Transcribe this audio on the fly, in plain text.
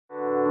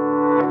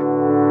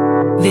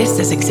This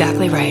is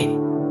exactly right.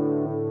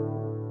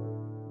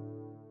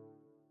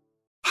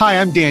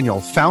 Hi, I'm Daniel,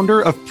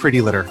 founder of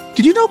Pretty Litter.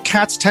 Did you know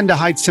cats tend to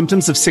hide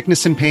symptoms of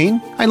sickness and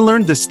pain? I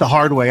learned this the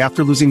hard way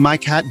after losing my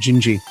cat,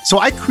 Gingy. So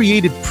I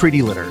created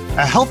Pretty Litter,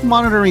 a health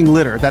monitoring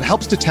litter that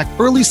helps detect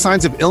early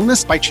signs of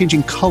illness by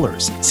changing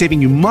colors,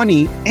 saving you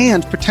money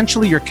and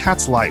potentially your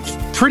cat's life.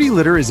 Pretty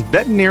Litter is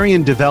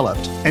veterinarian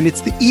developed, and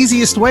it's the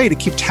easiest way to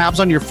keep tabs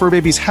on your fur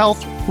baby's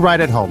health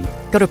right at home.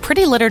 Go to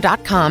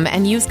prettylitter.com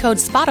and use code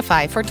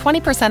SPOTIFY for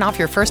 20% off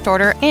your first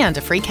order and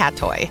a free cat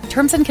toy.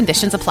 Terms and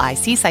conditions apply.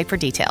 See site for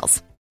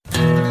details.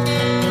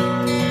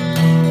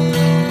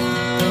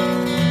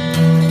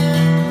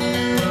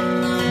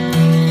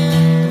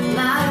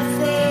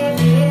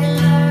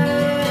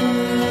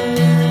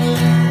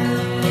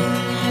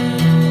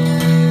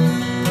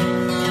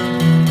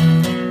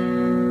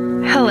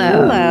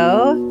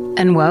 Hello.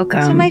 And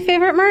welcome. To my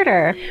favorite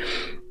murder.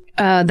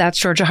 That's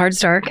Georgia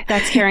Hardstark.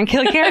 That's Karen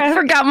Kilgariff. I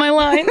forgot my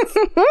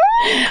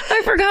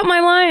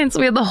lines.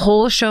 We had the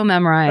whole show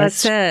memorized.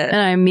 That's it.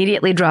 And I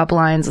immediately dropped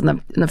lines in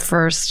the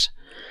first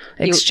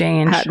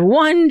exchange. You had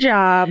one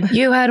job.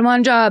 You had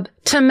one job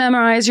to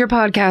memorize your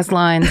podcast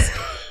lines.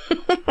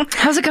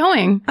 How's it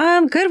going?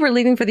 Good. We're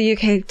leaving for the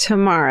UK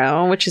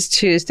tomorrow, which is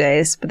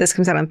Tuesdays, but this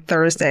comes out on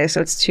Thursday, so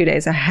it's 2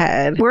 days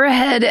ahead. We're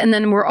ahead, and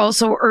then we're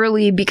also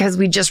early because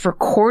we just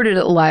recorded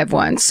a live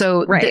one.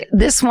 So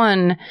this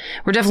one,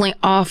 we're definitely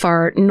off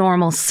our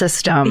normal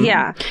system.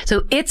 Yeah.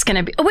 So it's going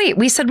to be... Oh, wait,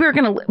 we said we were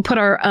going to put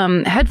our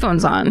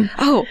headphones on.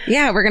 Oh,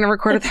 yeah, we're going to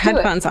record with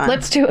headphones on.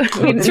 Let's do it.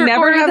 We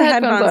never have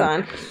headphones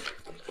on.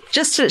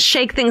 Just to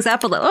shake things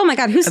up a little. Oh my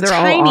God, whose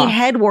tiny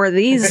head wore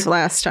these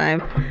last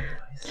time?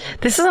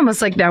 This is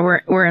almost like now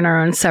we're in our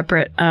own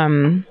separate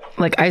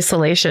like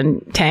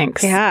isolation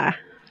tanks. Yeah.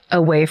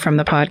 Away from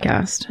the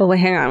podcast. Well, wait,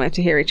 hang on. We have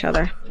to hear each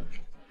other.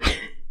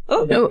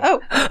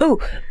 Oh,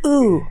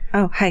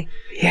 hi.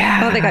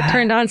 Yeah. Oh, they got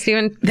turned on,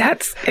 Steven.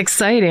 That's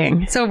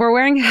exciting. So we're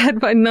wearing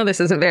headphones. No,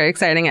 this isn't very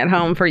exciting at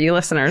home for you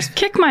listeners.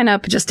 Kick mine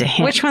up just a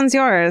hint. Which one's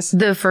yours?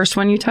 The first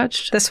one you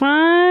touched? This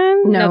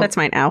one? No, that's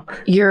mine. Ow.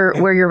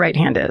 Where your right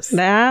hand is.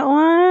 That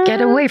one?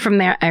 Get away from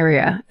that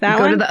area. That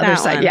Go one? to the other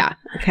side. One. Yeah.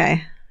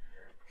 Okay.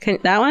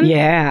 That one?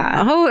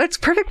 Yeah. Oh, it's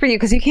perfect for you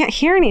because you can't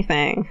hear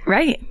anything.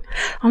 Right.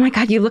 Oh my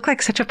God, you look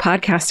like such a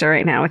podcaster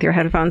right now with your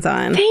headphones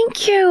on.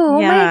 Thank you. Oh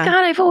my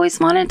God, I've always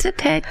wanted to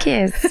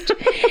podcast.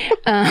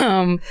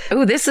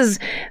 This is,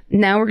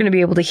 now we're going to be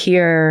able to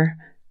hear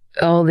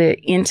all the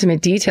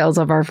intimate details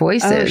of our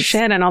voices. Oh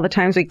shit, and all the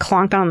times we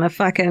clonk on the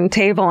fucking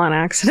table on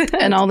accident.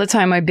 And all the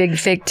time my big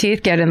fake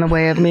teeth get in the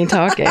way of me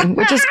talking,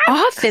 which is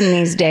often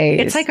these days.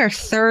 It's like our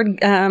third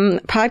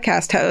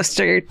podcast host,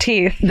 or your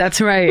teeth.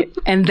 That's right.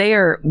 And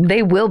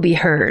they will be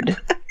heard.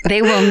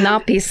 They will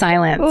not be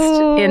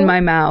silenced in my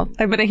mouth.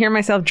 I'm going to hear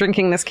myself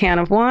drinking this can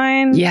of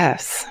wine.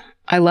 Yes.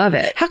 I love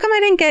it. How come I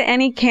didn't get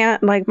any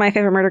like My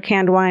Favorite Murder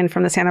canned wine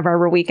from the Santa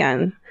Barbara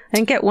weekend? I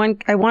didn't get one.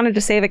 I wanted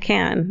to save a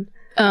can.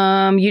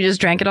 You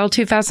just drank it all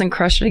too fast and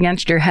crushed it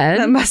against your head.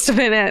 That must have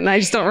been it, and I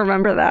just don't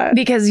remember that.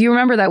 Because you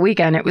remember that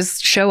weekend, it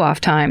was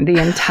show-off time the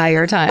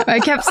entire time. I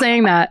kept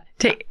saying that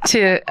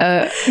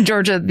to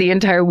Georgia the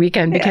entire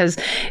weekend because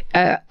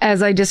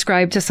as I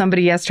described to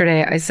somebody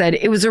yesterday, I said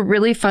it was a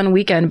really fun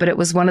weekend, but it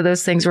was one of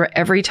those things where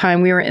every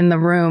time we were in the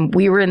room,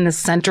 we were in the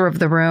center of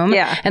the room.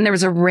 Yeah. And there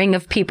was a ring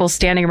of people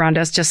standing around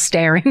us just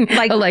staring,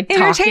 like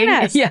talking.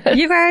 Us. Yeah.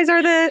 You guys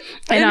are the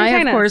And I,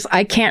 of course,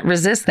 I can't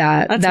resist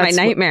that. That's my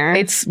nightmare.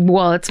 It's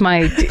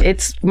my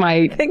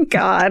thank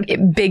God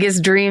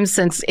biggest dream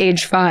since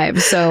age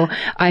 5. So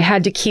I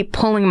had to keep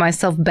pulling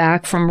myself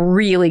back from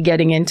really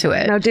getting into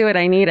it. No, do it.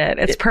 I need it.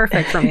 It's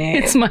perfect for me.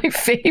 It's my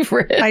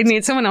favorite. I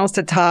need someone else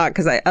to talk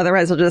because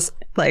otherwise I'll just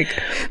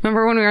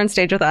remember when we were on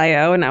stage with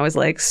IO and I was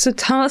like, so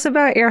tell us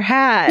about your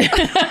hat.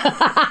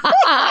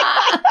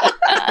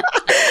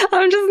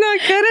 I'm just not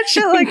good at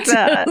shit like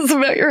that. Tell us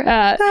about your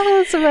hat. Tell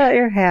us about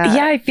your hat.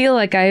 Yeah, I feel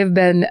like I have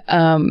been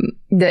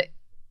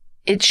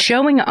it's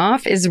showing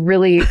off is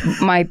really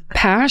my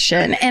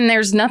passion. And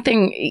there's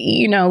nothing,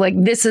 like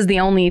this is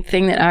the only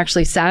thing that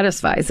actually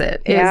satisfies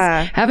it.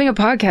 Yeah. Having a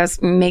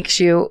podcast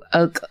makes you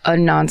a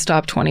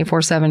nonstop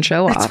 24/7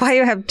 show off. That's why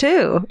you have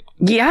 2.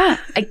 Yeah.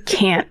 I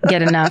can't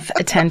get enough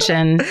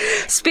attention.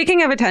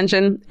 Speaking of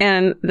attention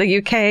and the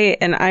UK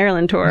and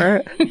Ireland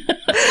tour,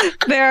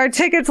 there are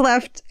tickets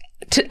left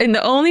in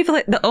the only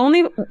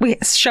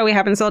show we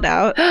haven't sold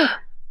out,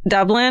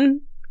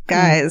 Dublin.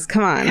 Guys,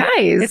 come on.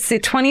 Guys. It's the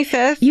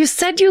 25th. You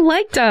said you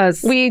liked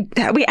us. We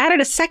added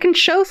a second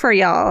show for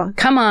y'all.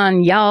 Come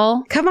on,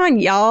 y'all. Come on,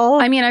 y'all.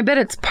 I mean, I bet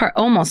it's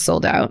almost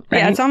sold out, right?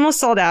 Yeah, it's almost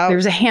sold out.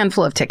 There's a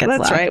handful of tickets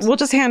left. That's right. We'll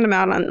just hand them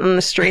out on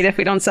the street if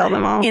we don't sell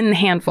them all. In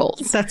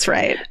handfuls. That's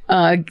right.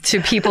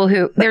 To people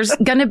who...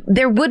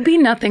 There would be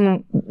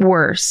nothing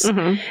worse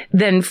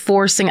than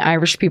forcing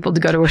Irish people to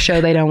go to a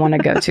show they don't want to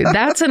go to.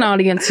 That's an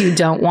audience you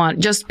don't want.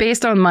 Just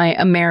based on my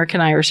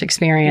American Irish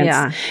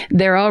experience,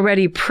 they're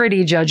already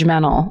pretty judgmental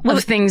judgmental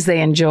of things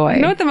they enjoy.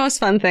 You know what the most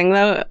fun thing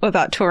though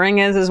about touring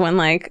is when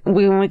like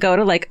when we go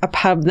to like a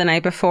pub the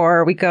night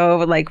before, we go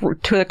like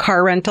to a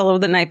car rental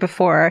the night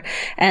before,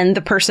 and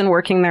the person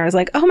working there is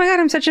like, "Oh my God,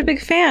 I'm such a big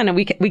fan," and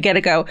we get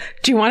to go,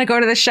 "Do you want to go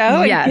to the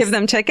show?" Yes. And give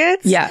them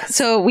tickets. Yes.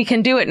 So we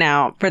can do it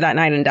now for that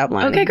night in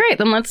Dublin. Okay, great.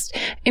 Then let's,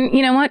 and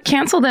you know what?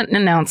 Cancel that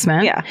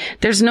announcement. Yeah.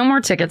 There's no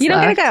more tickets You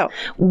don't left. gotta go.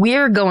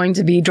 We're going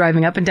to be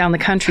driving up and down the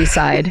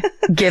countryside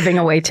giving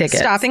away tickets.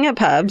 Stopping at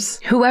pubs.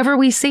 Whoever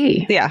we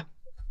see. Yeah.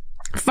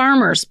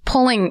 Farmers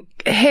pulling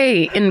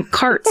hay in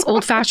carts,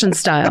 old-fashioned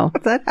style.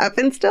 Does that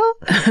happen still?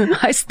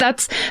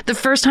 That's the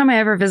first time I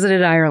ever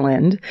visited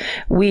Ireland.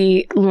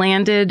 We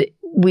landed,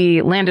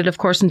 of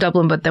course, in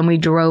Dublin, but then we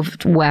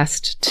drove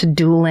west to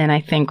Doolin,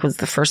 I think was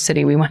the first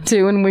city we went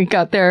to. And we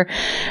got there.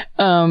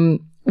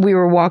 We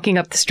were walking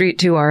up the street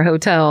to our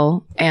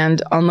hotel,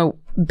 and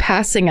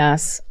passing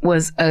us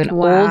was an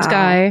old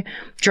guy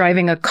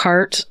driving a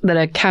cart that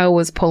a cow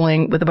was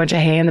pulling with a bunch of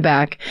hay in the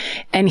back,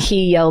 and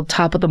he yelled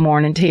 "top of the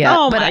morning to you."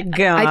 Oh, but my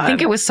God. I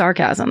think it was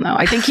sarcasm, though.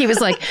 I think he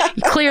was like,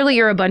 "Clearly,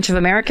 you're a bunch of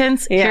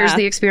Americans. Here's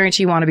the experience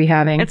you want to be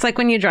having." It's like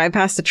when you drive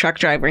past a truck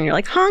driver and you're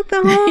like, "Honk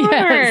the horn."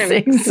 Yes,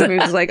 exactly.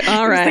 And he's like,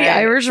 "All It was right." the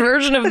Irish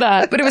version of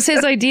that, but it was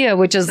his idea,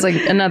 which is like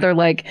another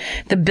like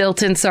the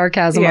built-in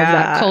sarcasm of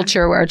that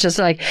culture, where it's just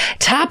like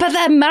 "top of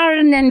the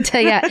morning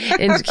to you."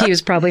 And he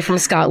was probably from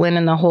Scotland,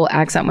 and the whole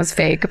accent was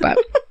fake, but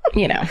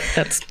you know,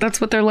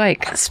 that's what they're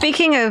like.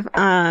 Speaking of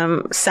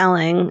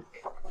selling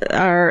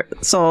our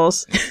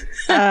souls,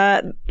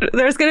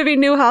 there's going to be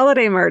new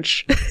holiday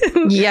merch.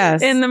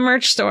 Yes. In the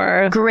merch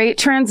store. Great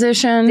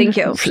transition. Thank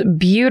you.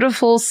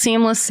 Beautiful,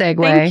 seamless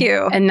segue. Thank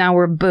you. And now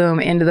we're boom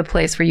into the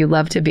place where you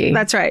love to be.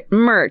 That's right.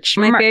 Merch.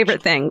 My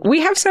favorite thing.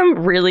 We have some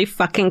really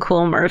fucking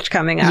cool merch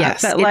coming up.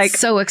 Yes. That, it's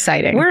so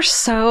exciting. We're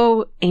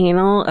so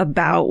anal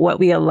about what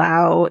we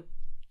allow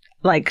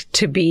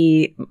to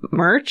be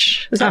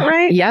merch. Is that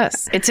right?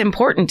 Yes. It's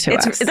important to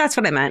us. That's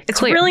what I meant. It's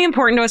Clear. really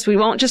important to us. We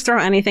won't just throw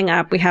anything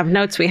up. We have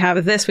notes. We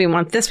have this. We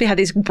want this. We have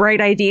these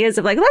bright ideas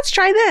of let's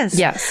try this.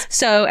 Yes.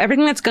 So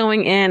everything that's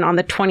going in on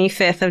the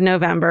 25th of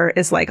November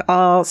is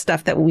all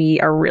stuff that we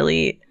are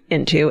really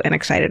into and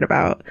excited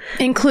about.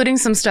 Including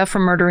some stuff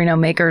from Murderino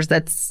Makers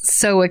that's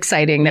so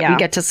exciting that we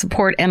get to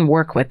support and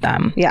work with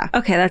them. Yeah.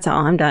 Okay, that's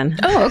all. I'm done.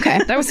 Oh,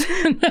 okay. That was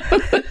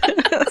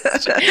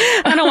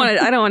I don't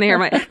want to hear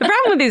the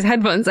problem with these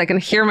headphones, I can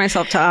hear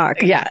myself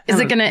talk. Yeah. Is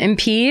it going to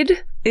impede?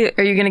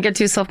 Are you going to get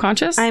too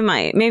self-conscious? I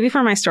might. Maybe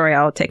for my story,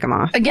 I'll take them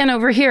off. Again,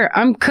 over here,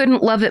 I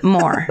couldn't love it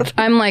more.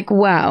 I'm like,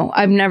 wow,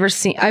 I've never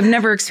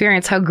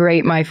experienced how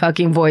great my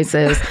fucking voice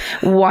is.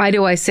 Why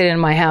do I sit in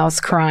my house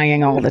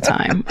crying all the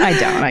time?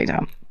 I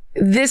don't.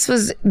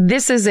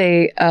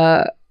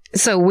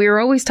 So we're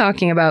always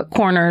talking about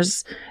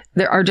corners.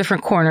 There are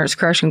different corners,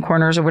 crushing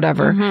corners or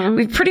whatever. Mm-hmm.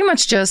 We pretty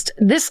much on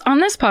this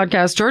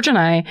podcast, George and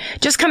I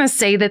just kind of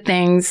say the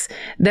things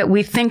that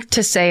we think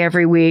to say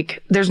every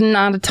week. There's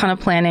not a ton of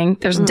planning.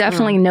 There's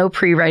definitely no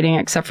pre-writing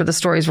except for the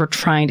stories we're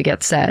trying to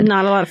get said.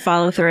 Not a lot of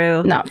follow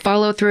through. Not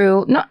all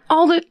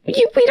the,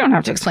 we don't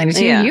have to explain it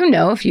to you. You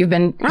know, if you've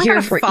been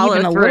here for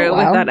even a little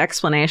while. With that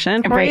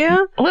explanation for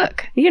you.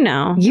 Look,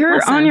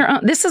 you're on your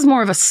own. This is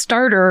more of a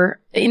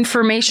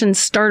information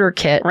starter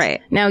kit.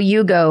 Right. Now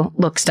you go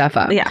look stuff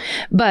up. Yeah.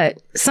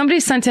 But somebody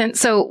sent in,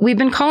 so we've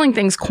been calling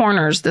things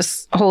corners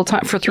this whole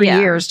time for 3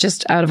 years,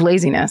 just out of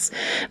laziness.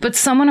 But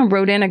someone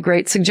wrote in a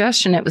great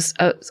suggestion. It was,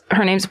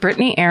 her name's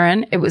Brittany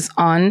Aaron. It was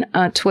on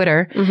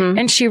Twitter. Mm-hmm.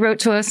 And she wrote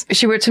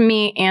to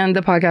me and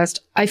the podcast,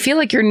 I feel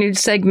like your new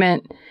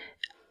segment,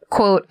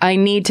 quote, I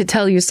need to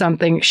tell you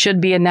something, should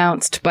be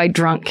announced by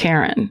Drunk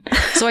Karen.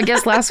 So I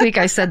guess last week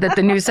I said that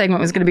the new segment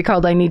was going to be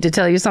called I Need to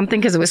Tell You Something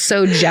because it was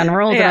so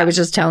general that I was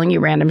just telling you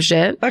random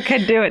shit.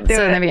 Okay, do it.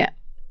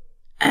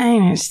 I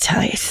need to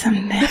tell you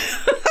something.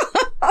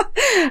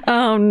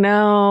 Oh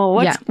no.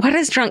 What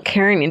does Drunk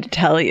Karen need to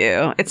tell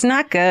you? It's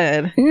not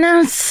good.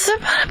 No, it's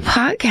about a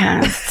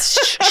podcast.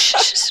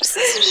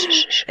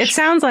 It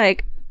sounds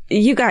like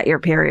you got your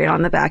period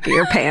on the back of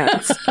your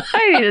pants.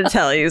 I need to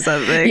tell you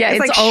something. Yeah,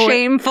 it's always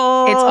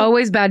shameful. It's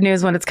always bad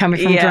news when it's coming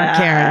from Drunk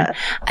Karen.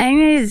 I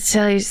need to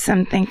tell you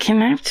something.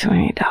 Can I have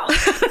 $20?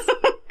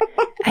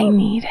 I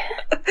need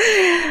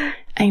it.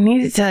 I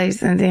need to tell you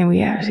something. We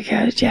have to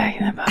go to Jack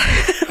in the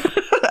Box.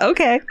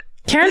 Okay.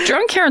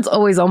 Drunk Karen's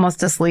always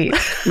almost asleep.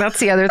 That's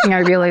the other thing I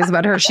realize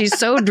about her. She's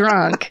so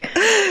drunk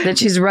that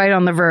she's right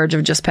on the verge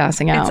of just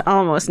passing out. It's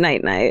almost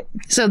night.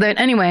 So then,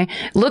 anyway,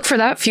 look for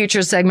that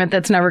future segment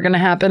that's never going to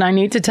happen. I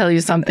need to tell you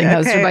something,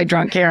 hosted by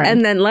Drunk Karen.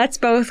 And then let's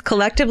both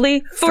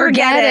collectively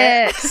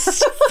forget it.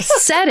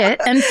 Set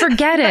it and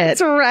forget it.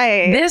 That's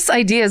right. This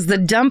idea is the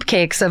dump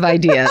cakes of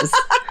ideas.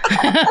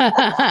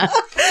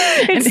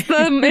 It's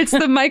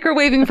the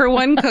microwaving for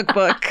one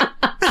cookbook.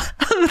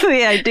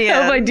 The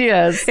idea of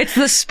ideas. It's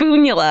the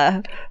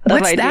spoonula.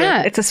 What's ideas.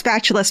 that? It's a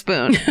spatula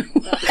spoon.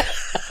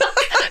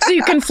 So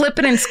you can flip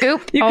it and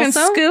scoop. You also?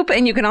 can scoop,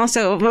 and you can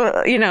also,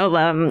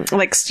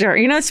 like stir.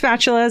 You know,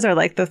 spatulas are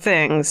like the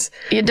things.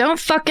 You don't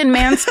fucking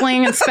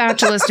mansplain and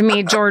spatulas to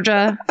me,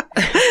 Georgia.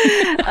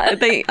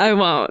 I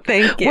won't.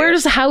 Thank you.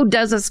 How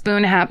does a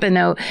spoon happen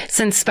though?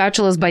 Since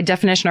spatulas by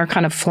definition are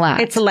kind of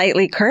flat. It's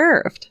lightly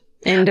curved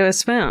into a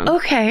spoon.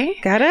 Okay.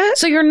 Got it?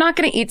 So you're not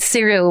going to eat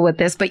cereal with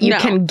this, but you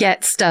can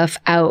get stuff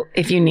out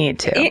if you need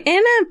to.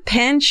 In a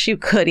pinch, you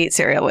could eat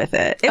cereal with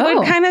it. It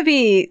would kind of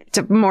be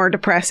more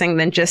depressing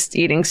than just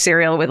eating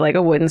cereal with like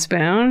a wooden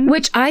spoon.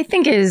 Which I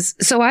think is,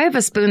 so I have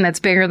a spoon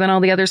that's bigger than all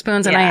the other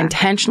spoons, and I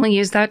intentionally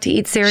use that to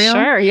eat cereal.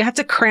 Sure. You have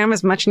to cram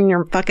as much in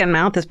your fucking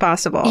mouth as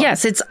possible.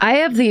 Yes,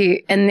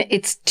 and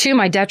it's to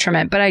my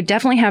detriment, but I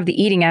definitely have the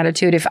eating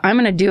attitude. If I'm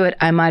going to do it,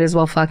 I might as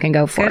well fucking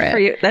go for it. Good for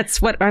you.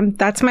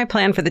 That's my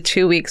plan for the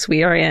 2 weeks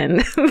we are in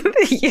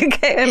the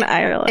UK and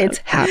Ireland. It's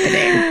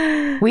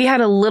happening. We had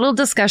a little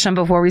discussion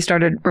before we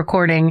started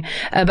recording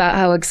about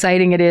how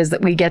exciting it is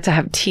that we get to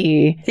have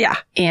tea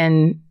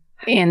in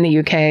the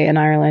UK and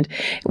Ireland.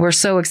 We're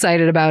so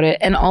excited about it,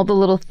 and all the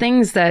little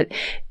things that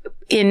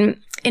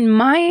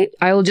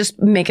I will just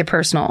make it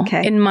personal.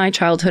 Okay. In my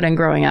childhood and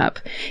growing up,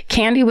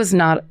 candy was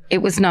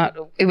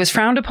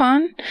frowned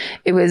upon.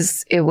 I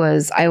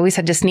always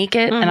had to sneak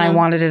it, and I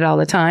wanted it all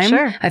the time.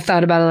 Sure. I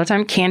thought about it all the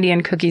time. Candy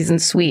and cookies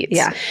and sweets.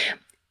 Yeah.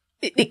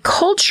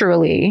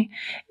 Culturally,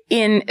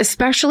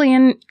 especially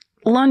in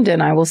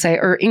London, I will say,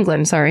 or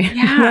England, sorry.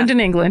 Yeah. London,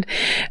 England,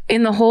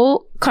 in the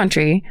whole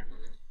country,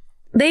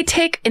 they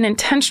take an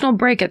intentional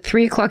break at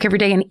 3:00 every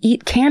day and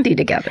eat candy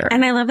together.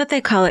 And I love that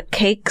they call it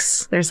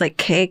cakes. There's like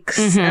cakes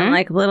and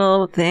like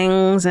little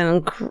things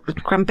and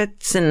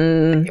crumpets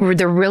and...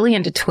 They're really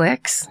into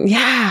Twix.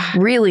 Yeah.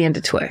 Really into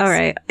Twix. All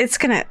right.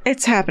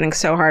 It's happening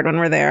so hard when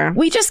we're there.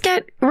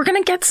 We're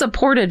going to get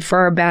supported for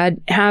our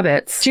bad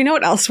habits. Do you know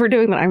what else we're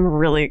doing that I'm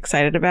really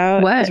excited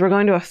about? What? Is we're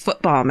going to a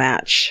football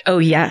match. Oh,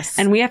 yes.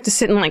 And we have to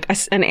sit in like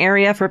an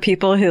area for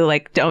people who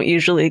like don't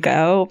usually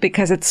go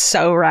because it's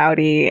so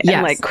rowdy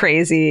and like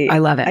crazy. I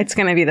love it. It's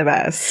going to be the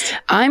best.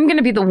 I'm going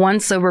to be the one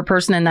sober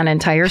person in that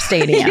entire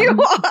stadium. You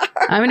are.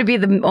 I'm going to be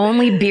the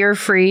only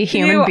beer-free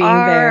human being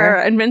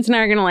there. And Vince and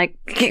I are going to like,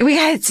 we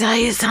got to tell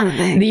you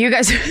something. You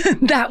guys,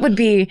 that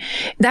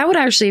would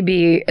actually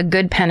be a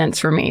good penance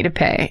for me to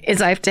pay,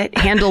 is I have to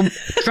handle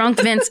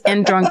drunk Vince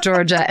and drunk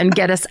Georgia and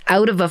get us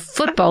out of a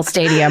football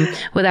stadium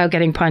without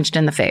getting punched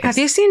in the face. Have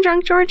you seen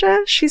Drunk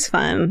Georgia? She's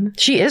fun.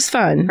 She is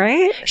fun.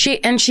 Right?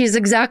 She's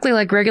exactly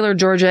like regular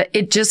Georgia.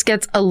 It just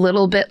gets a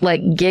little bit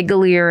like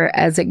gigglier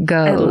as it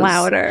goes. And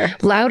louder.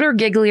 Louder,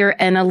 gigglier,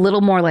 and a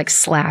little more like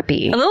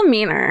slappy. A little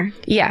meaner.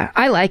 Yeah,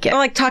 I like it. Or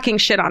like talking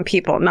shit on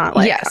people, not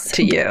like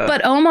to you.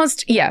 But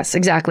almost, yes,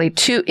 exactly.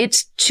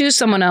 It's to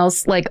someone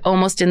else, like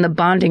almost in the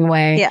bonding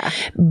way. Yeah.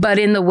 But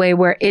in the way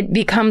where it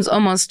becomes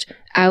almost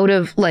out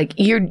of like,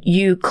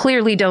 you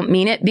clearly don't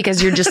mean it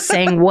because you're just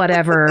saying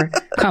whatever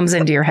comes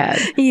into your head.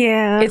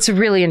 Yeah. It's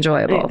really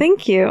enjoyable.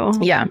 Thank you.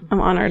 Yeah.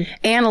 I'm honored.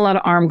 And a lot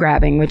of arm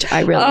grabbing, which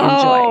I really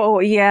enjoy. Oh,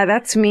 yeah,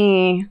 that's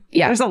me.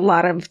 Yeah. There's a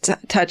lot of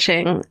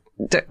touching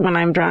when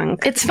I'm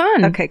drunk. It's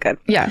fun. Okay, good.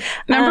 Yeah.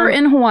 Remember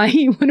in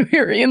Hawaii when we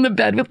were in the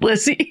bed with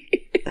Lizzie?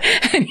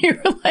 And you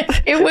were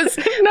like, it was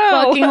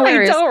fucking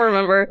hilarious. I don't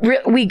remember.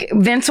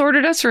 Vince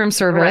ordered us room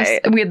service.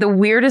 Right. We had the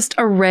weirdest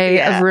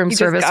array of room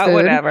service food.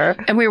 Whatever.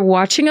 And we were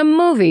watching a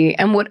movie,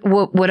 and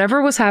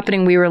whatever was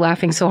happening, we were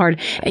laughing so hard.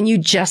 And you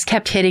just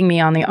kept hitting me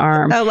on the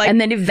arm. Oh, and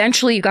then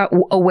eventually you got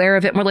aware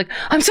of it, and we're like,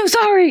 I'm so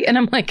sorry. And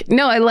I'm like,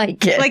 no, I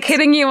like it. Like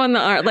hitting you on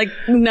the arm, like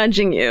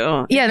nudging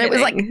you. Yeah, and it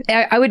was like,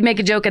 I would make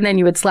a joke, and then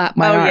you would slap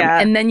my arm. Yeah.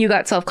 And then you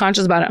got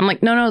self-conscious about it. I'm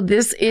like, no,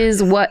 this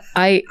is what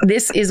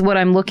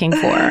I'm looking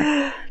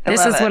for.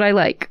 This is what I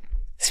like.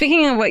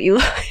 Speaking of what you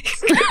like,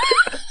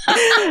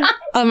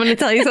 I'm going to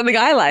tell you something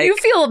I like. You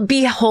feel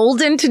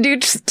beholden to do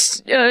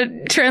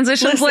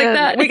transitions like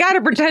that? We got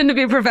to pretend to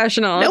be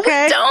professional. No,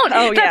 okay? we don't.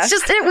 Oh, That's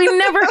just it. We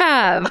never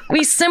have.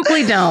 We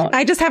simply don't.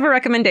 I just have a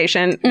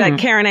recommendation that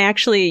Karen,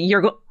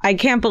 I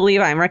can't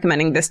believe I'm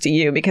recommending this to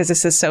you because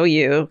this is so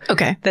you.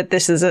 Okay. That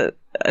this is a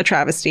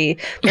travesty.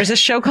 There's a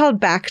show called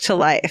Back to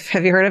Life.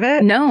 Have you heard of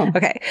it? No.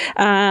 Okay.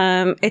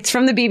 It's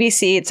from the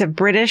BBC. It's a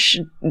British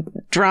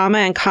drama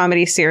and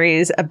comedy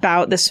series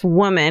about this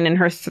woman in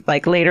her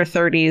later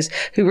 30s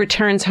who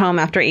returns home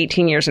after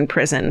 18 years in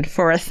prison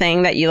for a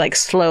thing that you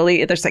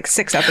slowly, there's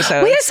 6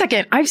 episodes. Wait a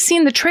second. I've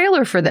seen the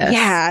trailer for this.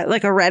 Yeah.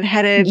 Like a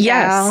redheaded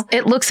gal.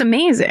 It looks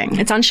amazing.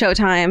 It's on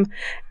Showtime.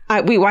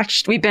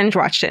 We binge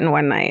watched it in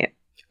one night.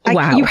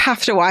 Wow. You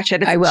have to watch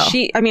it. I will.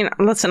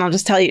 Listen, I'll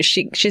just tell you,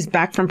 she's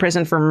back from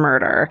prison for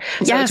murder.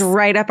 So yes. It's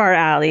right up our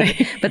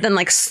alley. But then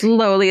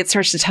slowly it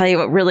starts to tell you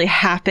what really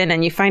happened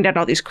and you find out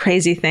all these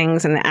crazy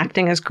things and the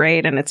acting is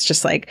great. And it's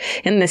just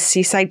in the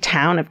seaside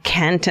town of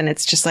Kent. And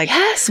it's just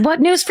yes. What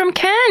news from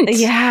Kent?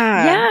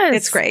 Yeah. Yes.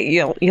 It's great.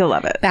 You'll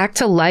love it. Back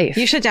to Life.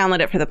 You should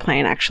download it for the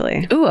plane,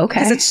 actually. Ooh,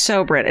 okay. Because it's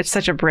so Brit. It's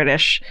such a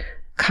British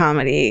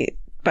comedy,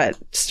 but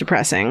it's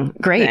depressing.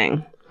 Great.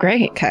 Thing.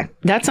 Great. Okay.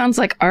 That sounds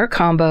like our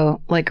combo,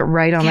 like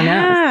right on the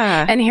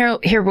nose. And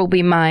here will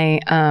be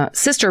my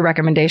sister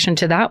recommendation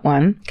to that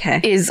one. Okay.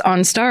 Is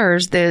on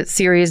Starz, the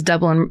series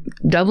Dublin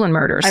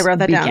Murders. I wrote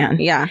that down.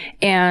 Yeah.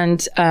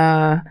 And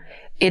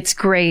it's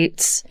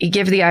great. You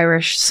give the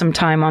Irish some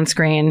time on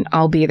screen.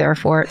 I'll be there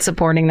for it,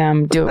 supporting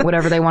them, do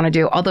whatever they want to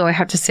do. Although I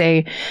have to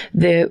say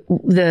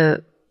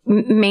the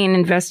main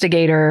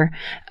investigator,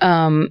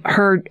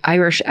 her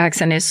Irish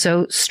accent is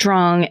so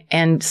strong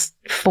and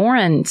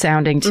foreign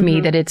sounding to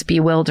me that it's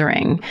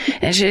bewildering.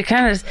 And she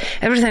kind of,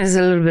 everything is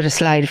a little bit of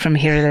slide from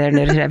here to there,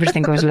 and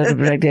everything goes a little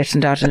bit like this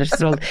and that, and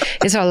it's all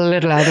a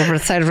little out over the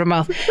side of her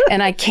mouth.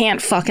 And I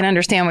can't fucking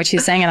understand what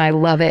she's saying, and I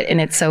love it, and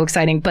it's so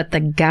exciting. But the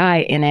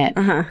guy in it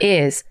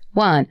is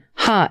one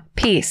hot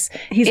piece.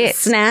 He's a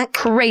snack.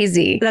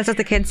 Crazy. That's what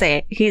the kids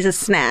say. He's a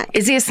snack.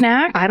 Is he a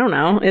snack? I don't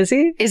know. Is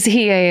he? Is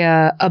he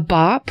a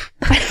bop?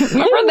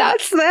 Remember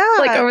What's that?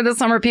 Like over the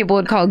summer, people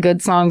would call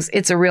good songs,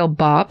 it's a real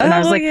bop. And I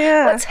was like,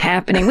 what's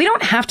happening? We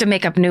don't have to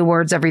make up new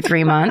words every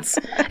 3 months.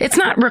 It's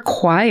not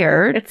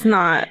required. It's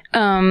not.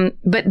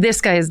 But this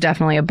guy is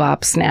definitely a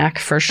bop snack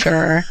for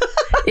sure.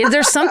 Is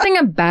there something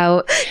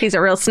about... He's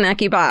a real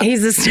snacky bop. He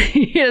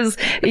is.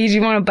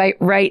 You want to bite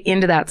right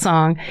into that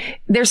song.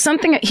 There's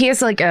something... He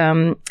has like...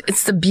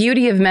 it's the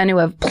beauty of men who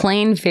have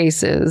plain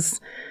faces.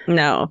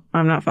 No,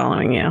 I'm not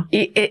following you.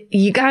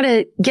 You got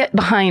to get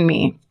behind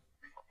me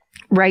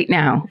right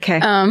now. Okay.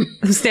 I'm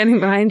standing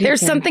behind you.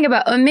 There's something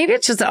about... maybe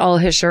it's just that all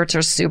his shirts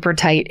are super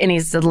tight and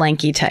he's the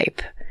lanky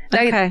type.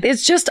 Okay.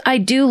 It's just, I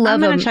do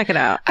love I'm going to check it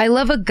out. I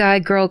love a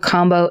guy-girl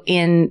combo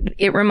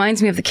it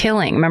reminds me of The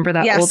Killing. Remember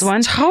that old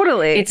one?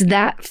 Totally. It's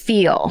that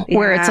feel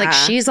where it's like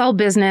she's all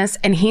business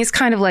and he's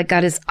kind of like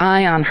got his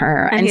eye on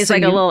her. And he's so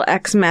like a little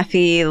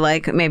ex-methy,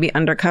 like maybe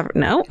undercover.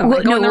 No?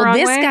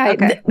 This guy,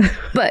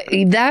 but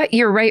that,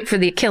 you're right for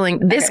The Killing.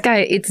 This guy,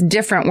 it's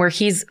different where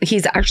he's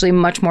actually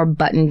much more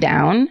buttoned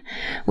down,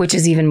 which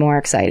is even more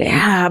exciting.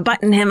 Yeah,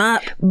 button him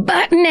up.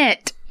 Button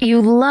it.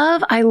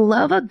 I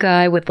love a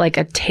guy with like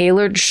a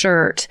tailored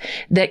shirt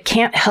that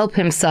can't help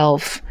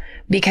himself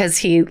because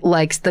he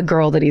likes the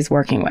girl that he's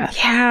working with.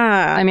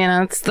 Yeah. I mean,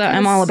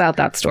 I'm all about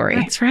that story.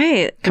 That's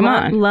right. Come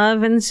on.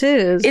 Love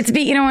ensues. It's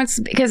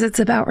because it's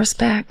about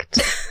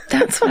respect.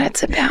 That's what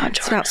it's about, George.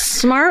 It's about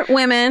smart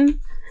women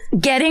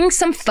getting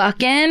some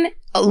fucking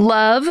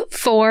love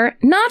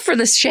not for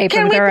the shape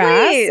of their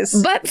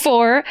ass, but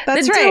for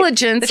the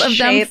diligence of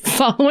them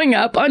following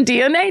up on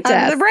DNA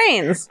tests. Of the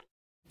brains.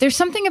 There's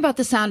something about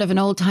the sound of an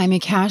old-timey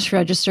cash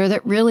register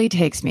that really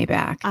takes me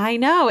back. I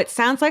know. It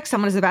sounds like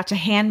someone is about to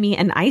hand me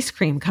an ice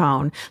cream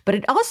cone, but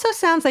it also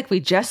sounds like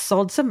we just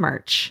sold some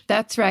merch.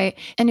 That's right.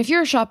 And if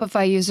you're a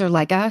Shopify user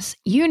like us,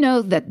 you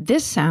know that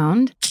this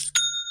sound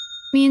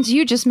means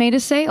you just made a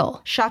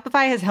sale.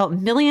 Shopify has helped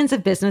millions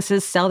of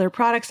businesses sell their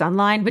products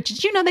online, but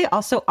did you know they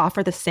also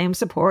offer the same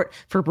support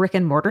for brick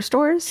and mortar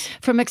stores?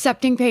 From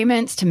accepting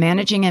payments to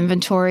managing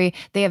inventory,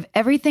 they have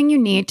everything you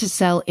need to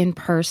sell in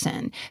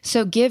person.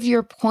 So give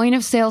your point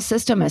of sale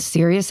system a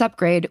serious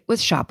upgrade with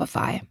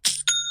Shopify.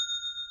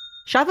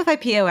 Shopify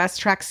POS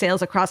tracks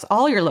sales across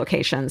all your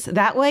locations.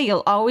 That way,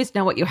 you'll always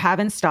know what you have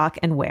in stock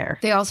and where.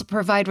 They also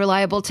provide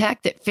reliable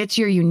tech that fits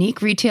your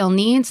unique retail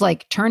needs,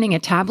 like turning a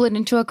tablet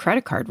into a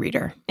credit card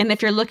reader. And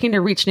if you're looking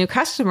to reach new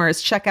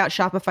customers, check out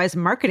Shopify's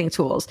marketing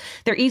tools.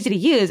 They're easy to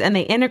use, and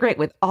they integrate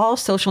with all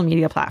social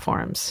media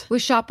platforms.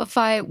 With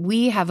Shopify,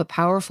 we have a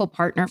powerful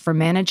partner for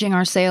managing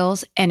our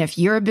sales. And if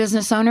you're a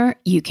business owner,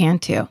 you can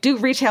too. Do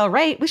retail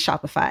right with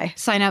Shopify.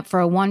 Sign up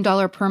for a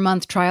 $1 per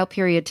month trial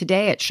period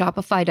today at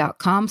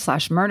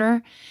shopify.com/murder.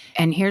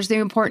 And here's the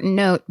important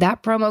note,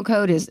 that promo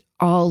code is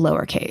all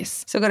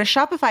lowercase. So go to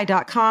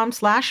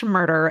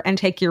shopify.com/murder and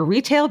take your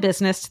retail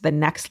business to the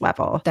next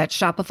level. That's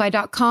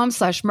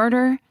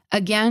shopify.com/murder.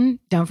 Again,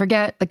 don't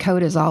forget the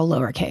code is all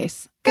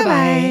lowercase.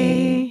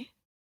 Goodbye.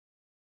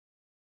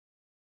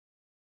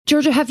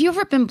 Georgia, have you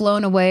ever been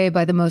blown away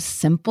by the most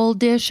simple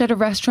dish at a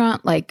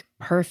restaurant, like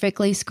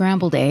perfectly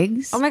scrambled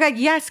eggs? Oh my God,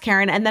 yes,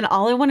 Karen. And then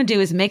all I want to do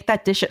is make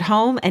that dish at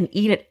home and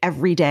eat it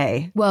every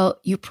day. Well,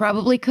 you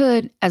probably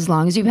could, as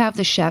long as you have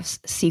the chef's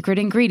secret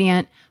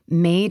ingredient,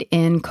 Made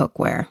in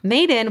Cookware.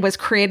 Made in was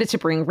created to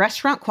bring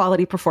restaurant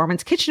quality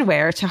performance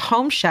kitchenware to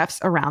home chefs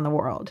around the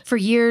world. For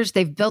years,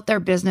 they've built their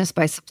business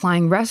by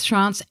supplying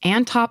restaurants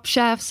and top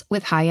chefs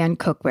with high-end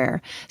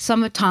cookware.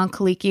 Some of Tom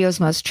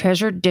Colicchio's most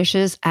treasured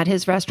dishes at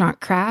his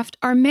restaurant Craft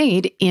are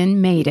made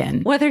in Made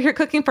in. Whether you're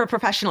cooking for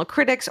professional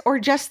critics or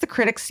just the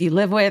critics you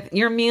live with,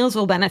 your meals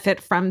will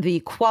benefit from the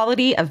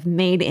quality of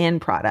Made in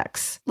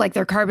products. Like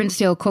their carbon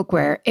steel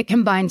cookware, it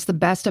combines the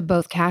best of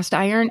both cast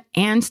iron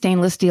and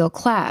stainless steel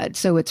clad,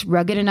 so it's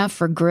rugged enough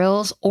for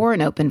grills or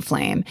an open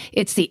flame.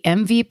 It's the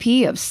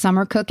MVP of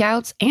summer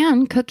cookouts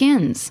and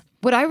cook-ins.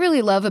 What I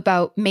really love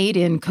about Made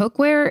in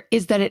Cookware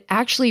is that it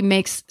actually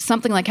makes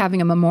something like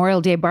having a Memorial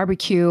Day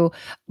barbecue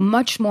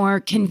much more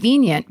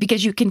convenient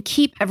because you can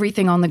keep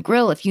everything on the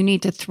grill. If you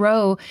need to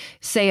throw,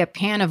 say, a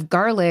pan of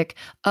garlic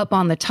up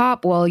on the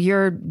top while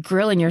you're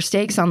grilling your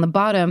steaks on the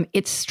bottom,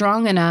 it's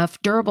strong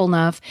enough, durable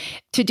enough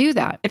to do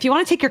that. If you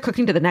want to take your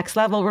cooking to the next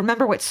level,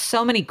 remember what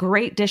so many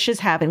great dishes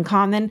have in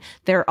common.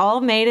 They're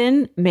all made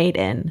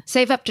in.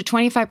 Save up to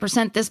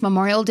 25% this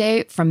Memorial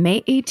Day from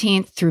May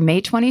 18th through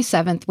May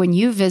 27th when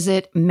you visit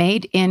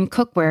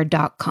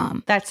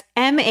madeincookware.com. That's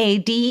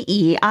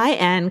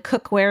MADEIN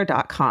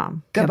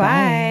cookware.com.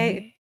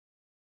 Goodbye.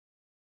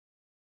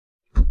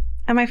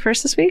 Am I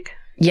first this week?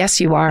 Yes,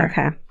 you are.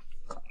 Okay.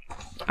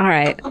 All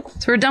right.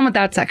 So we're done with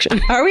that section.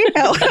 Are we?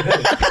 Oh.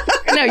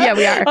 No, yeah,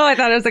 we are. Oh, I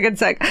thought it was a good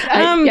seg.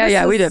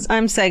 We did.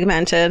 I'm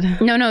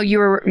segmented. No, you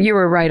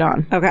were right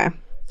on. Okay.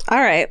 All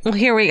right. Well,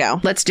 here we go.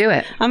 Let's do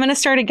it. I'm going to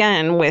start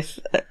again with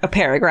a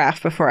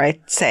paragraph before I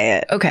say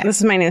it. Okay. This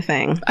is my new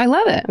thing. I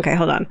love it. Okay,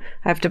 hold on.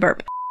 I have to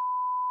burp.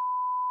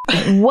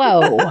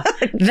 Whoa.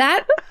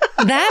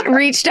 That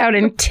reached out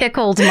and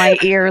tickled my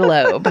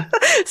earlobe.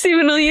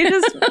 Stephen, will you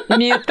just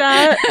mute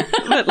that?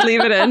 But leave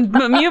it in.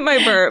 But mute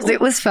my burp.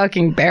 It was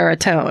fucking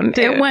baritone. Dude.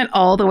 It went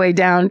all the way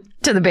down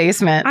to the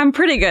basement. I'm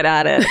pretty good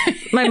at it.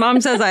 My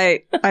mom says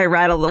I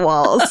rattle the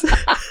walls.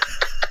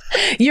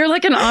 You're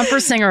like an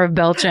opera singer of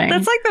belching.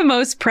 That's like the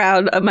most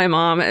proud of my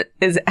mom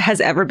has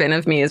ever been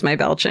of me is my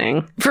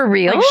belching. For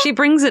real? Like, she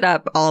brings it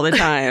up all the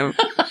time.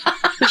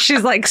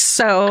 She's like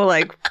so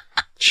like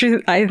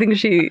I think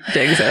she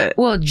digs it.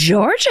 Well,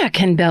 Georgia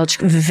can belch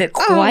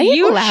quite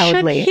you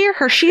loudly. Should hear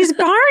her. She's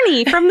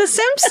Barney from The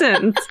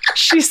Simpsons.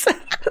 She's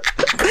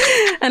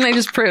and I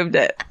just proved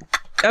it.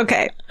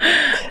 Okay.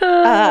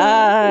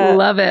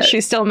 Love it.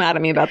 She's still mad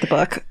at me about the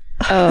book.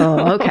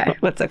 Oh, okay.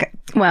 That's okay.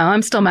 Well,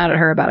 I'm still mad at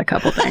her about a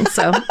couple things,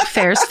 so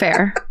fair's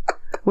fair.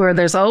 Where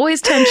there's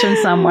always tension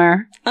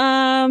somewhere.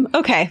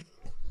 Okay.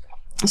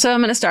 So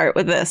I'm going to start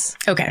with this.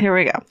 Okay. Here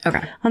we go.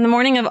 Okay. On the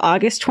morning of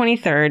August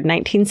 23rd,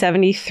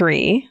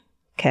 1973,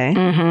 okay,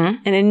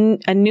 Mm-hmm.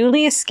 and a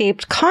newly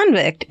escaped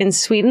convict in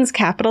Sweden's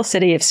capital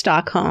city of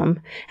Stockholm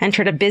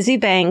entered a busy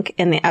bank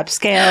in the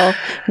upscale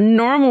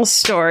Normal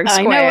Store Square.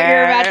 I know what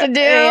you're about to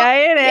do. Yeah,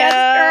 I know. Yes,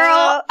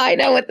 girl. I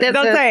know what this is.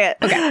 Don't say it.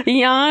 Okay.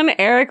 Jan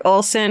Erik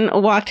Olsen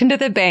walked into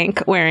the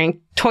bank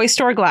wearing toy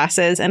store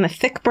glasses and a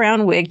thick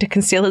brown wig to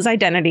conceal his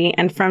identity,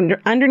 and from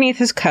underneath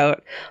his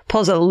coat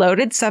pulls a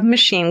loaded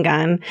submachine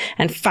gun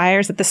and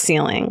fires at the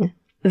ceiling.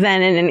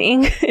 Then in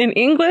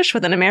English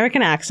with an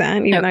American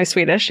accent, even though he's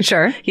Swedish,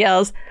 Sure.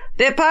 yells,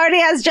 "The party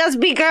has just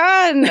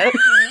begun!"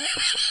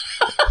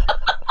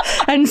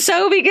 And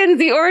so begins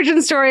the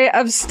origin story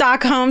of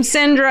Stockholm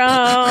Syndrome.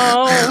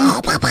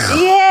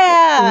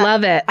 Yeah.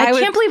 Love it. I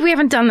can't believe we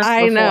haven't done this before.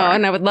 I know.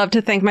 And I would love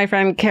to thank my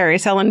friend Carrie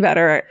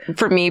Sellenvetter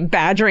for me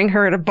badgering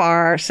her at a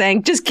bar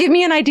saying, just give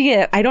me an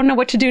idea. I don't know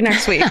what to do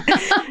next week.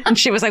 And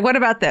she was like, what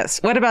about this?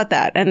 What about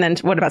that? And then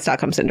what about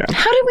Stockholm Syndrome?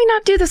 How did we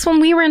not do this when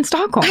we were in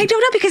Stockholm? I don't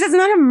know, because it's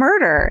not a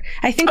murder.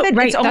 I think that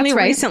right, it's only that's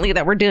right. recently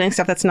that we're doing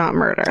stuff that's not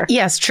murder.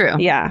 Yes, true.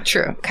 Yeah.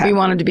 True. Okay. We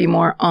wanted to be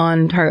more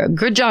on target.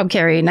 Good job,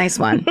 Carrie. Nice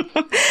one.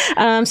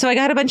 So I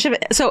got a bunch of,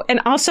 and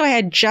also I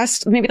had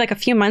just maybe like a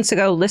few months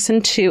ago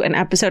listened to an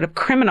episode of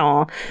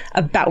Criminal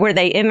about where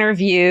they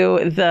interview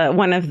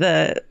one of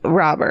the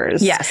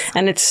robbers. Yes.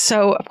 And it's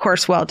so, of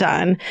course, well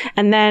done.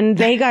 And then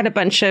they got a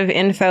bunch of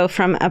info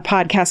from a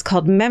podcast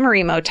called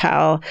Memory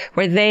Motel,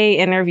 where they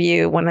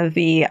interview one of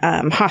the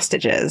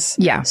hostages.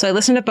 Yeah. So I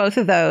listened to both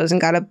of those and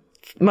got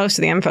most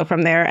of the info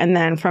from there. And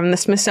then from the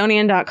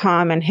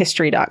Smithsonian.com and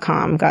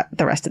History.com got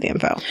the rest of the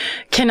info.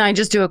 Can I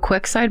just do a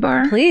quick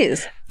sidebar?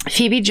 Please.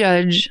 Phoebe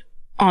Judge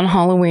on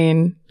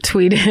Halloween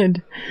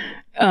tweeted,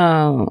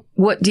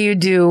 what do you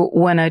do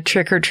when a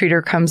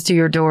trick-or-treater comes to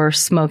your door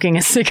smoking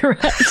a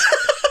cigarette?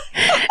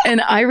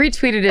 And I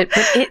retweeted it,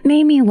 but it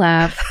made me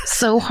laugh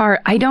so hard.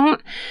 I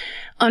don't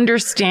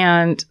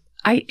understand.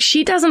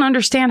 She doesn't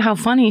understand how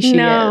funny she is,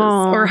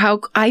 or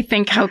how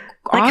awesome how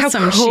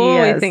cool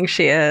she is. I think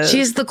she is.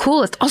 She's the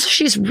coolest. Also,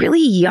 she's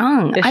really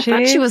young. Is I thought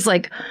she? she was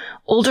like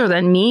older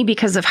than me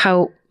because of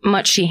how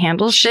much she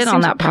handles shit on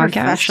seems that podcast.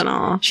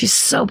 professional. She's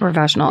so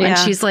professional. Yeah. And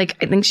she's like,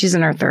 I think she's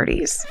in her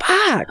 30s.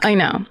 Fuck. I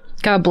know.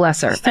 God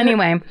bless her.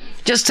 Anyway,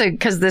 just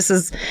because there's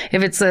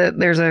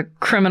a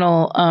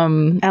criminal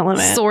Element.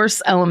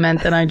 source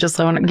element, then I just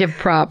want to give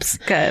props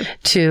Good.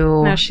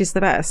 to. No, she's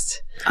the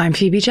best. I'm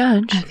Phoebe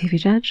Judge. Phoebe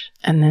Judge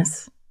And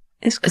this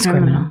is is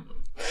criminal.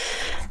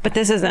 But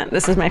this isn't.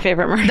 This is my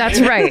favorite murder. That's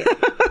right.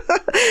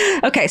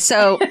 Okay,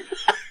 so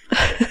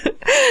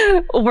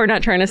we're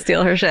not trying to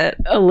steal her shit.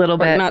 A little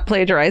We're bit. not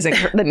plagiarizing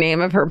the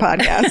name of her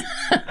podcast.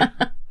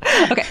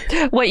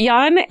 Okay. What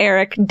Jan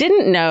Erik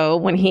didn't know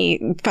when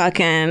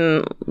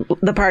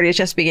the parties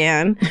just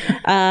began,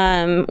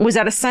 was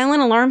that a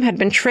silent alarm had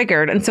been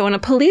triggered. And so when a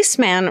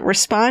policeman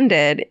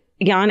responded,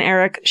 Jan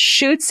Erik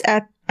shoots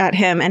at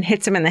him and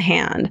hits him in the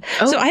hand.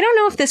 Oh. So I don't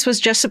know if this was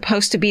just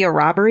supposed to be a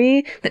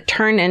robbery that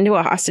turned into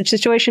a hostage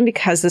situation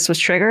because this was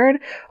triggered,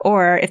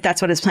 or if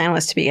that's what his plan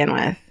was to begin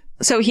with.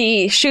 So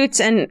he shoots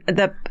at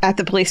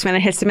the policeman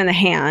and hits him in the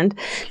hand.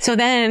 So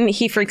then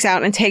he freaks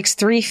out and takes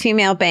 3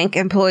 female bank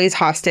employees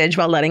hostage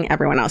while letting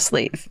everyone else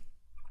leave.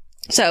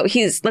 So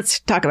let's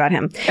talk about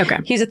him. Okay.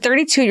 He's a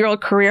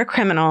 32-year-old career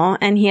criminal,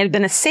 and he had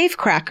been a safe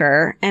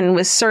cracker and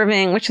was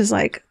serving, which is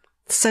like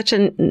such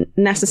a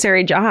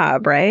necessary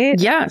job, right?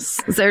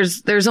 Yes.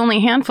 There's only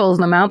handfuls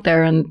of them out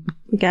there, and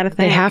You gotta think.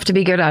 they have to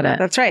be good at it.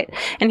 That's right.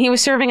 And he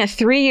was serving a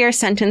 3-year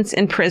sentence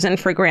in prison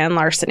for grand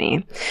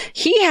larceny.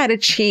 He had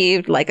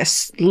achieved like a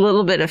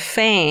little bit of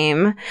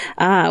fame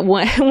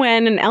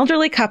when an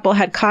elderly couple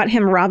had caught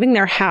him robbing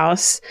their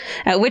house,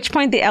 at which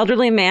point the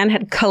elderly man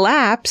had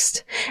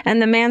collapsed,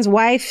 and the man's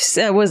wife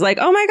was like,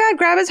 "Oh my God,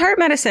 grab his heart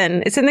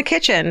medicine. It's in the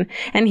kitchen."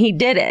 And he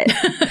did it.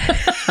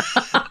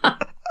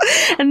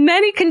 And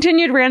then he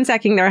continued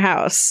ransacking their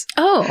house.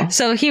 Oh.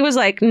 So he was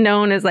like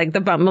known as like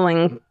the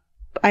bumbling...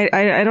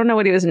 I don't know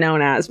what he was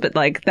known as, but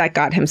like that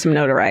got him some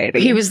notoriety.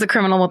 He was the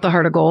criminal with the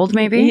heart of gold,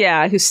 maybe?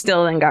 Yeah, who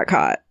still then got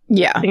caught.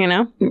 Yeah. You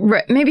know?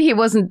 Right. Maybe he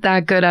wasn't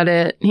that good at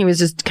it. He was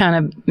just kind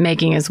of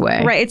making his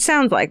way. Right. It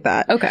sounds like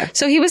that. Okay.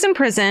 So he was in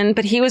prison,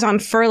 but he was on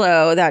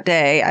furlough that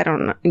day. I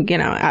don't know,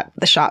 at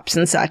the shops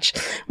and such,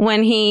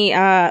 when he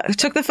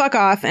took the fuck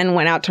off and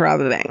went out to rob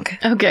a bank.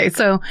 Okay.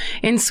 So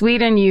in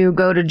Sweden, you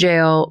go to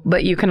jail,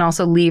 but you can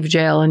also leave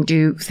jail and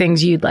do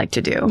things you'd like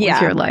to do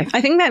with your life.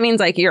 I think that means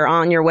like you're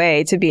on your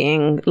way to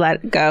being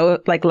let go,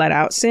 like let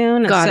out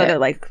soon. Got so it. they're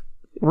like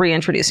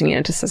reintroducing you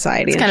into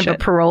society. It's and kind shit. of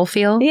a parole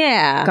feel.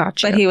 Yeah.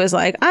 Gotcha. But he was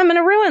like, I'm going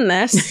to ruin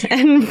this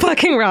and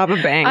fucking rob a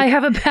bank. I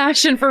have a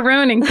passion for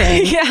ruining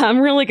things. Yeah, I'm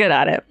really good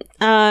at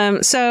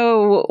it.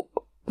 So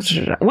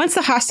once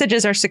the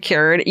hostages are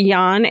secured,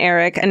 Jan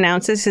Erik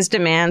announces his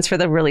demands for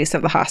the release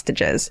of the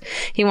hostages.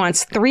 He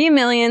wants 3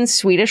 million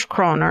Swedish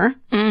kroner.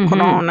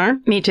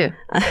 Mm-hmm. Me too.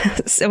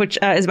 Which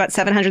is about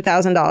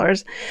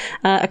 $700,000.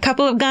 A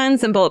couple of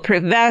guns and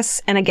bulletproof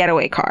vests and a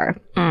getaway car.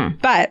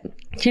 But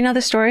do you know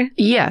the story?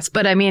 Yes,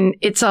 but I mean,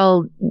 it's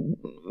in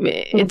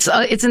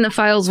the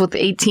files with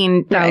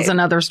 18,000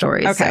 other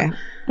stories. Okay. So.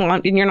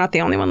 Well, you're not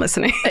the only one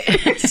listening.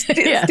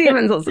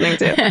 Steven's listening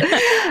too.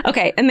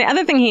 Okay. And the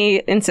other thing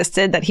he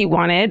insisted that he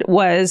wanted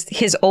was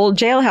his old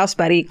jailhouse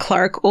buddy,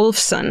 Clark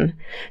Olofsson,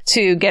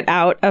 to get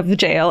out of the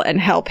jail and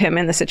help him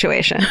in the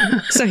situation.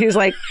 So he's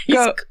like, He's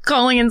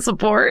calling in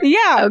support?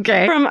 yeah.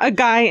 Okay. From a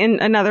guy and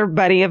another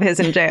buddy of his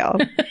in jail.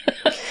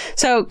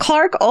 So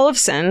Clark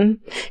Olofsson,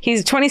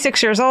 he's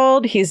 26 years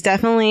old. He's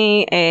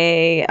definitely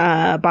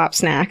a bop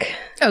snack.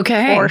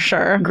 Okay. For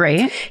sure.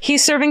 Great.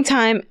 He's serving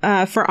time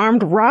for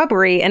armed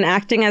robbery and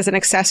acting as an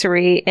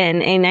accessory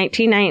in a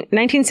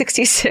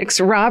 1966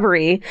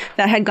 robbery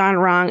that had gone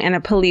wrong and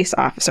a police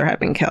officer had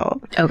been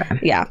killed. Okay.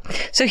 Yeah.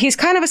 So he's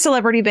kind of a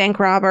celebrity bank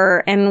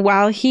robber. And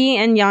while he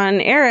and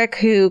Jan Erik,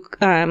 who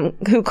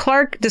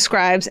Clark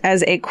describes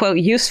as a, quote,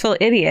 useful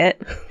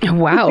idiot.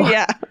 Wow.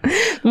 Yeah.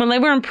 When they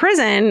were in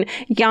prison,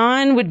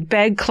 Jan would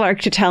beg Clark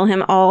to tell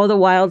him all the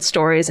wild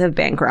stories of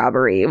bank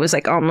robbery. It was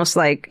like almost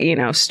like,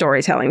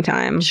 storytelling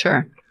time.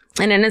 Sure.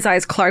 And in his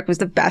eyes, Clark was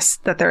the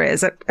best that there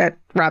is at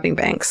robbing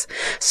banks.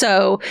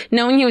 So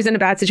knowing he was in a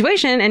bad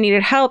situation and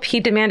needed help,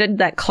 he demanded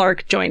that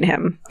Clark join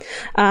him.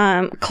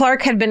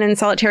 Clark had been in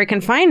solitary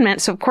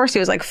confinement. So of course he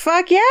was like,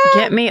 fuck yeah.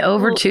 Get me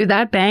over to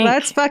that bank.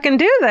 Let's fucking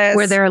do this.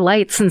 Where there are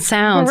lights and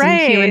sounds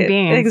and human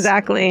beings.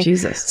 Exactly.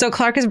 Jesus. So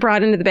Clark is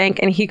brought into the bank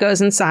and he goes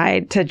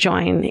inside to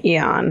join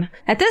Jan.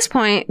 At this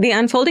point, the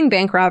unfolding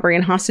bank robbery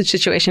and hostage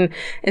situation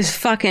is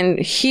fucking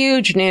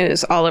huge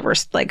news all over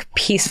like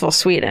peaceful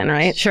Sweden,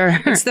 right? Sure.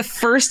 It's the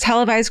first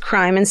televised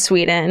crime in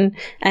Sweden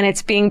and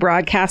it's being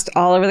broadcast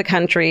all over the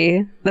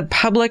country. The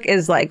public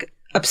is like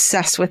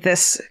obsessed with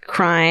this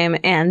crime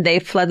and they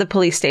fled the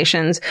police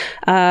stations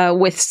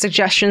with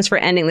suggestions for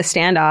ending the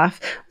standoff.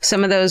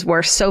 Some of those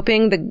were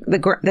soaping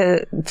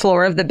the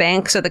floor of the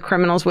bank so the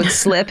criminals would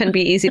slip and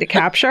be easy to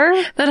capture.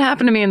 That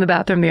happened to me in the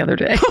bathroom the other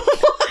day.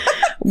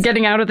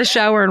 Getting out of the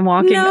shower and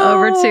walking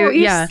over to...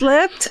 You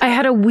slipped? I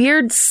had a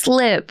weird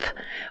slip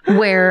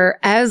where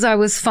as I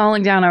was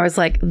falling down, I was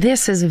like,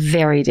 this is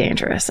very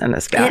dangerous in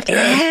this bathroom.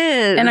 It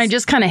is. And I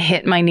just kind of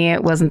hit my knee.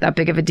 It wasn't that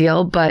big of a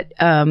deal, but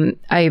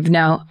I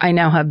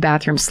now have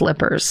bathroom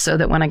slippers so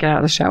that when I get out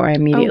of the shower, I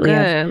immediately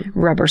have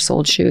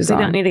rubber-soled shoes We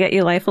on. don't need to get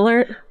you Life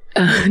Alert?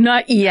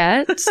 Not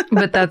yet,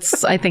 but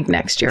I think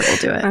next year we'll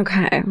do it.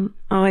 Okay.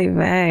 Oy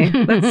vey.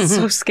 That's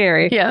so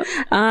scary. Yeah.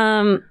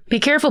 Be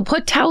careful.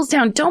 Put towels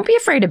down. Don't be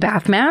afraid of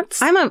bath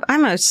mats.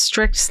 I'm a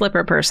strict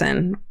slipper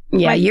person.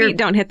 Yeah, my feet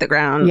don't hit the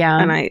ground. Yeah.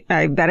 And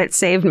I bet it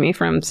saved me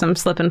from some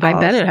slip and falls. I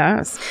bet it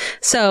has.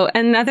 So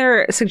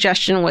another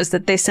suggestion was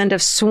that they send a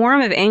swarm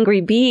of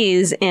angry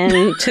bees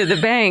into the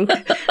bank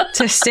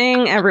to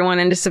sting everyone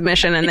into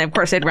submission. And then, of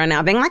course, they'd run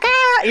out being like,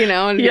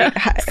 and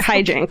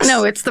hijinks.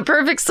 No, it's the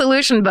perfect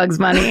solution, Bugs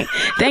Bunny.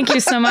 Thank you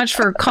so much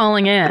for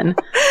calling in.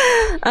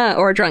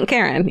 Or Drunk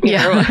Karen.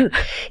 Yeah.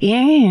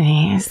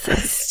 Yes,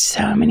 there's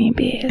so many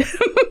bees.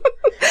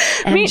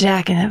 And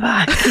Jack in the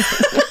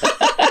Box.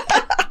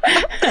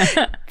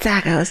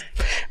 Tacos.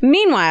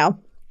 Meanwhile,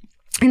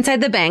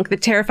 inside the bank, the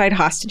terrified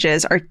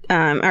hostages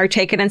are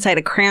taken inside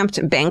a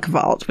cramped bank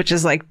vault, which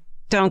is like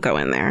don't go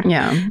in there.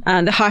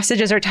 Yeah. The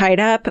hostages are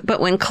tied up, but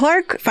when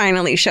Clark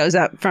finally shows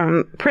up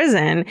from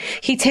prison,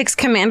 he takes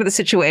command of the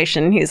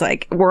situation. He's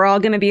like, we're all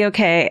going to be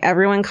okay.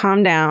 Everyone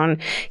calm down.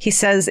 He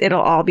says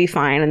it'll all be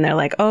fine. And they're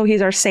like, oh,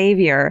 he's our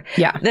savior.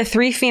 Yeah. The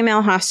 3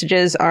 female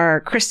hostages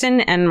are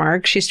Kristen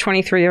Enmark. She's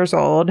 23 years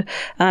old.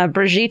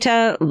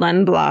 Brigitte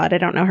Lundblad, I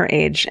don't know her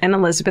age, and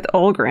Elizabeth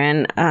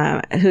Olgren,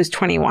 who's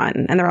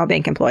 21. And they're all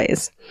bank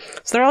employees.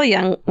 So they're all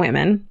young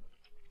women.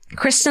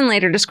 Kristen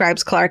later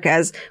describes Clark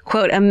as,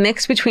 quote, a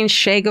mix between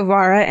Che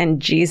Guevara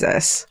and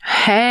Jesus.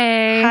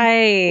 Hey.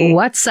 Hi.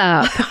 What's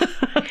up?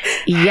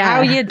 Yeah.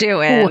 How you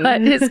doing?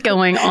 What is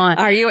going on?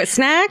 Are you a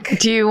snack?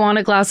 Do you want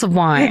a glass of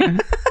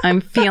wine?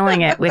 I'm feeling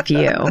it with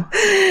you.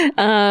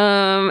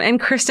 And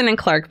Kristen and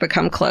Clark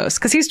become close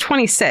because he's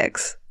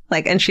 26,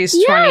 and she's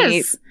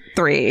Yes.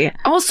 23.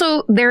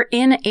 Also, they're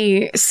in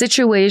a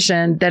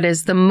situation that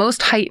is the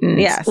most heightened.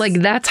 Yes.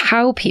 That's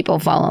how people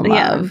fall in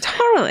love. Yeah,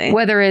 totally.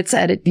 Whether it's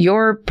at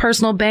your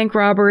personal bank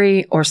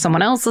robbery or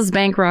someone else's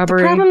bank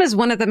robbery. The problem is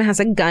one of them has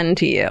a gun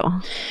to you.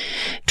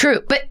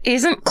 True. But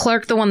isn't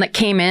Clark the one that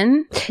came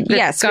in?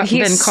 Yes.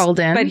 Been called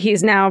in? But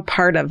he's now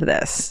part of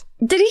this.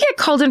 Did he get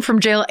called in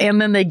from jail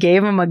and then they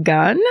gave him a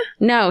gun?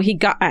 No, he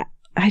got...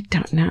 I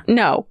don't know.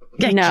 No.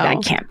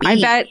 That can't be.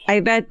 I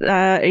bet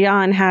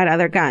Jan had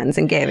other guns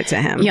and gave it to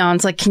him.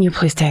 Jan's like, can you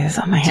please take this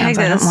off my hands?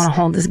 I don't want to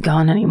hold this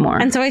gun anymore.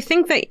 And so I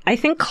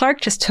think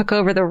Clark just took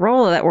over the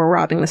role that we're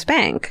robbing this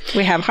bank.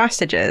 We have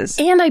hostages.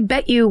 And I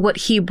bet you what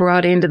he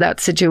brought into that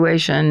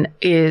situation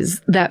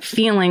is that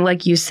feeling,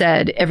 like you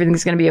said,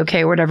 everything's going to be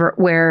okay or whatever,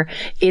 where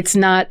it's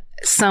not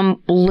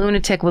some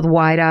lunatic with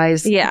wide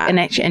eyes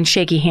and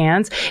shaky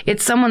hands.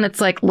 It's someone that's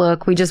like,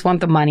 look, we just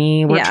want the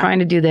money. We're trying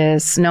to do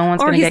this. No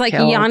one's going to get killed. Or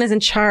he's like, Jan is in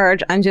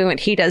charge. I'm doing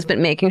what he does, but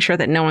making sure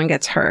that no one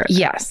gets hurt.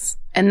 Yes.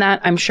 And that,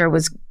 I'm sure,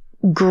 was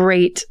a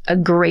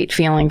great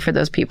feeling for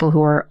those people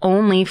who are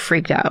only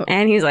freaked out.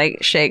 And he's like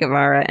Che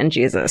Guevara and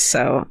Jesus.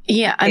 So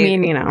yeah, I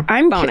mean,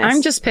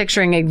 I'm just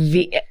picturing a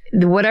V.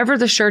 Whatever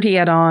the shirt he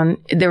had on,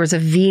 there was a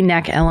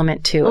V-neck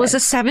element to it. It was the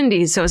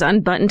 70s, so it was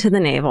unbuttoned to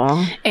the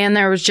navel. And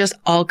there was just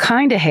all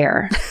kind of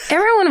hair.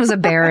 Everyone was a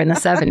bear in the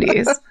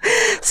 70s.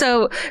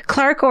 So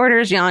Clark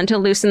orders Jan to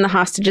loosen the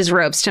hostages'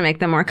 ropes to make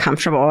them more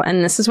comfortable.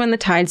 And this is when the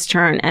tides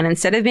turn. And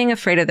instead of being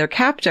afraid of their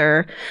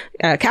captors,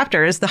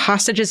 the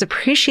hostages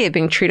appreciate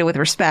being treated with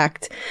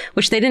respect,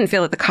 which they didn't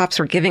feel that the cops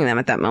were giving them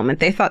at that moment.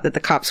 They thought that the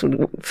cops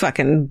would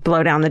fucking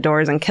blow down the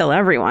doors and kill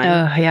everyone.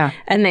 Yeah.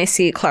 And they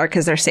see Clark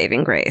as their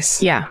saving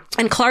grace. Yeah.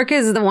 And Clark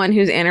is the one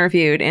who's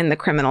interviewed in the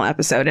criminal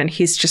episode, and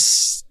he's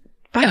just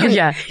fucking,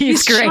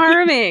 he's great.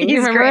 Charming.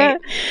 He's great.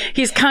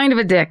 He's kind of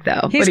a dick,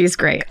 though, but he's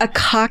great. A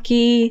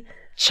cocky,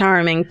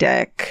 charming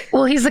dick.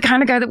 Well, he's the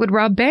kind of guy that would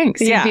rob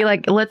banks. He'd be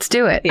like, let's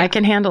do it. I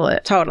can handle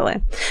it.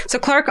 Totally. So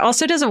Clark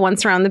also does a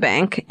once around the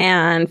bank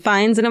and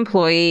finds an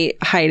employee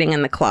hiding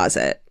in the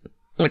closet,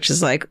 which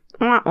is like,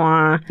 wah,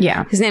 wah.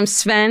 Yeah. His name's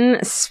Sven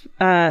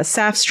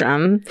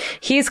Safstrom.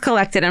 He's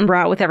collected and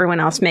brought with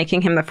everyone else,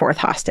 making him the 4th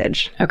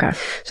hostage. Okay.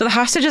 So the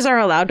hostages are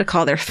allowed to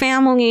call their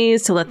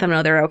families to let them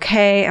know they're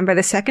okay. And by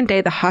the 2nd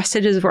day, the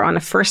hostages were on a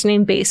first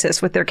name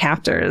basis with their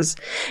captors.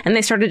 And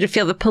they started to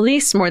feel the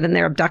police more than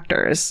their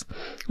abductors.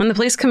 When the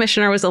police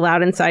commissioner was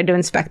allowed inside to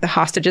inspect the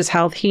hostages'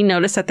 health, he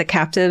noticed that the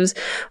captives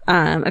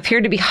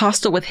appeared to be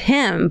hostile with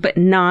him, but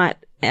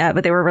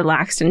they were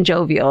relaxed and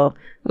jovial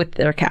with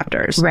their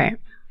captors. Right.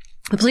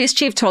 The police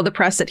chief told the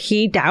press that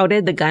he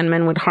doubted the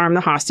gunmen would harm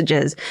the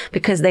hostages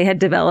because they had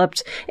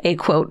developed a,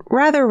 quote,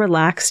 rather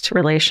relaxed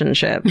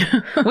relationship,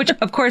 which,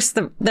 of course,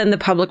 then the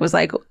public was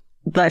like,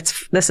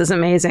 this is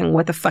amazing.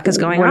 What the fuck is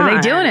going on? What are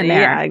they doing in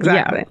there? Yeah,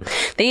 exactly. Yeah.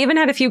 They even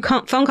had a few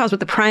phone calls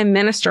with the Prime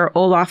Minister,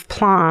 Olaf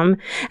Plame,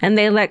 and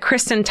they let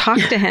Kristen talk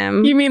to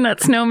him. You mean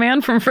that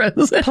snowman from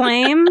Frozen?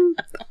 Plame?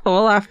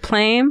 Olaf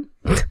Plame?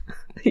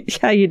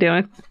 How you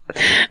doing?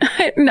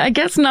 I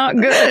guess not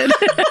good.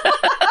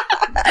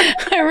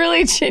 I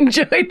really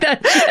enjoyed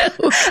that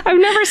joke. I've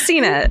never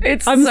seen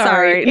it. I'm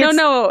sorry.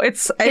 No,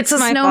 it's a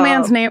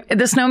snowman's fault. name.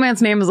 The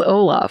snowman's name is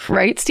Olaf,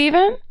 right,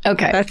 Stephen?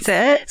 Okay. That's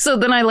it. So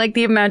then I like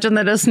to imagine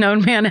that a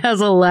snowman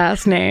has a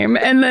last name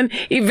and then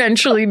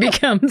eventually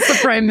becomes the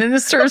Prime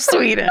Minister of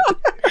Sweden.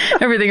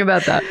 Everything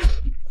about that.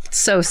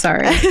 So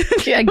sorry.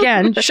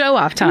 Again, show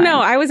off time. No,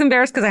 I was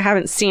embarrassed because I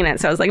haven't seen it.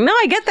 So I was like, no,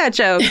 I get that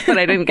joke, but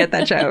I didn't get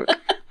that joke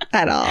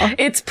at all.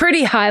 It's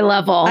pretty high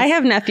level. I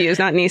have nephews,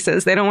 not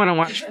nieces. They don't want to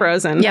watch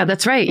Frozen. Yeah,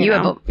 that's right. You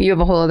have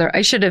a whole other.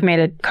 I should have made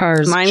a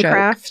Cars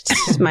Minecraft.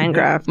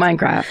 joke.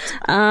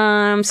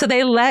 Minecraft. So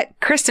they let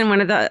Kristen, one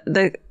of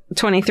the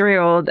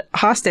 23-year-old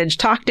hostage,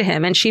 talk to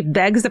him, and she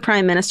begs the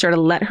Prime Minister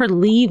to let her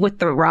leave with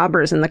the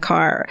robbers in the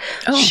car.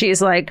 Oh. She's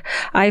like,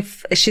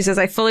 she says,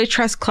 I fully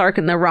trust Clark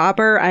and the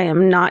robber. I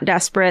am not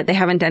desperate. They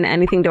haven't done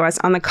anything to us.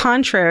 On the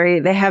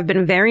contrary, they have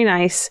been very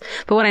nice.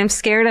 But what I'm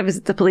scared of is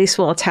that the police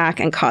will attack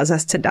and cause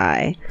us to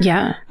die.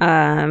 Yeah.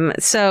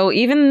 So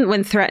even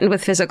when threatened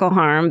with physical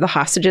harm, the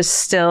hostages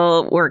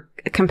still were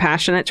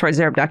compassionate towards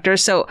their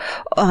abductors. So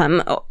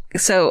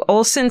So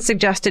Olsen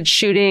suggested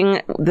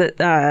shooting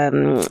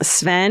the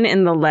Sven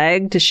in the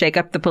leg to shake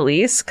up the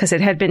police because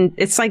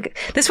it's like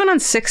this went on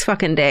 6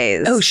 fucking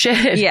days. Oh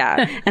shit.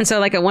 Yeah. And so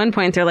like at one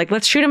point they're like,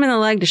 let's shoot him in the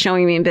leg to show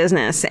him mean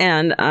business.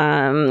 And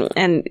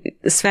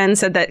Sven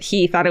said that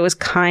he thought it was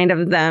kind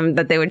of them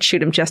that they would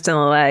shoot him just in the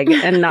leg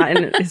and not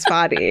in his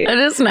body. That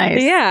is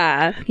nice.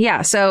 Yeah.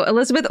 Yeah. So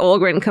Elizabeth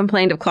Olgren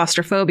complained of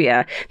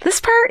claustrophobia. This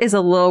part is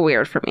a little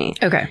weird for me.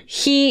 Okay.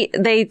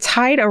 They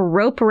tied a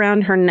rope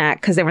around her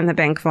neck because they were in the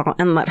bank vault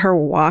and let her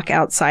walk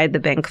outside the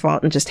bank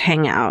vault and just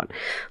hang out,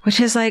 which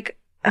is like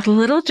a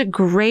little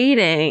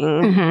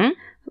degrading,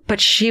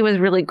 but she was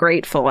really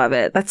grateful of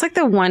it. That's like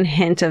the one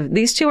hint of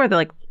these two are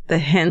the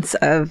hints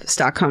of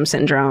Stockholm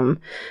syndrome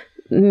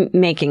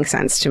making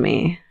sense to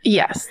me.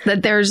 Yes,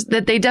 that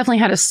they definitely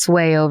had a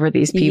sway over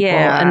these people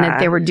and that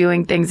they were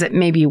doing things that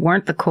maybe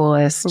weren't the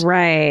coolest.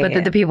 Right. But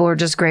that the people were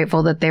just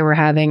grateful that they were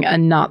having a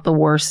not the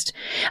worst.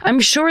 I'm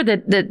sure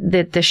that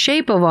the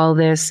shape of all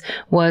this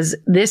was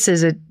this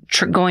is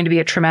going to be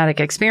a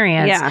traumatic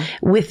experience. Yeah.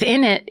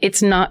 Within it,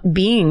 it's not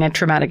being a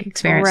traumatic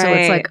experience. Right. So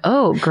it's like,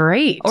 oh,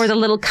 great. Or the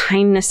little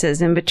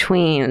kindnesses in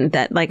between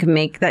that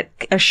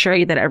assure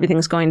you that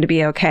everything's going to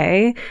be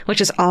okay, which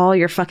is all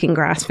you're fucking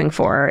grasping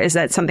for, is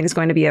that something's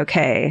going to be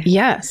okay.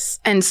 Yes.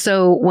 And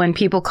so when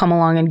people come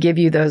along and give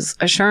you those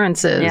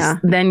assurances,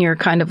 then you're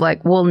kind of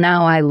like, well,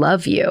 now I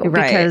love you.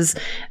 Right. Because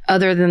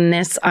other than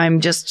this, I'm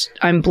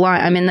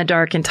blind. I'm in the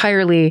dark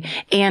entirely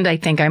and I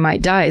think I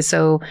might die.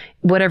 So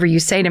whatever you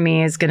say to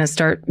me is going to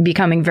start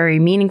becoming very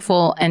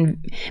meaningful and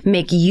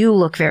make you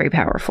look very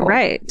powerful.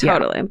 Right.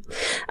 Totally.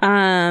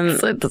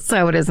 So that's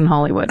how it is in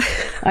Hollywood.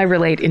 I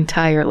relate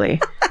entirely.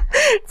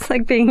 It's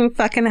like being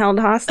fucking held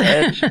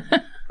hostage.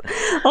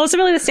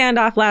 Ultimately, the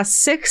standoff lasts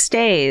 6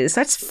 days.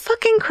 That's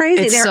fucking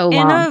crazy. It's They're so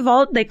in long. a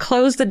vault. They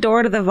close the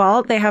door to the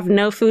vault. They have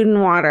no food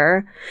and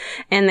water,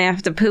 and they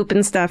have to poop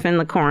and stuff in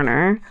the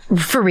corner.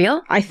 For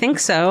real? I think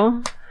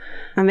so.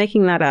 I'm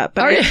making that up.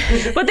 But,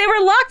 but they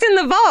were locked in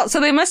the vault, so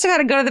they must have had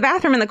to go to the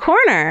bathroom in the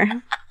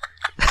corner.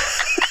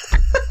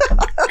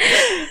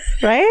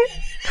 Right?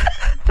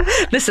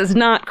 This is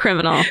not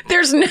criminal.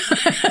 There's no...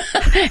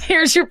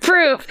 Here's your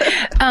proof.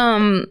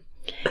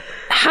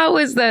 How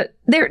is that?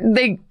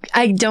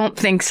 I don't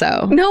think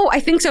so. No, I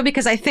think so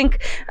because I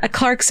think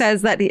Clark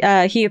says that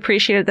he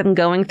appreciated them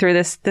going through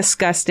this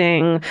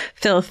disgusting,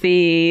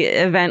 filthy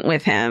event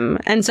with him.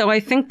 And so I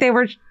think they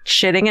were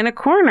shitting in a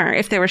corner.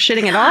 If they were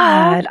shitting at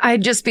all.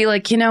 I'd just be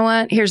like, you know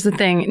what? Here's the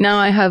thing. Now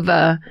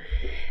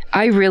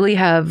I really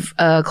have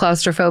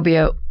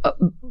claustrophobia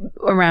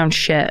around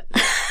shit.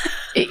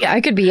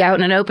 I could be out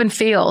in an open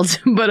field,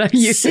 but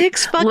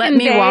 6 fucking let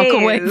me days. walk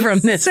away from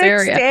this 6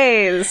 area.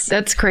 days.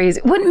 That's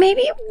crazy. What?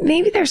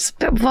 Maybe there's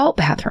vault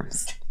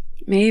bathrooms.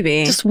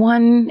 Maybe Just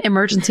one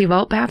emergency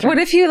vault bathroom. What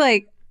if you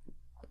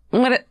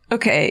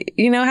okay,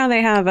 you know how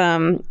they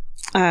have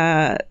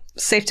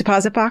safe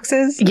deposit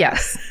boxes?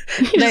 Yes.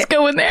 You just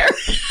go in there.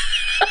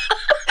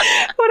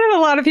 What if a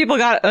lot of people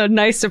got a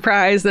nice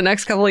surprise the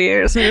next couple of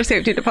years from your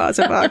safety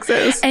deposit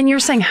boxes? And you're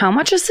saying, how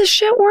much is this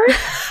shit worth?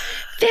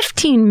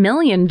 $15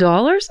 million?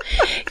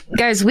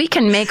 Guys, we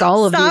can make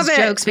all of these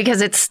jokes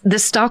because it's the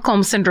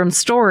Stockholm Syndrome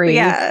story,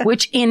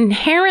 which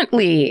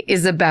inherently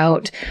is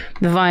about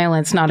the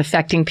violence not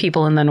affecting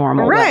people in the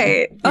normal way.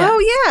 Right. Yes.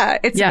 Oh, yeah.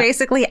 It's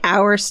basically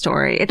our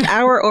story. It's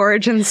our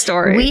origin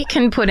story. We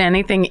can put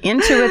anything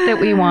into it that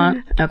we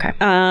want. Okay.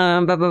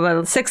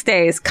 But 6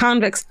 days.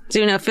 Convicts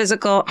do no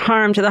physical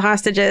harm to the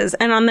hostages.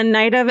 And on the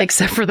night of it...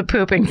 Except for the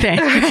pooping thing.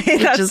 Right,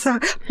 that's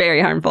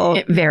very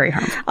harmful. Very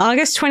harmful.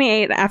 August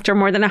 28th, after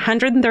more than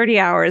 130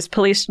 hours,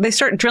 police, they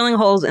start drilling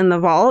holes in the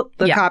vault,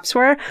 the cops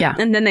were,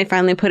 and then they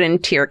finally put in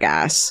tear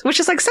gas, which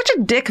is like such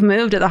a dick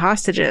move to the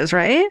hostages,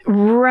 right?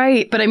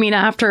 Right. But I mean,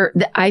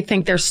 I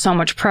think there's so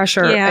much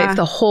pressure if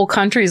the whole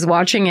country is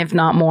watching, if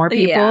not more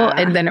people,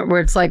 and then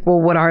where it's like, well,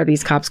 what are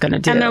these cops going to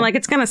do? And they're like,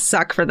 it's going to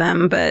suck for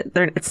them, but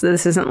this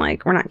isn't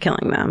like, we're not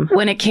killing them.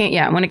 When it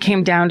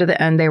came down to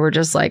the end, they were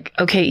just like,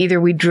 okay, either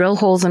we drill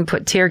holes and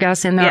put tear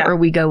gas in there or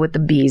we go with the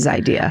bees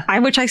idea.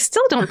 Which I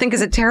still don't think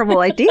is a terrible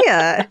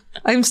idea.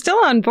 I'm still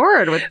on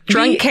board with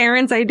drunk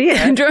Karen's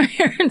idea.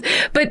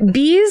 But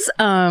bees,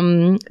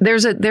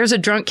 there's a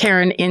drunk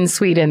Karen in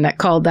Sweden that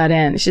called that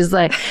in. She's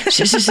like,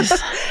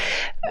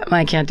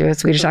 I can't do a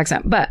Swedish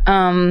accent, but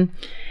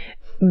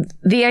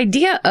the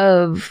idea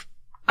of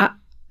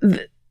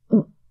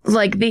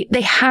like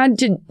they had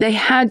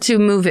to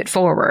move it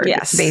forwuld.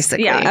 Yes,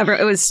 basically. Yeah,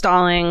 it was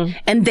stalling,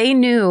 and they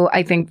knew.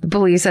 I think the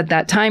police at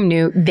that time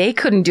knew they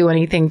couldn't do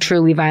anything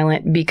truly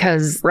violent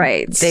because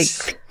they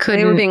couldn't.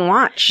 They were being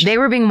watched. They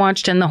were being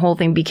watched, and the whole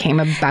thing became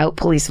about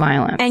police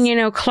violence.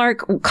 And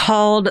Clark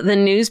called the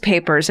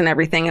newspapers and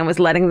everything, and was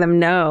letting them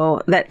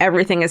know that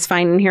everything is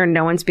fine in here,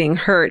 no one's being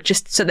hurt,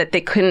 just so that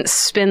they couldn't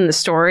spin the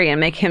story and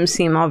make him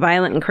seem all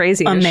violent and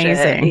crazy. Amazing,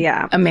 and shit.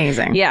 Yeah,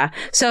 amazing. Yeah.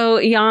 So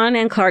Jan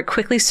and Clark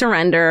quickly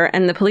surrendered. later,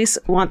 and the police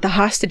want the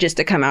hostages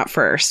to come out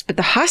first. But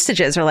the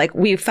hostages are like,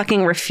 we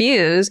fucking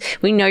refuse.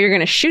 We know you're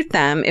going to shoot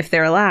them if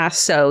they're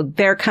last, so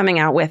they're coming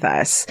out with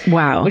us.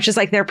 Wow. Which is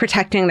like they're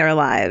protecting their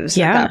lives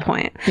at that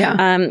point.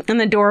 Yeah. In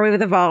the doorway of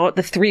the vault,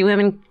 the three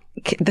women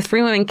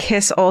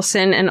kiss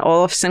Olsen and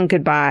Olafsson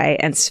goodbye,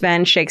 and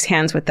Sven shakes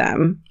hands with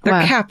them.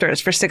 They're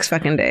captors for 6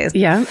 fucking days.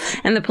 Yeah.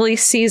 And the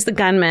police seize the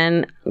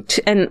gunmen,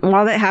 and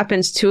while that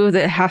happens, 2 of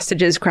the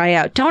hostages cry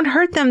out, "Don't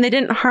hurt them, they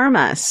didn't harm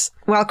us."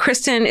 While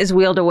Kristen is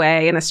wheeled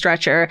away in a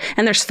stretcher,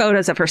 and there's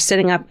photos of her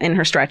sitting up in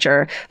her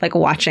stretcher, like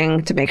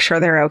watching to make sure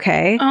they're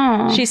okay.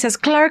 Oh. She says,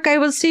 "Clark, I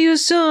will see you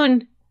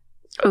soon."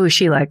 Oh,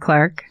 she liked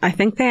Clark. I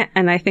think they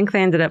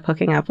ended up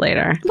hooking up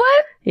later.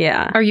 What?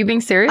 Yeah. Are you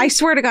being serious? I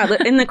swear to God,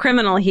 in The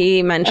Criminal,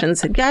 he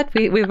mentions, "Yeah,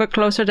 we were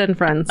closer than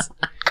friends."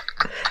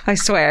 I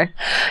swear.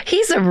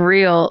 He's a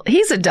dog.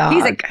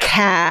 He's a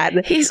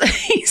cad. He's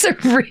a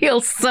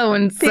real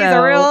so-and-so. He's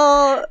a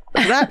real,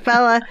 that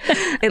fella.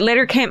 It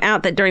later came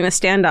out that during the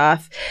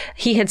standoff,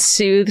 he had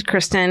soothed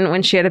Kristen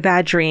when she had a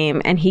bad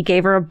dream, and he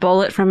gave her a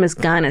bullet from his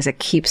gun as a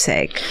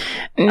keepsake.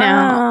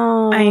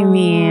 No, I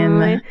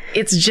mean,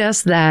 it's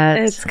just that.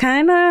 It's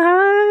kind of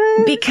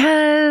hard.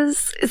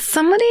 Because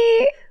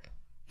somebody...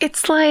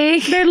 It's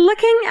like they're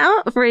looking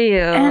out for you,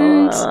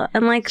 and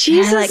like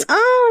Jesus, like,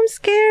 oh, I'm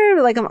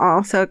scared. Like I'm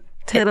also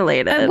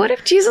titillated. What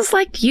if Jesus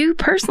liked you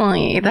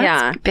personally?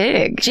 That's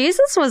big.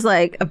 Jesus was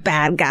like a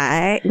bad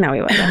guy. No,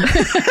 he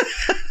wasn't.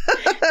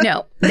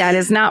 No, that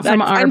is not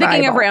from our I'm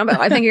thinking Bible. of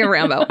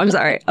Rambo. I'm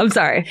sorry. But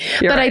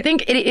right. I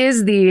think it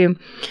is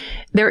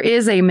there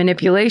is a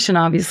manipulation,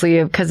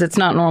 obviously, because it's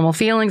not normal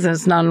feelings and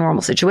it's not a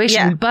normal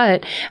situation. Yeah.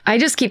 But I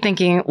just keep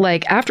thinking,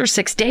 like, after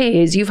 6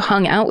 days, you've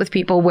hung out with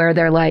people where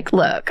they're like,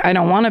 look, I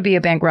don't want to be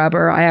a bank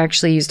robber. I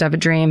actually used to have a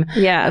dream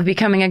of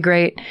becoming a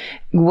great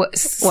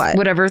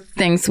whatever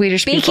thing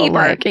Swedish people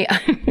like. Yeah.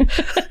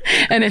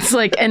 And it's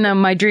like, and then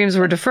my dreams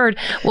were deferred.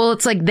 Well,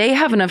 it's like they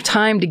have enough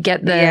time to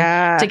get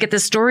the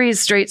stories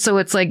straight. So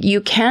it's like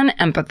you can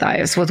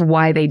empathize with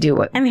why they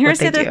do it. And here's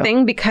the other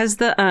thing, because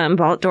the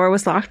vault door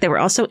was locked, they were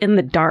also in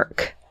the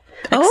dark,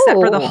 except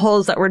for the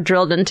holes that were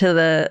drilled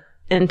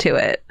into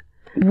it.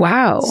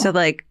 Wow. So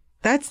like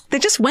they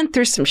just went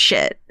through some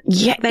shit.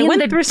 Yeah, they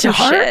went through some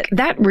shit.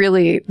 That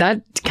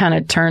kind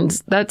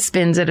of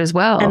spins it as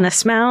well. And the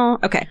smell.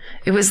 Okay.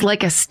 It was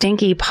like a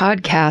stinky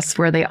podcast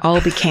where they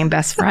all became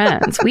best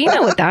friends. We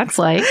know what that's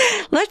like.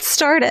 Let's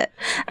start it.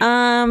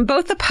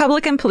 Both the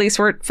public and police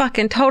were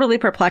fucking totally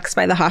perplexed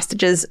by the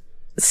hostages'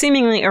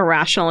 seemingly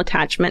irrational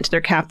attachment to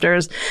their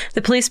captors.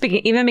 The police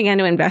even began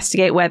to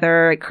investigate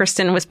whether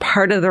Kristen was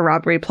part of the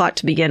robbery plot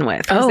to begin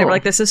with. Because they were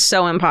like, this is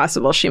so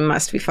impossible. She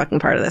must be fucking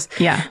part of this.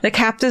 Yeah. The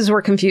captives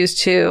were confused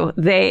too.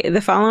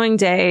 The following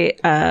day,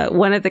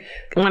 one of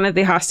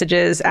the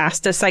hostages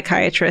asked a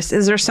psychiatrist,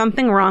 "Is there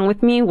something wrong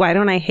with me? Why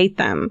don't I hate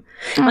them?"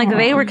 Like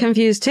they were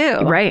confused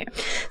too. Right.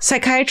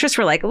 Psychiatrists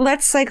were like,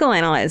 let's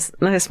psychoanalyze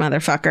this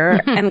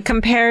motherfucker and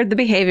compared the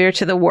behavior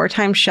to the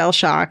wartime shell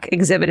shock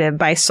exhibited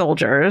by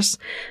soldiers,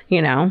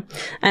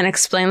 and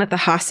explain that the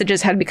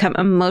hostages had become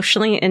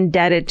emotionally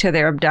indebted to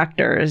their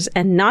abductors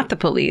and not the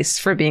police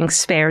for being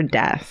spared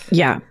death.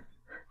 Yeah.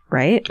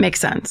 Right?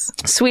 Makes sense.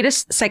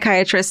 Swedish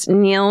psychiatrist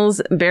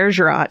Niels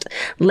Bergerot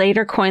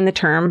later coined the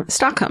term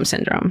Stockholm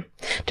Syndrome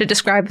to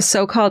describe the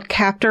so-called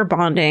captor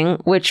bonding,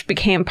 which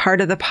became part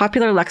of the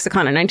popular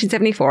lexicon in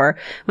 1974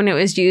 when it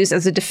was used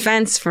as a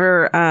defense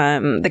for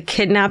the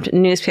kidnapped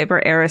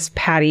newspaper heiress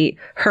Patty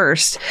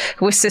Hearst,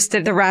 who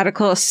assisted the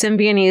radical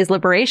Symbionese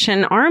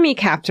Liberation Army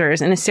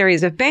captors in a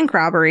series of bank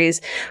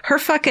robberies.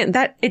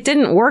 It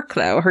didn't work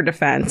though, her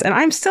defense. And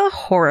I'm still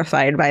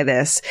horrified by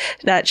this,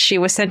 that she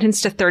was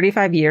sentenced to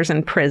 35 years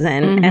in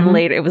prison, and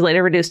it was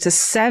later reduced to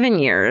 7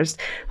 years.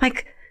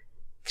 Like,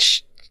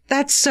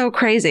 that's so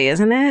crazy,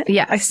 isn't it?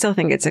 Yeah. I still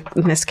think it's a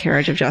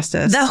miscarriage of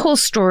justice. The whole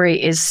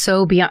story is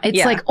so beyond.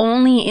 It's like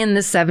only in the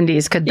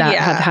 70s could that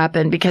have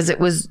happened, because it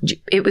was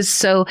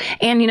so,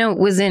 and it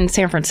was in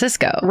San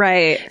Francisco.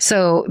 Right.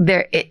 So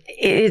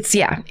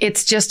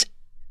it's just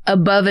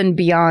above and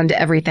beyond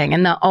everything.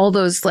 And all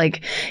those,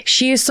 like,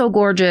 she is so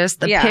gorgeous.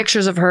 The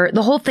pictures of her,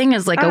 the whole thing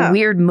is like a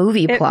weird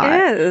movie plot.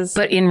 It is.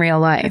 But in real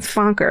life. It's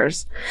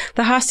bonkers.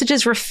 The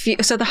hostages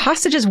so the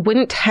hostages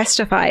wouldn't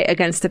testify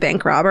against the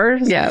bank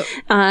robbers. Yeah.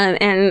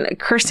 And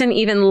Kirsten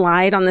even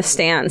lied on the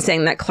stand,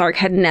 saying that Clark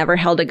had never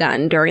held a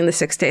gun during the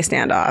 6-day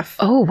standoff.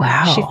 Oh,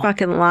 wow. She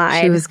fucking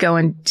lied.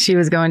 She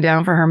was going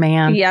down for her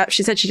man. Yeah.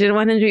 She said she didn't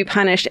want him to be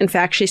punished. In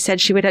fact, she said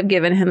she would have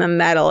given him a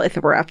medal if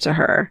it were up to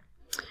her.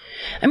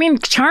 I mean,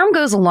 charm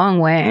goes a long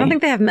way. I don't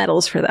think they have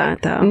medals for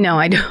that, though. No,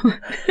 I don't.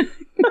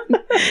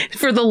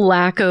 For the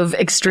lack of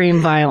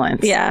extreme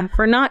violence. Yeah.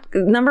 For not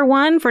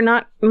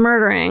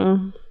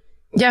murdering.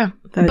 Yeah.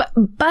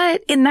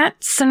 But in that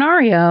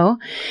scenario,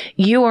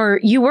 you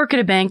work at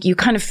a bank, you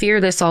kind of fear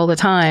this all the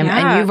time,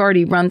 and you've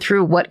already run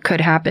through what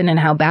could happen and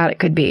how bad it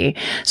could be.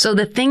 So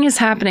the thing is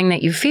happening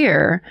that you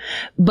fear,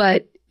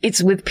 but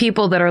it's with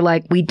people that are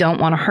like, we don't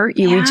want to hurt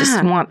you. We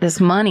just want this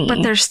money.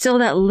 But there's still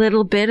that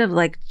little bit of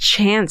like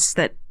chance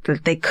that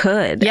that they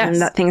could, Yes.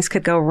 and that things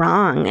could go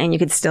wrong and you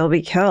could still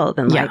be killed.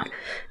 And Yeah. like,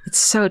 it's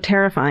so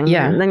terrifying.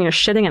 Yeah. And then you're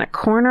shitting in a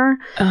corner.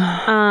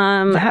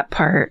 That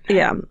part.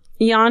 Yeah.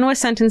 Jan was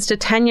sentenced to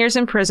 10 years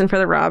in prison for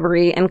the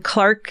robbery, and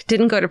Clark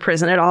didn't go to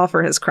prison at all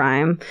for his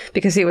crime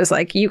because he was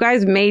like, you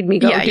guys made me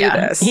go do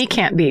this. He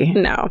can't be.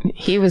 No.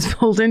 He was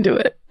pulled into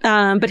it.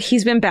 But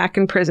he's been back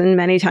in prison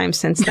many times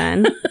since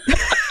then.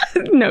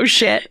 No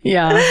shit.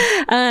 Yeah.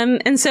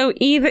 And so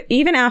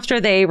even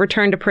after they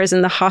returned to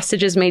prison, the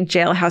hostages made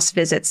jailhouse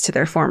visits to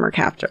their former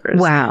captors.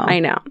 Wow. I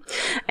know.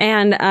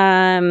 And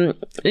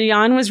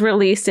Jan was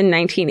released in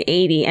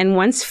 1980, and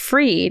once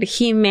freed,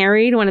 he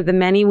married one of the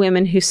many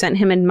women who sent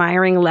him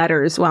admiring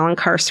letters while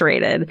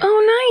incarcerated.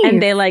 Oh, nice.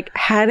 And they like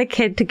had a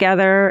kid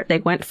together. They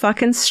went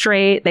fucking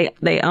straight.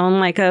 They own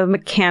like a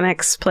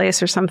mechanics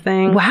place or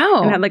something.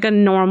 Wow. And had like a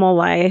normal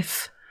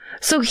life.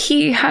 So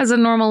he has a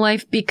normal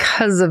life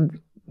because of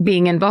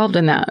being involved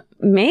in that.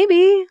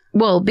 Maybe.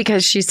 Well,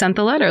 because she sent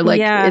the letter. Like,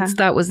 Yeah.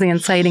 that was the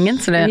inciting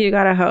incident. You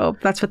gotta hope.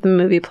 That's what the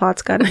movie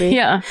plot's gotta be.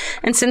 Yeah.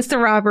 And since the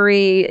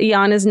robbery,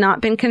 Jan has not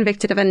been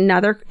convicted of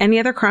any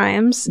other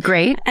crimes.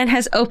 Great. And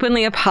has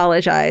openly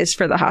apologized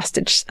for the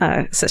hostage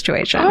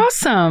situation.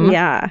 Awesome.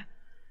 Yeah.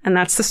 And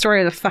that's the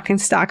story of the fucking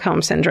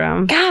Stockholm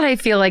Syndrome. God, I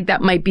feel like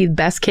that might be the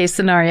best case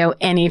scenario,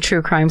 any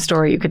true crime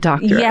story you could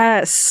talk through.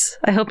 Yes.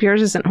 I hope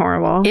yours isn't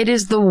horrible. It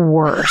is the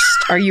worst.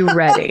 Are you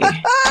ready?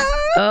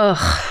 Ugh.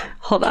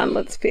 Hold on,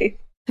 let's see.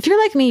 If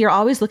you're like me, you're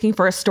always looking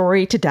for a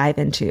story to dive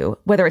into.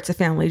 Whether it's a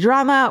family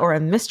drama or a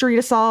mystery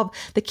to solve,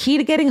 the key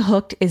to getting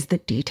hooked is the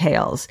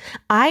details.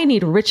 I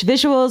need rich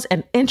visuals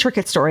and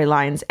intricate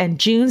storylines, and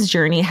June's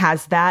Journey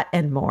has that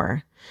and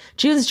more.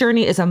 June's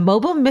Journey is a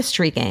mobile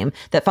mystery game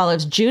that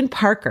follows June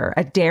Parker,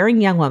 a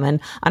daring young woman,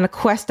 on a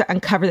quest to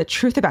uncover the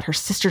truth about her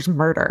sister's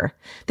murder.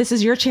 This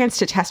is your chance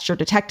to test your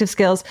detective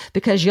skills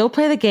because you'll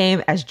play the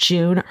game as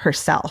June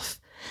herself.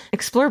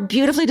 Explore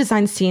beautifully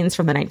designed scenes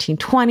from the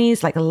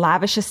 1920s, like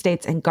lavish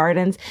estates and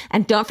gardens,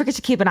 and don't forget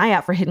to keep an eye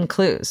out for hidden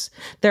clues.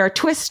 There are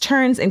twists,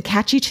 turns, and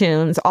catchy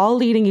tunes, all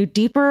leading you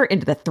deeper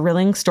into the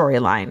thrilling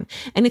storyline.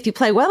 And if you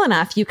play well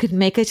enough, you could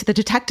make it to the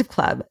Detective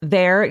Club.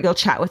 There, you'll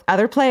chat with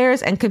other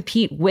players and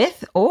compete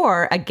with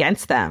or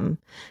against them.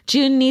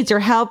 June needs your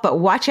help, but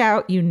watch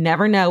out, you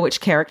never know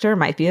which character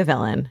might be a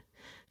villain.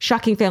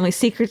 Shocking family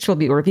secrets will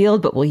be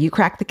revealed, but will you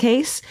crack the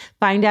case?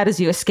 Find out as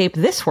you escape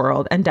this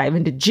world and dive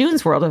into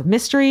June's world of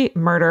mystery,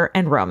 murder,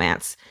 and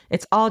romance.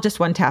 It's all just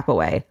one tap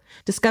away.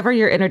 Discover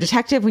your inner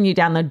detective when you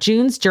download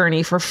June's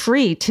Journey for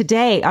free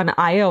today on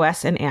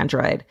iOS and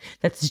Android.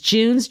 That's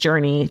June's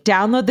Journey.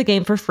 Download the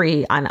game for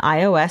free on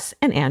iOS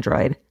and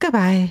Android.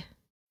 Goodbye.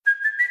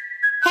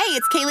 Hey,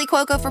 it's Kaylee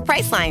Cuoco for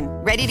Priceline.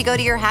 Ready to go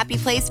to your happy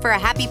place for a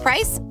happy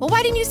price? Well,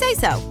 why didn't you say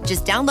so?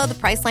 Just download the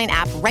Priceline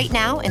app right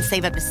now and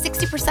save up to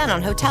 60%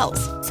 on hotels.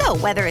 So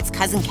whether it's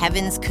Cousin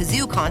Kevin's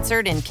Kazoo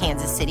Concert in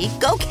Kansas City,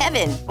 go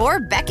Kevin, or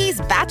Becky's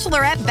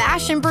Bachelorette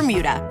Bash in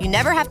Bermuda, you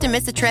never have to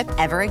miss a trip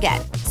ever again.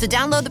 So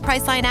download the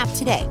Priceline app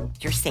today.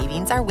 Your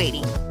savings are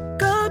waiting.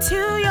 Go to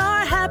your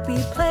happy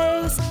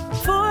place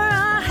for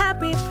a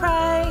happy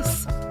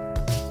price.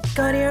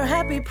 Go to your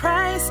happy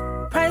price,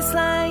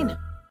 Priceline.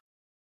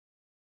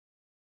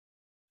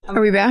 Are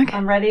we back?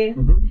 I'm ready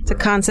to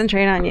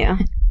concentrate on you.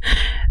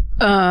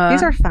 Uh,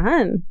 These are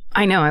fun.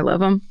 I know. I love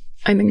them.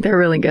 I think they're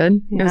really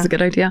good. It was a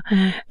good idea.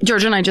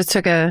 Georgia and I just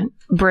took a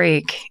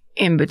break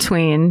in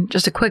between,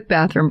 just a quick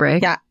bathroom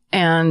break. Yeah.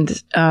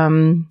 And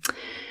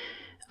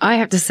I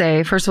have to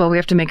say, first of all, we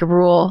have to make a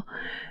rule.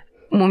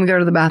 When we go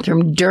to the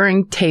bathroom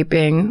during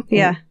taping,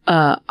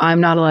 I'm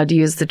not allowed to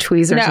use the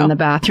tweezers in the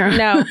bathroom.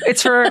 No,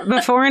 it's for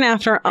before and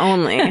after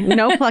only.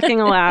 No plucking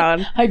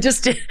allowed. I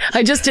just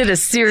did a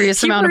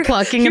serious amount of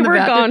plucking in the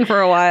bathroom. You were gone for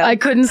a while. I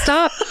couldn't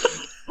stop.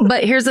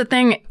 But here's the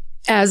thing.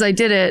 As I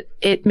did it,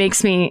 it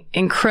makes me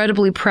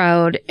incredibly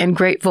proud and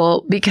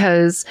grateful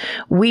because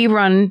we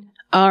run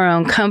our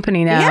own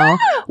company now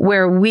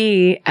where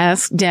we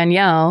ask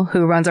Danielle,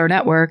 who runs our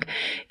network,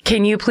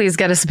 can you please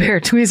get us a pair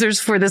of tweezers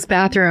for this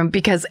bathroom?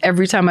 Because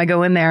every time I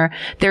go in there,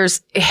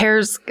 there's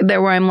hairs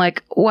there where I'm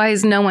like, why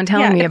is no one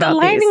telling me about the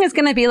lighting these? is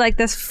going to be like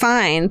this,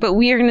 fine, but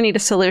we are going to need a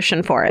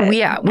solution for it.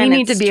 Yeah, we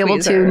need to be able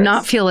to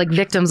not feel like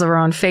victims of our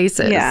own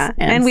faces. Yeah,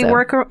 and we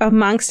work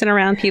amongst and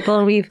around people,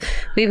 and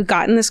we've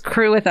gotten this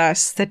crew with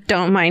us that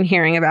don't mind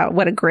hearing about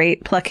what a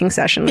great plucking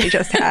session we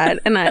just had,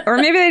 and or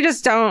maybe they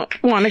just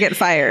don't want to get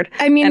fired.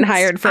 I mean, and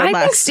hired for I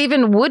less. think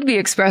Stephen would be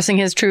expressing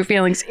his true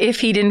feelings if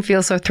he didn't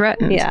feel so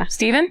threatened. Yeah,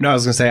 Stephen. No, I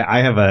was gonna say I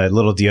have a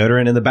little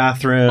deodorant in the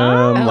bathroom.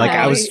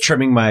 I was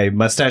trimming my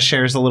mustache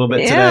hairs a little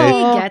bit today.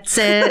 He gets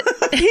it.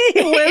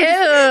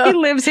 he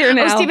lives here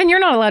now. Oh, Stephen, you're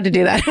not allowed to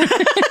do that.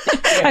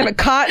 I have a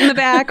cot in the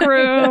back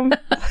room.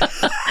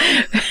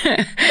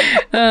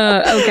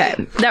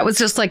 Okay. That was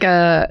just like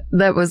a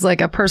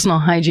personal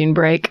hygiene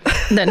break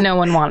that no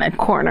one wanted.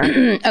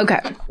 Corner. Okay.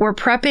 We're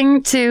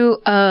prepping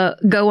to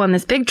go on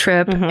this big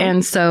trip.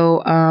 And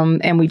so,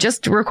 and we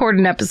just recorded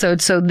an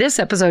episode. So this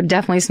episode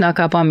definitely snuck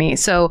up on me.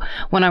 So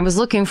when I was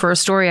looking for a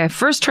story, I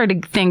first tried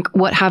to think,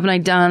 what haven't I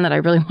done that I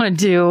really want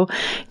to do?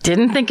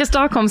 Didn't think of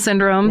Stockholm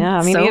Syndrome.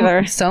 Yeah, me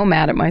neither. So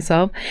mad at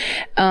myself.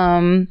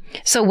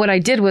 So what I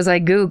did was I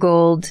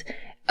Googled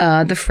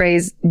the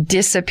phrase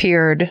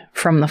disappeared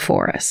from the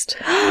forest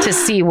to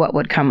see what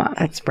would come up.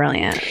 That's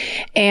brilliant.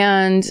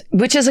 And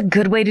which is a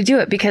good way to do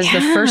it, because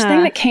the first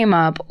thing that came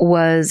up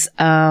was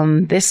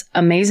this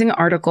amazing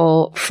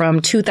article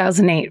from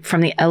 2008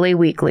 from the LA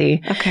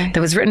Weekly that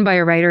was written by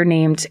a writer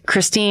named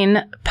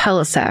Christine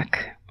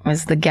Pelisek.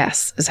 Was the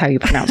guess is how you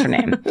pronounce her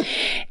name.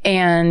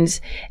 And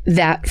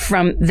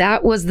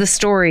that was the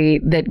story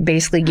that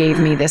basically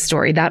gave me this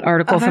story. That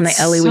article from the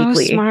LA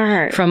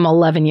Weekly from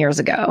 11 years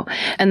ago.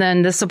 And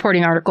then the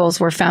supporting articles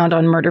were found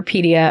on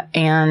Murderpedia.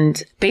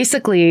 And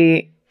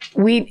basically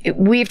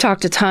we've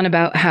talked a ton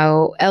about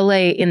how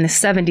LA in the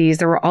 70s,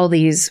 there were all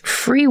these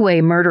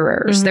freeway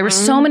murderers. There were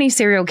so many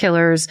serial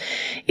killers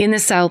in the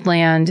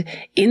Southland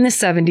in the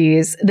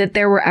 70s that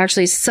there were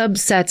actually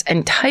subsets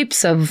and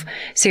types of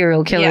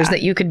serial killers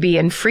that you could be,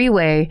 and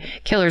freeway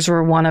killers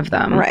were one of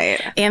them.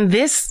 Right. And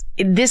this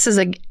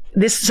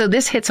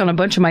hits on a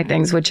bunch of my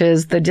things, which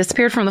is the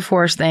disappeared from the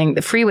forest thing,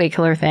 the freeway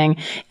killer thing.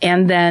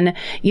 And then,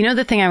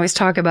 the thing I always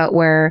talk about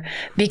where,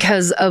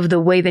 because of the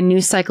way the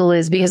news cycle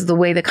is, because of the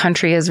way the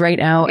country is right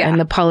now and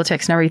the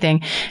politics and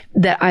everything,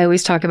 that I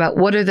always talk about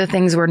what are the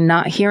things we're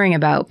not hearing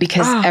about,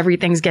 because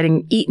everything's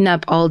getting eaten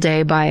up all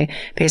day by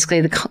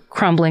basically the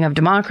crumbling of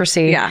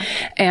democracy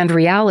and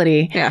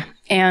reality. Yeah.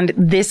 And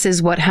this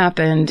is what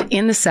happened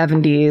in the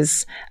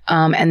 70s.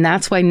 And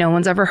that's why no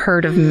one's ever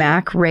heard of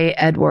Mac Ray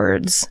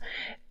Edwards,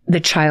 the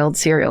child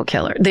serial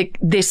killer,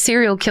 the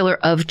serial killer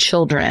of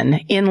children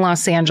in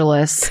Los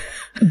Angeles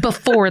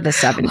before the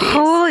 70s.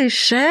 Holy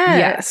shit.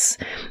 Yes.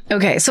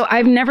 Okay. So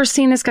I've never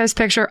seen this guy's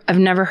picture. I've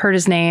never heard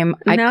his name.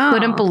 I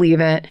couldn't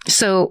believe it.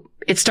 So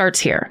it starts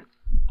here.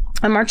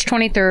 On March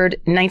 23rd,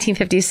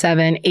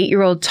 1957,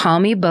 8-year-old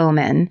Tommy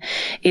Bowman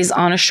is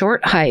on a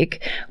short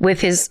hike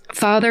with his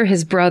father,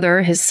 his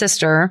brother, his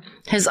sister,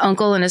 his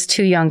uncle, and his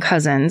 2 young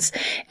cousins.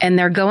 And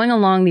they're going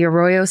along the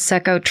Arroyo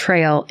Seco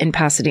Trail in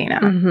Pasadena.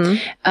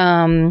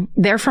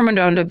 They're from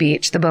Redondo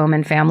Beach, the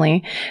Bowman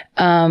family.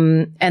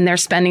 And they're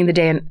spending the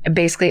day in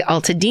basically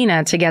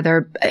Altadena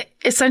together.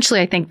 Essentially,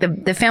 I think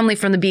the family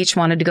from the beach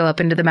wanted to go up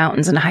into the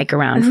mountains and hike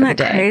around for the day. Isn't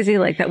that crazy?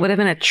 Like, that would have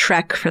been a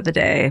trek for the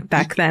day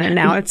back then. And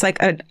now it's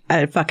like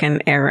a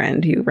fucking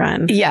errand you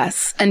run.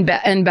 Yes. And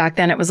back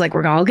then it was like,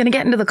 we're all going to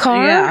get into the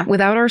car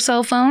without our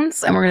cell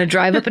phones, and we're going to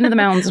drive up into the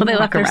mountains. Well, they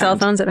left their cell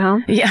phones at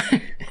home? Yeah.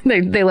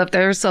 They left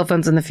their cell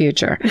phones in the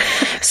future.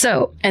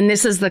 So, and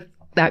this is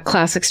that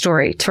classic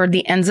story. Toward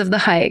the ends of the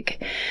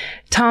hike,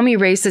 Tommy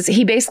races.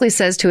 He basically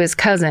says to his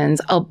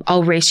cousins,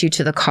 I'll race you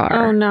to the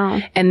car. Oh,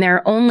 no. And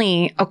they're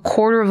only a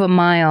quarter of a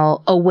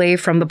mile away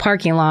from the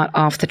parking lot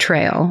off the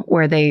trail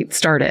where they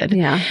started.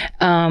 Yeah.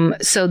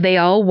 So they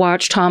all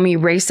watch Tommy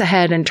race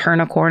ahead and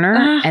turn a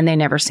corner, and they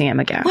never see him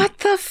again. What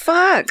the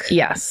fuck?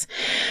 Yes.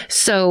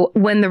 So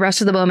when the rest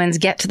of the Bowmans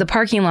get to the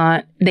parking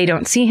lot, they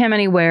don't see him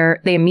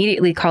anywhere. They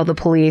immediately call the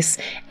police.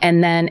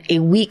 And then a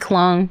week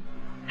long.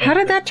 How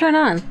did that turn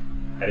on?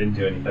 I didn't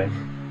do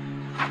anything.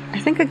 I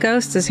think a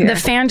ghost is here. The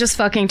fan just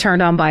fucking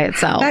turned on by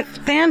itself. That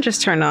fan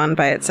just turned on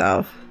by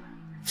itself.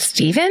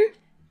 Steven?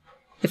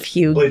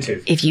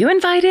 Bluetooth. If you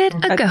invited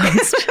a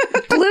ghost.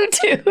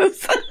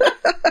 Bluetooth.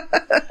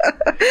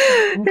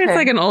 It's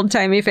like an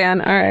old-timey fan.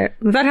 All right.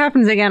 If that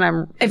happens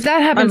again, If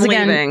that happens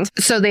again, leaving.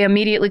 So they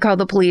immediately call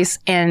the police,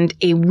 and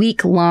a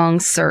week-long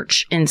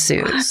search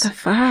ensues. What the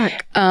fuck?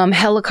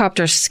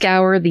 Helicopters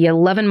scour the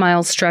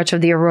 11-mile stretch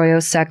of the Arroyo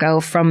Seco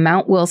from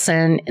Mount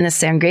Wilson in the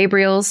San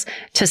Gabriels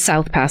to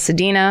South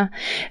Pasadena.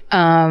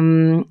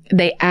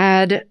 They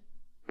add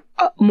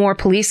more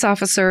police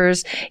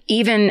officers.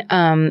 Even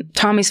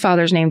Tommy's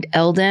father's named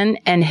Eldon,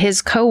 and his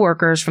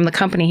coworkers from the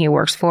company he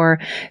works for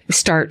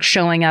start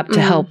showing up to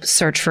help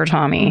search for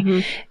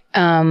Tommy.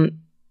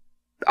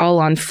 All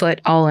on foot,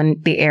 all in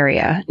the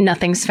area.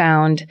 Nothing's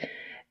found.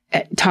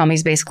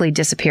 Tommy's basically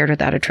disappeared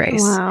without a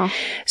trace. Wow.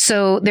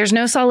 So there's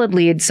no solid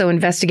lead. So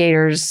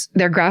investigators,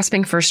 they're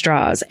grasping for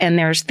straws. And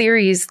there's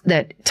theories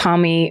that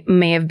Tommy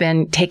may have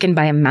been taken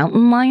by a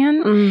mountain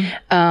lion,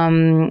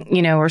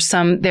 or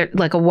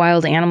like a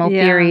wild animal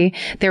theory.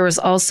 There was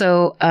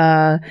also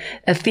a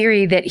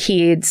theory that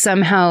he'd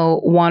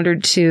somehow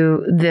wandered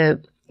to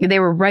they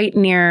were right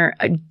near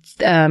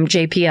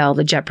JPL,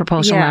 the Jet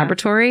Propulsion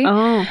Laboratory.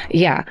 Oh.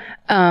 Yeah.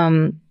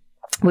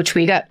 Which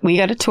we got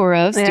a tour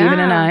of, Stephen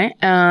and I,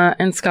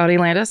 and Scotty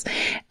Landis.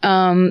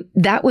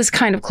 That was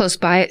kind of close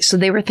by. So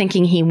they were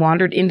thinking he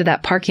wandered into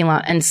that parking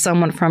lot and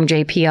someone from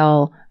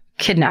JPL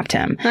kidnapped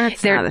him.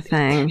 That's not a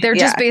thing. They're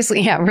just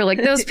basically, we're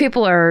like, those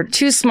people are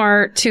too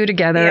smart, too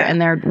together,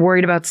 and they're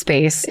worried about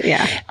space.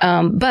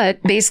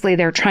 But basically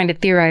they're trying to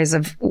theorize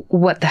of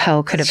what the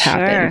hell could have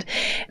happened.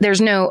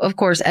 There's no, of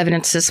course,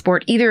 evidence to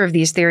support either of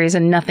these theories,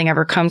 and nothing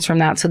ever comes from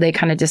that. So they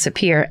kind of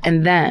disappear.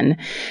 And then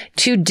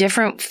 2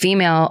 different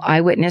female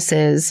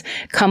eyewitnesses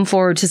come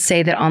forward to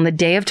say that on the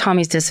day of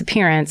Tommy's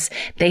disappearance,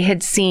 they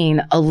had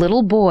seen a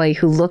little boy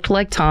who looked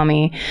like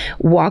Tommy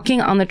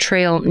walking on the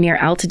trail near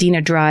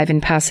Altadena Drive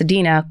in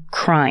Pasadena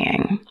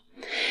crying.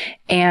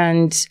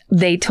 And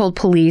they told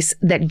police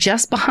that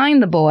just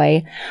behind the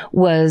boy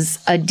was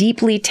a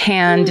deeply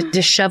tanned,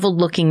 disheveled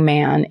looking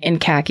man in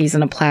khakis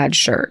and a plaid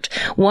shirt.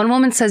 One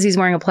woman says he's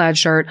wearing a plaid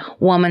shirt.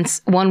 One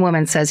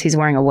woman says he's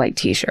wearing a white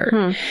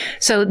t-shirt.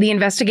 So the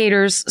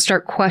investigators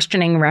start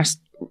questioning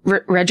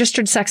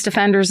registered sex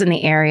offenders in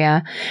the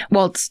area.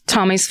 Well, it's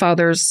Tommy's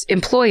father's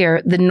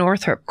employer, the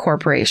Northrop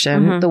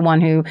Corporation, the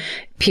one who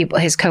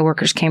his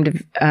coworkers came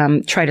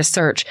to try to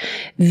search.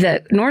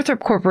 The Northrop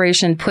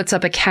Corporation puts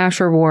up a cash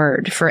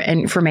reward for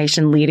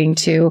information leading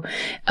to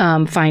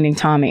finding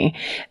Tommy,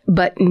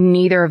 but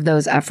neither of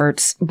those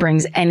efforts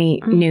brings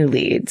any new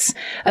leads.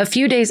 A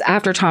few days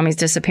after Tommy's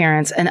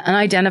disappearance, an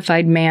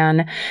unidentified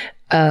man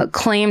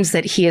claims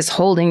that he is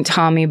holding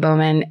Tommy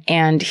Bowman,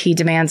 and he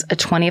demands a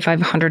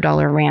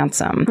 $2,500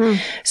 ransom.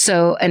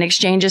 So an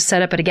exchange is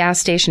set up at a gas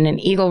station in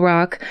Eagle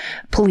Rock.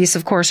 Police,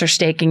 of course, are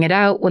staking it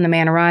out. When the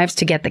man arrives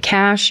to get the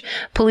cash,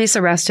 police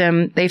arrest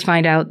him. They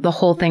find out the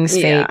whole thing's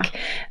fake.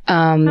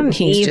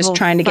 He's just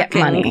trying to get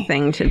money.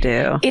 Thing to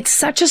do. It's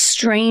such a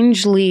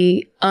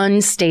strangely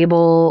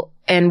unstable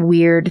and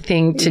weird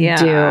thing to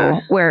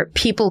do, where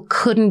people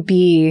couldn't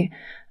be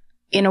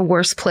in a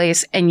worse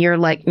place, and you're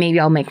like, maybe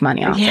I'll make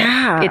money off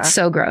it. It's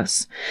so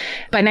gross.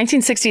 By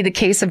 1960, the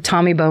case of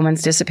Tommy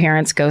Bowman's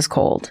disappearance goes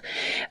cold.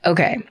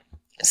 Okay,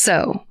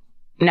 so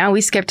now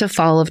we skip to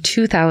fall of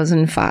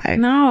 2005.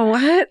 No,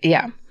 what?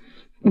 Yeah.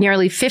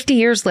 Nearly 50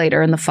 years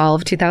later, in the fall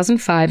of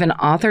 2005, an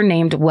author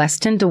named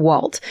Weston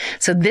DeWalt.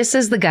 So this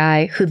is the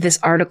guy who this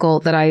article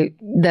that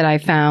I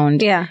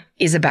found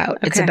is about.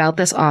 Okay. It's about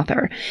this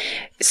author.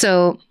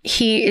 So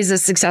he is a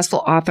successful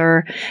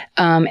author,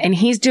 and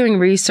he's doing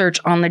research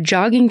on the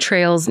jogging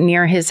trails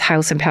near his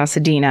house in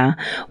Pasadena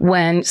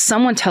when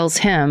someone tells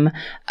him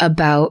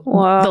about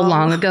the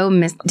long ago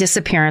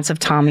disappearance of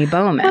Tommy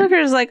Bowman. What if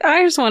you're just like,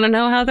 I just want to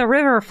know how the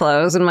river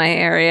flows in my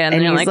area,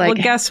 and you're like, well,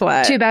 guess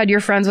what? Too bad you're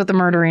friends with the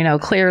murderino,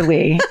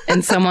 clearly.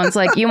 And someone's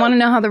like, you want to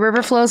know how the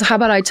river flows? How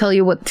about I tell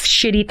you what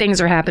shitty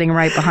things are happening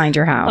right behind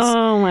your house?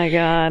 Oh my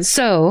God.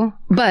 So,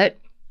 but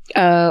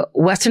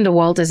Weston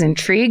DeWalt is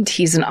intrigued.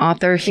 He's an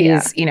author.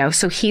 He's,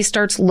 so he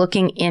starts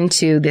looking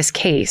into this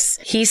case.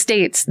 He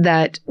states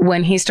that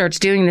when he starts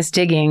doing this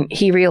digging,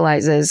 he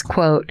realizes,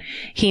 quote,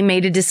 he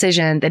made a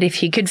decision that if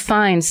he could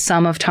find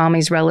some of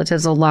Tommy's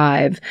relatives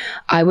alive,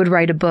 I would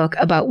write a book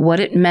about what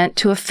it meant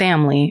to a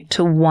family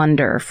to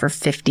wonder for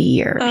 50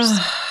 years.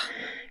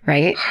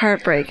 Right?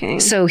 Heartbreaking.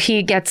 So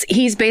he's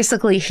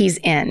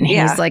in.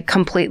 He's like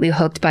completely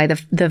hooked by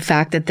the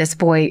fact that this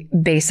boy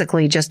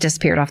basically just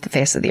disappeared off the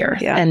face of the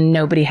earth and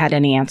nobody had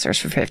any answers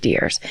for 50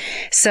 years.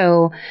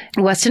 So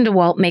Weston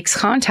DeWalt makes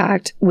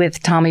contact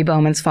with Tommy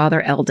Bowman's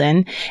father,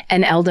 Eldon,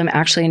 and Eldon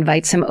actually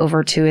invites him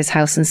over to his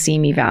house in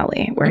Simi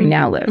Valley, where he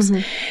now lives.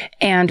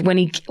 And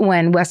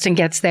when Weston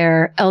gets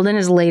there, Eldon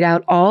has laid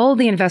out all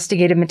the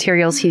investigative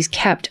materials he's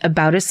kept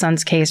about his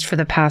son's case for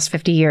the past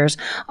 50 years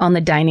on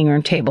the dining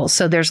room table.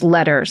 So there's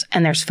letters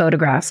and there's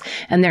photographs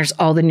and there's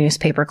all the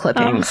newspaper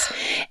clippings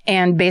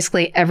and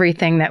basically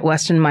everything that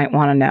Weston might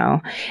want to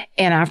know.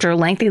 And after a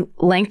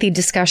lengthy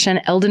discussion,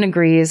 Eldon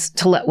agrees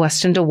to let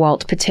Weston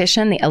DeWalt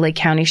petition the LA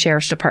County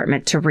Sheriff's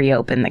Department to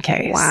reopen the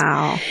case.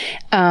 Wow.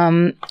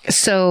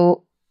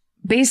 So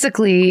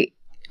basically,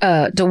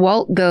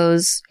 DeWalt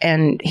goes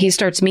and he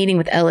starts meeting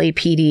with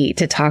LAPD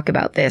to talk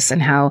about this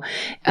and how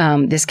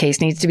this case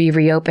needs to be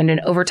reopened. And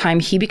over time,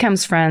 he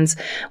becomes friends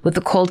with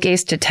the cold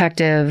case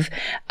detective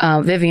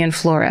Vivian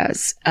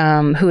Flores,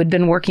 who had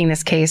been working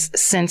this case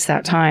since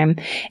that time.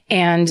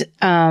 And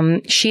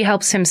she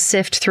helps him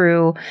sift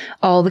through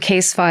all the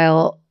case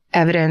file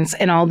evidence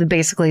and all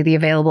basically the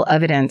available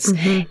evidence.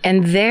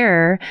 And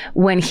there,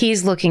 when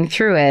he's looking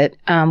through it,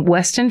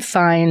 Weston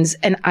finds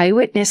an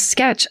eyewitness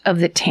sketch of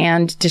the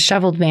tanned,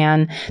 disheveled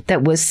man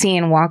that was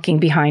seen walking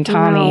behind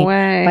Tommy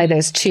by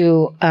those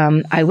 2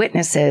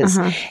 eyewitnesses.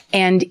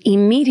 And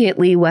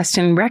immediately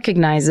Weston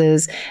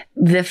recognizes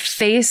the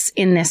face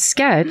in this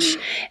sketch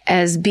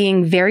as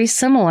being very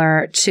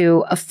similar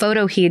to a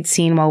photo he had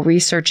seen while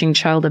researching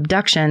child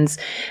abductions.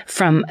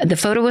 The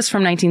photo was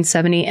from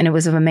 1970, and it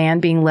was of a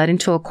man being led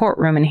into a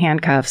courtroom in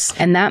handcuffs.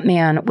 And that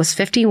man was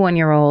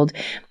 51-year-old,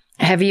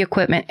 heavy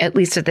equipment, at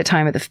least at the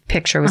time of the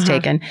picture was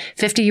taken,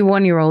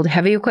 51-year-old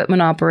heavy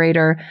equipment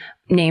operator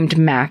named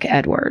Mac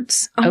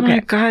Edwards. Oh my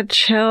God,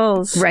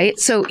 chills. Right?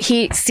 So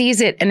he sees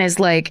it and is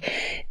like,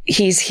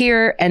 he's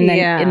here. And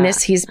then in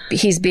this,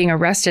 he's being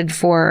arrested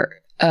for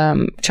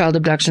child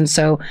abduction.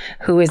 So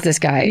who is this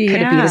guy?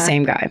 Could it be the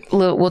same guy?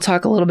 We'll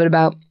talk a little bit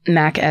about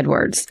Mac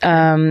Edwards.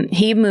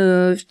 He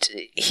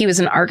was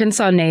an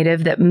Arkansas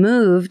native that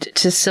moved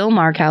to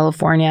Sylmar,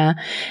 California,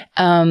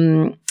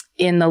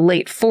 in the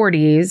late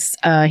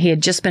 40s. He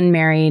had just been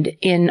married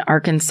in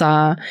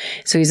Arkansas.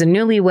 So he's a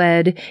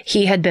newlywed.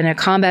 He had been a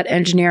combat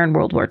engineer in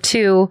World War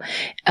II.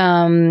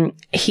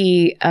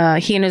 He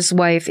and his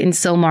wife in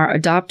Sylmar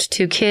adopt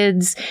 2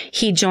 kids.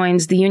 He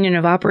joins the Union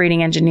of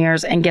Operating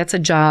Engineers and gets a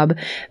job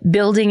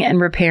building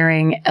and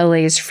repairing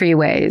LA's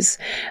freeways.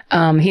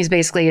 He's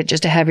basically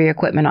just a heavy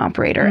equipment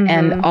operator.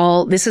 And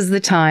this is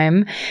the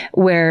time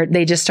where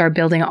they just start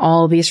building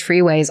all these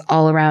freeways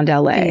all around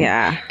LA.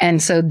 Yeah.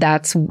 And so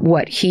that's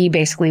what he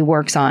basically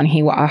works on.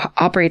 He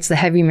operates the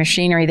heavy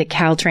machinery that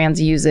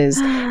Caltrans uses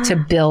to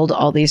build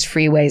all these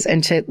freeways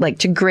and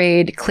to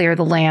grade, clear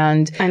the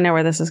land. I know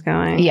where this is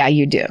going. Yeah,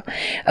 you do.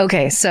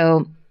 Okay,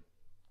 so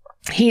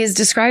he is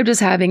described as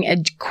having a,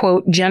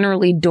 quote,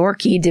 generally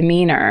dorky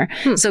demeanor.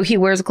 So he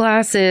wears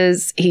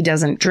glasses. He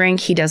doesn't drink.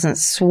 He doesn't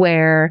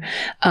swear.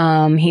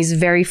 He's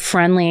very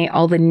friendly.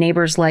 All the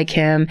neighbors like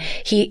him.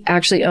 He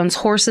actually owns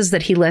horses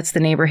that he lets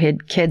the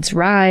neighborhood kids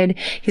ride.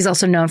 He's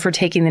also known for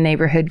taking the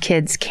neighborhood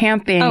kids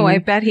camping. Oh, I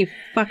bet he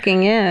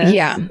fucking is.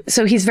 Yeah.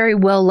 So he's very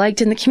well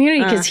liked in the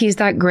community because he's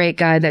that great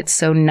guy that's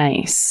so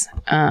nice.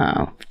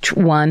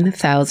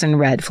 1,000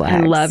 red flags.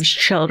 And loves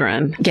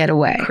children. Get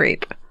away.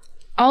 Creep.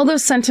 All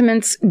those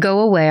sentiments go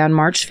away on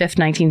March 5th,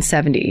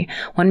 1970,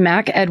 when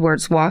Mac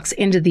Edwards walks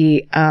into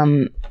the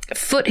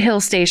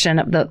foothill station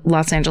of the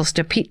Los Angeles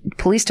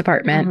Police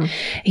Department.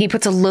 He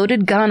puts a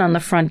loaded gun on the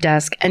front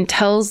desk and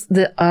tells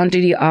the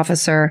on-duty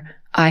officer,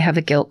 "I have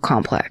a guilt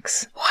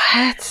complex."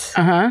 What?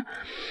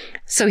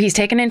 So he's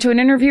taken into an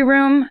interview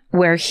room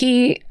where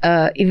he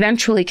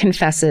eventually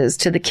confesses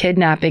to the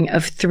kidnapping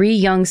of 3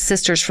 young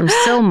sisters from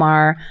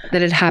Sylmar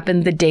that had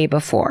happened the day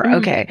before.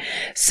 Okay,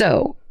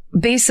 so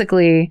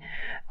basically,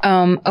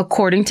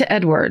 according to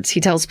Edwards,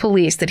 he tells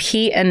police that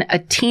he and a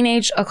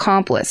teenage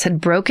accomplice had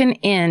broken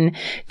in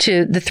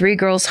to the 3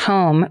 girls'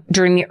 home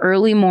during the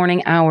early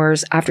morning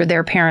hours after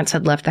their parents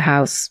had left the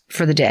house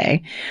for the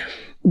day.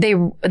 They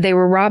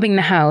were robbing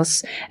the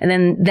house, and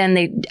then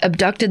they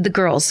abducted the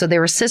girls. So they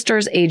were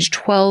sisters aged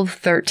 12,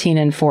 13,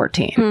 and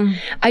 14.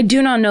 I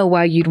do not know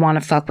why you'd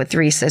want to fuck with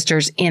 3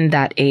 sisters in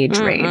that age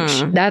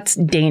range. That's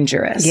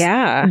dangerous.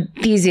 Yeah.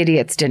 These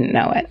idiots didn't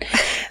know it.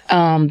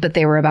 But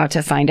they were about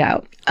to find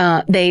out.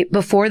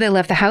 Before they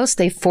left the house,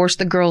 they forced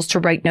the girls to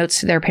write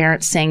notes to their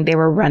parents saying they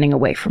were running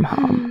away from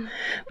home,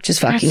 which is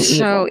fucking evil.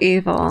 So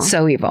evil.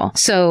 So evil.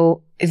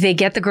 So they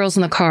get the girls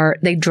in the car.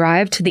 They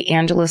drive to the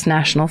Angeles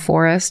National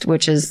Forest,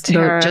 which is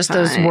just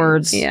those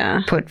words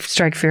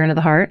strike fear into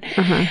the heart.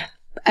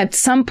 At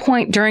some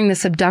point during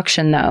this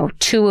abduction, though,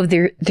 2 of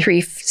the 3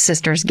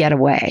 sisters get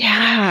away.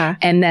 Yeah.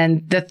 And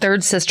then the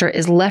 3rd sister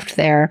is left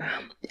there.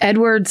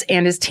 Edwards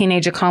and his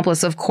teenage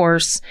accomplice, of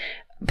course,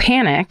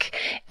 panic.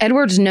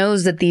 Edwards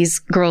knows that these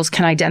girls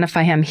can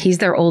identify him. He's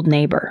their old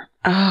neighbor.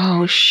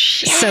 Oh,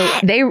 shit. So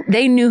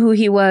they knew who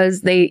he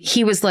was.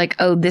 He was like,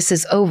 oh, this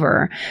is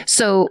over.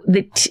 So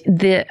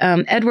the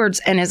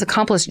Edwards and his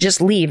accomplice just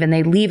leave, and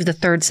they leave the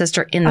 3rd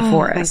sister in the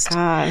forest. Oh,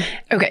 my God.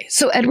 Okay.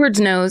 So Edwards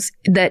knows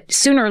that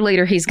sooner or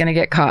later he's going to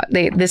get caught.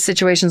 This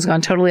situation's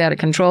gone totally out of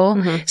control.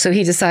 So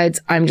he decides,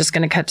 I'm just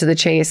going to cut to the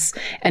chase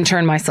and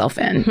turn myself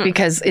in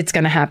because it's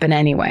going to happen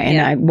anyway.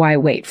 And why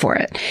wait for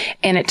it?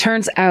 And it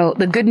turns out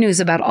the good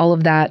news about all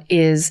of that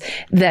is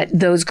that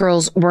those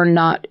girls were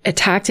not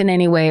attacked in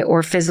any way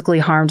or physically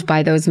harmed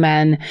by those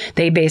men.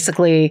 They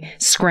basically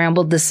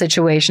scrambled the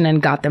situation and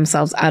got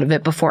themselves out of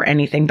it before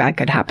anything bad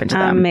could happen to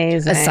them.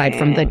 Amazing. Aside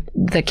from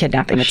the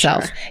kidnapping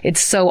itself. It's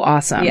so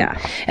awesome. Yeah.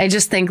 I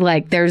just think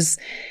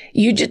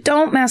you just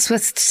don't mess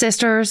with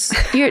sisters.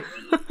 You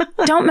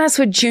don't mess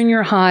with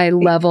junior high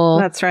level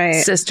That's right.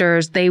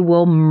 sisters. They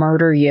will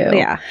murder you.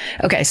 Yeah.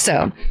 Okay.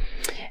 So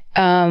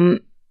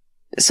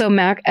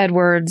Mac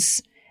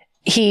Edwards,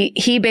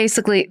 he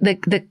basically,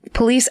 the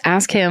police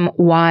ask him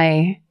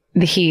why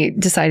he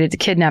decided to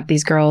kidnap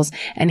these girls,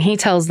 and he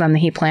tells them that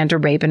he planned to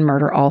rape and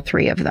murder all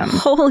 3 of them.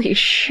 Holy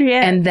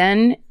shit. And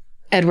then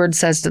Edwards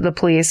says to the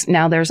police,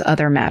 now there's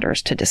other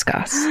matters to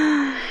discuss.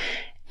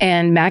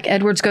 And Mac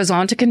Edwards goes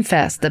on to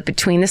confess that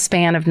between the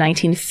span of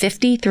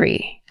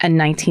 1953 and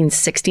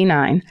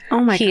 1969,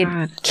 he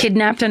had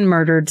kidnapped and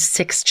murdered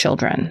 6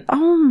 children.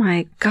 Oh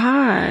my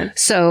God.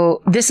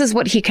 So this is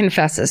what he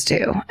confesses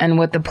to, and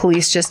what the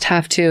police just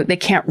have to, they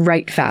can't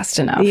write fast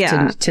enough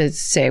to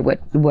say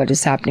what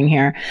is happening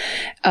here.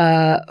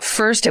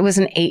 First, it was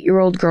an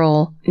 8-year-old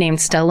girl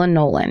named Stella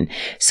Nolan.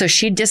 So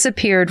she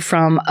disappeared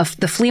from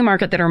the flea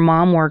market that her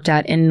mom worked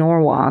at in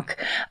Norwalk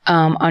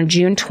on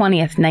June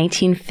 20th,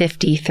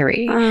 1953.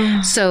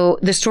 So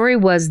the story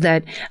was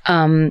that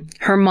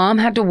her mom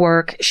had to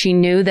work. She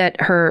knew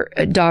that her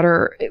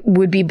daughter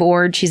would be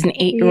bored. She's an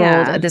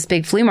 8-year-old at this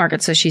big flea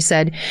market. So she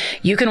said,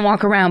 you can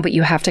walk around, but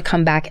you have to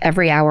come back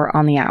every hour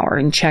on the hour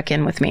and check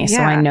in with me. So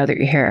I know that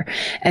you're here.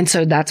 And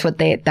so that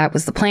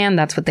was the plan.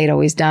 That's what they'd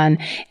always done.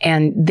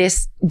 And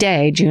this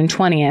day, June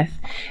 20th,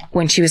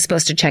 when she was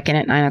supposed to check in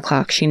at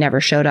 9:00, she never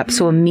showed up.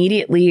 So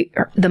immediately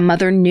the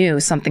mother knew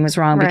something was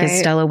wrong because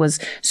Stella was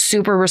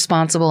super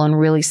responsible and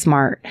really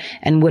smart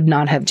and would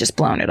not have just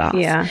blown it off.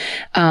 Yeah.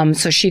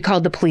 So she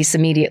called the police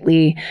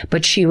immediately,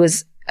 but she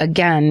was,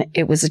 again,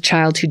 it was a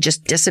child who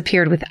just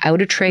disappeared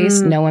without a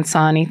trace. No one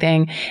saw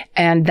anything.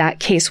 And that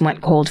case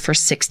went cold for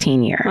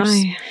 16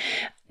 years.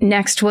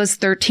 Next was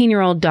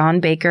 13-year-old Dawn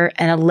Baker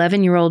and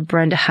 11-year-old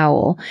Brenda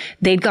Howell.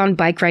 They'd gone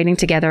bike riding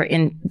together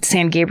in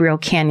San Gabriel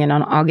Canyon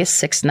on August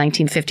 6,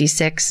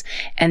 1956,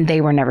 and they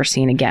were never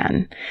seen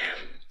again.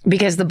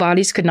 Because the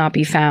bodies could not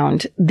be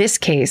found, this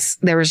case,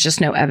 there was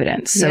just no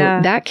evidence. So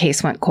that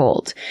case went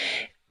cold.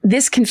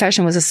 This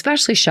confession was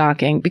especially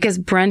shocking because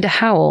Brenda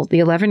Howell, the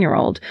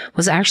 11-year-old,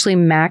 was actually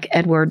Mac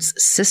Edwards'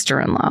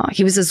 sister-in-law.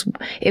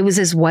 It was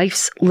his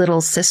wife's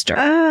little sister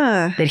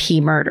that he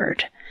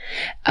murdered.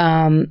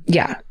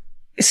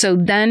 So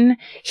then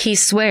he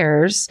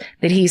swears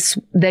that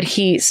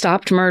he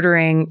stopped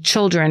murdering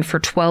children for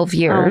 12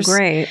 years. Oh,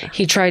 great.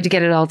 He tried to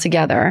get it all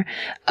together.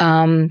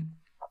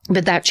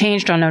 But that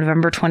changed on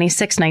November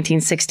 26,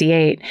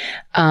 1968,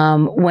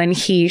 when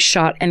he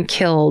shot and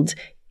killed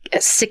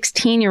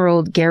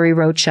 16-year-old Gary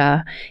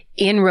Rocha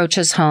in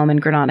Rocha's home in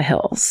Granada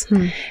Hills.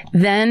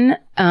 Then,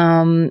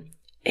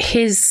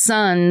 his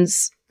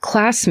son's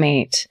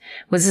classmate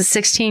was a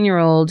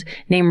 16-year-old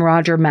named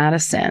Roger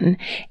Madison.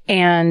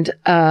 And,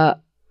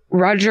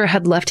 Roger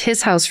had left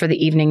his house for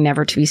the evening,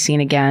 never to be seen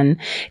again.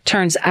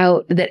 Turns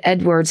out that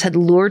Edwards had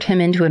lured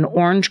him into an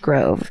orange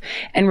grove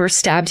and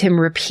stabbed him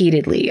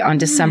repeatedly on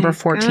December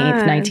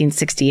 14th,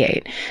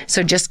 1968.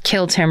 So just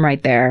killed him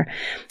right there.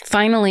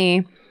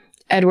 Finally,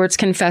 Edwards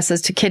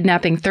confesses to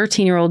kidnapping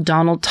 13-year-old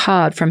Donald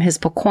Todd from his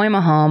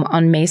Pacoima home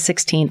on May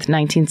 16th,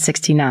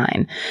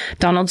 1969.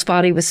 Donald's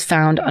body was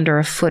found under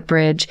a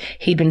footbridge.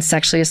 He'd been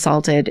sexually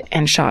assaulted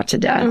and shot to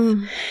death.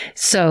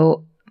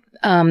 So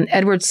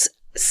Edwards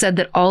said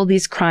that all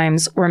these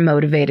crimes were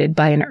motivated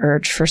by an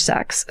urge for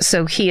sex.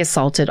 So he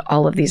assaulted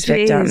all of these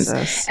victims.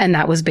 Jesus. And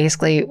that was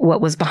basically what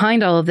was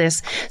behind all of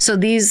this. So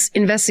these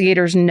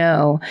investigators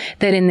know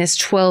that in this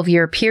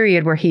 12-year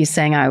period where he's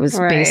saying I was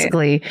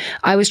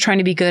I was trying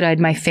to be good, I had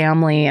my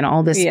family and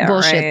all this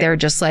bullshit, they're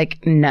just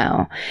like,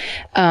 no.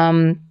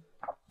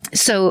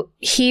 So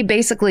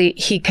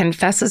he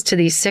confesses to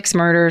these 6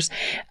 murders,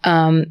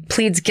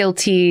 pleads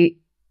guilty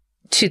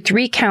to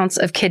 3 counts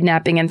of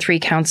kidnapping and 3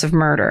 counts of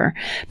murder,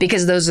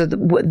 because those are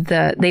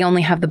they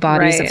only have the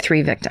bodies of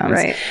 3 victims.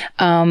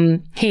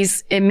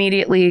 He's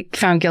immediately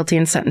found guilty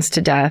and sentenced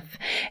to death,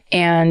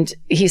 and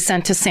he's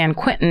sent to San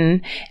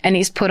Quentin and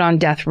he's put on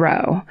death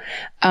row.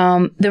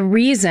 The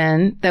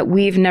reason that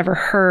we've never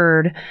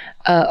heard,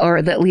 or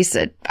at least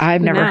that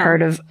I've never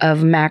heard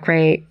of Mac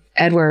Ray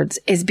Edwards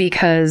is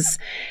because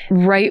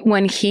right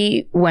when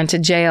he went to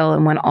jail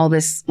and when all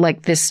this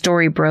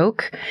story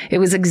broke, it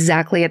was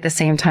exactly at the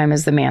same time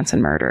as the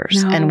Manson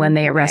murders and when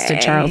they arrested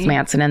Charles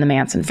Manson and the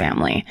Manson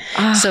family.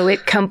 So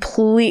it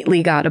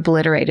completely got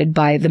obliterated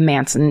by the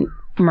Manson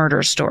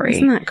murder story.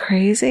 Isn't that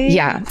crazy?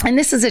 Yeah. And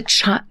this is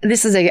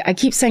I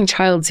keep saying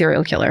child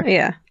serial killer.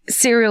 Yeah. A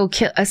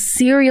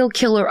serial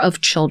killer of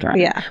children.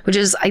 Yeah. Which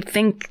is, I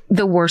think,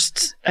 the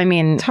worst. I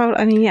mean,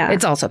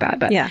 it's also bad,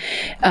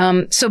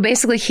 but so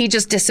basically he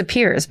just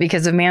disappears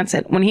because of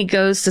Manson. When he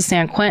goes to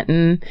San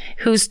Quentin,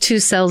 who's 2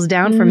 cells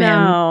down from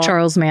him?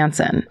 Charles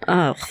Manson.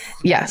 Oh,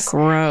 yes.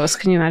 Gross.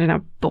 Can you imagine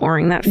how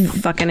boring that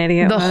fucking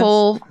idiot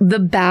was? The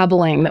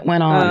babbling that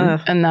went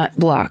on in that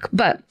block.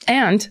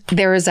 And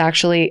there is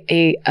actually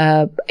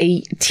a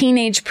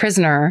teenage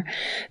prisoner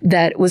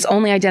that was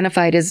only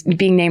identified as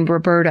being named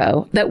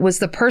Roberto that was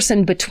the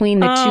person between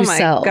the 2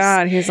 cells. Oh my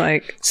God. He's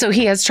like... So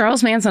he has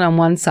Charles Manson on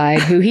one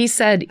side, who he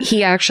said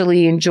he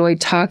actually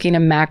enjoyed talking to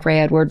Mac Ray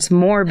Edwards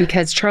more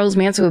because Charles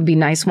Manson would be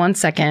nice one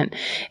second,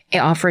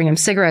 offering him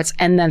cigarettes,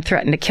 and then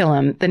threaten to kill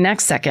him the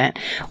next second.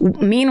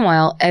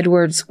 Meanwhile,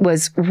 Edwards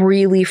was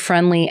really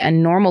friendly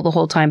and normal the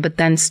whole time, but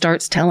then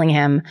starts telling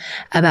him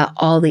about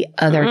all the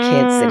other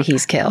kids that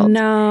he's killed.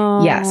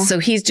 No. Yes. So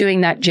he's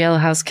doing that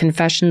jailhouse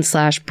confession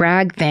 /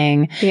 brag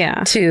thing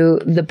to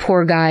the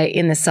poor guy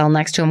in the cell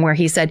next to him, where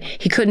he said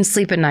he couldn't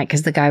sleep at night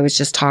because the guy was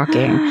just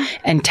talking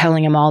and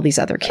telling him all these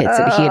other kids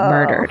that he had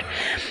murdered.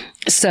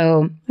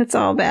 So it's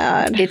all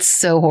bad. It's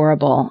so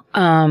horrible.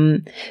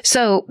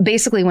 So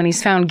basically when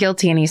he's found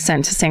guilty and he's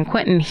sent to San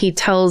Quentin, he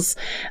tells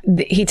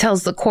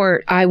the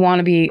court, I want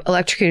to be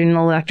electrocuted in the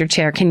electric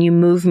chair. Can you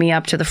move me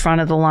up to the front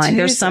of the line? Jesus.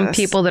 There's some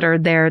people that are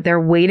there. They're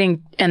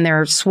waiting and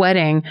they're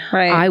sweating.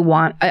 Right. I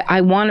want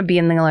to be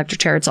in the electric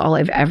chair. It's all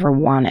I've ever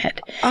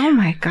wanted. Oh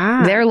my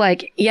God. They're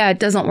like, yeah, it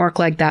doesn't work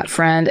like that,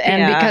 friend.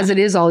 And because it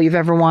is all you've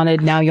ever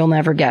wanted, now you'll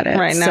never get it.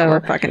 Right. Now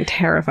we're fucking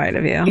terrified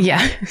of you.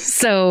 Yeah.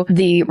 So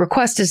the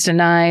request is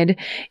denied.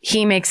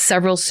 He makes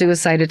several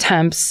suicide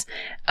attempts.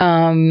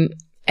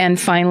 And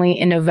finally,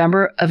 in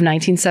November of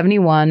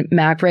 1971,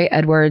 Mac Ray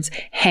Edwards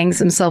hangs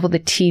himself with a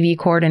TV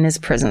cord in his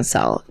prison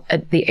cell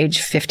at the age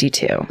of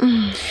 52.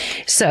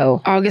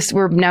 So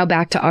we're now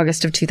back to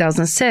August of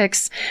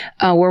 2006,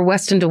 where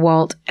Weston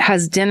DeWalt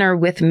has dinner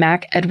with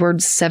Mac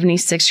Edwards'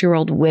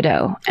 76-year-old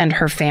widow and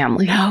her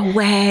family. No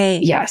way.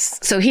 Yes.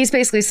 So he's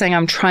basically saying,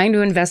 I'm trying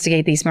to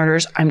investigate these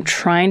murders. I'm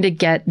trying to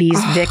get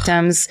these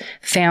victims,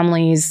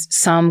 families,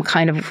 some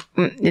kind of,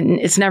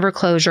 it's never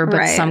closure,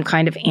 but some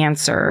kind of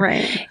answer.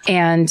 Right.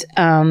 And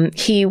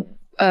he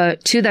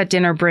to that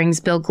dinner brings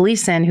Bill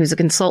Gleason, who's a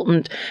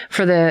consultant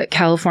for the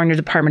California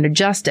Department of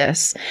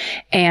Justice.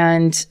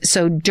 And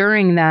so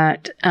during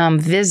that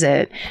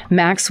visit,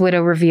 Mac's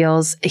widow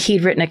reveals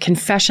he'd written a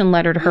confession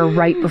letter to her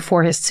right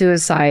before his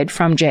suicide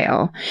from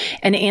jail.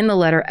 And in the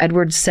letter,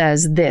 Edwards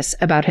says this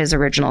about his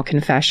original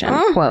confession,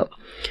 quote,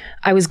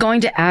 I was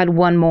going to add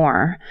one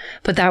more,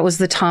 but that was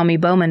the Tommy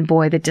Bowman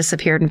boy that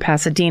disappeared in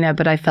Pasadena,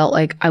 but I felt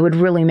like I would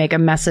really make a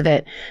mess of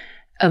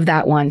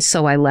that one,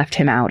 so I left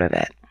him out of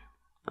it.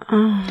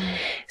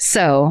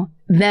 So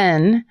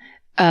then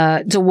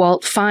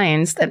DeWalt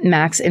finds that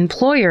Mac's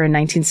employer in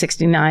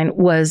 1969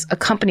 was a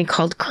company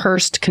called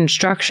Kirst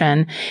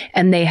Construction,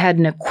 and they had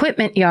an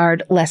equipment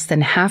yard less than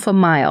half a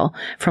mile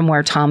from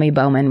where Tommy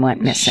Bowman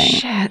went missing.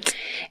 Shit.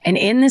 And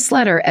in this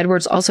letter,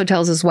 Edwards also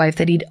tells his wife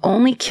that he'd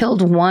only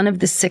killed one of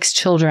the 6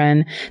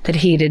 children that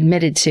he'd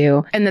admitted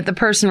to, and that the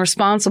person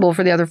responsible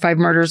for the other 5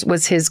 murders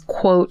was his,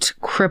 quote,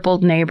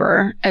 crippled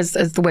neighbor, as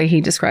the way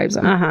he describes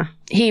him.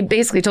 He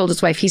basically told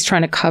his wife he's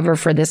trying to cover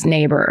for this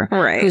neighbor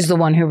who's the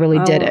one who really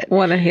did it.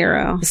 What a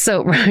hero.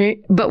 So,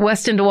 right. But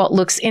Weston DeWalt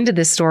looks into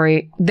this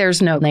story.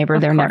 There's no neighbor.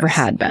 There never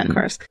had been. Of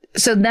course.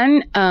 So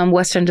then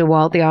Weston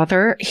DeWalt, the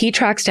author, he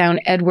tracks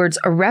down Edwards'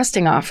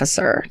 arresting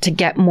officer to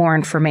get more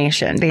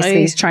information. Basically,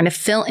 he's trying to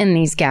fill in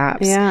these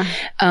gaps. Yeah.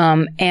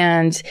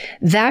 And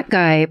that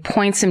guy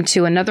points him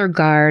to another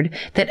guard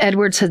that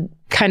Edwards had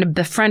kind of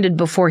befriended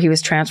before he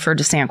was transferred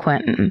to San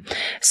Quentin.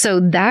 So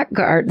that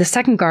guard, the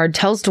second guard,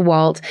 tells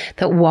DeWalt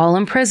that while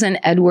in prison,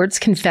 Edwards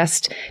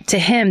confessed to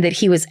him that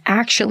he was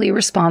actually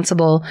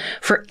responsible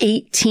for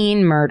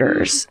 18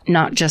 murders,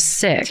 not just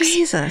 6.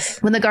 Jesus.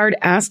 When the guard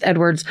asked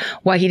Edwards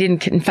why he didn't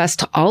confess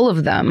to all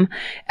of them,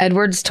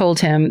 Edwards told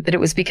him that it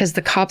was because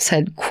the cops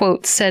had,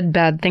 quote, said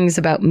bad things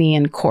about me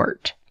in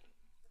court.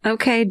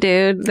 Okay,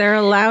 dude, they're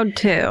allowed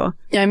to.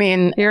 I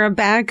mean, you're a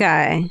bad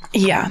guy.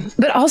 Yeah.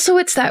 But also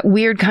it's that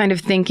weird kind of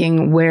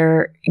thinking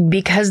where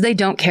because they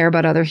don't care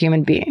about other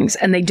human beings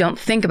and they don't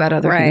think about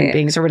other human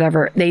beings or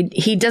whatever,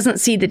 he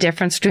doesn't see the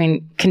difference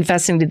between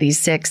confessing to these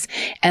 6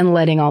 and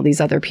letting all these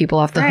other people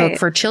off the hook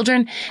for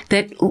children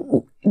that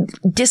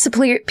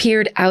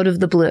disappeared out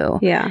of the blue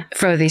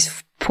for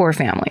these poor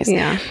families.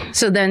 Yeah.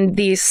 So then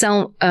the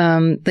cell,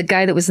 the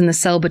guy that was in the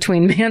cell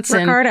between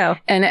Manson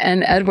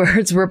and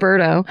Edwards,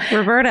 Roberto,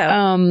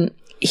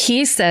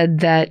 he said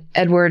that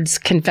Edwards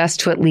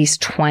confessed to at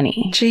least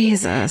 20.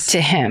 Jesus.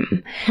 To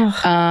him.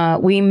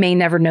 We may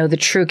never know the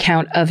true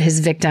count of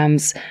his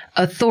victims.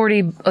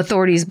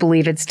 Authorities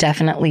believe it's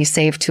definitely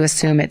safe to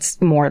assume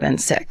it's more than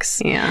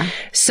 6. Yeah.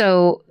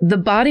 So the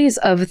bodies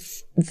of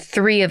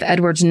 3 of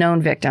Edwards'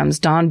 known victims,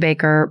 Don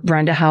Baker,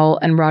 Brenda Howell,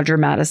 and Roger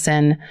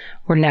Madison,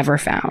 were never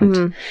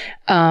found.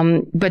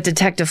 But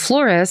Detective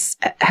Flores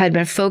had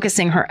been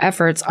focusing her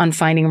efforts on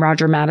finding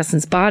Roger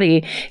Madison's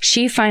body.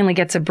 She finally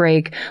gets a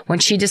break when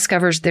she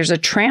discovers there's a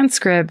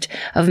transcript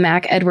of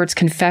Mac Edwards'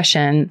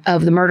 confession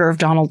of the murder of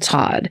Donald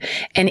Todd.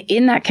 And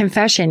in that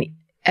confession,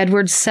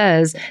 Edwards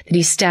says that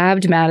he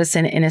stabbed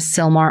Madison in a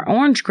Sylmar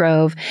orange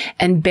grove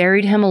and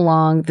buried him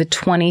along the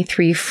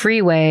 23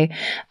 freeway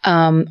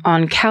on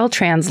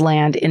Caltrans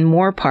land in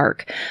Moore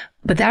Park.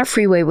 But that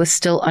freeway was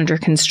still under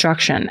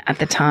construction at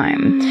the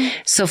time.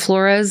 So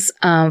Flores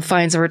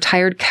finds a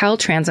retired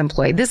Caltrans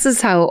employee. This is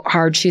how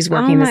hard she's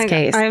working this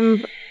case.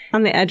 I'm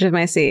on the edge of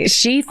my seat.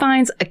 She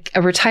finds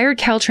a retired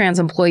Caltrans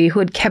employee who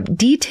had kept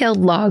detailed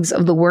logs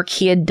of the work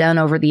he had done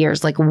over the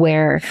years, like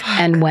where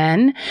and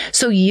when.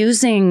 So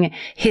using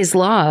his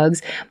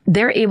logs,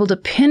 they're able to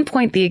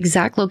pinpoint the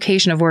exact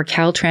location of where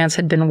Caltrans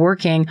had been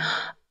working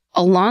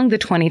along the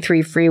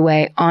 23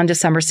 freeway on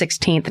December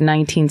 16th,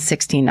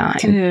 1969.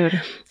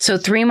 Dude. So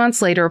 3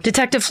 months later,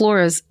 Detective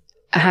Flores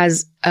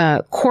has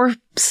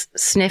corpse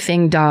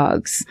sniffing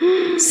dogs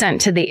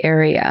sent to the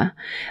area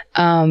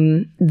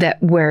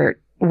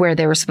where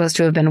they were supposed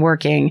to have been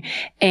working.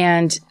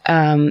 And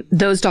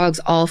those dogs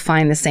all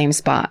find the same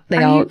spot.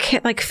 They all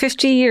like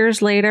 50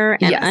 years later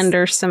and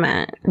under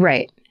cement.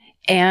 Right.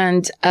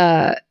 And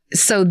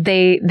so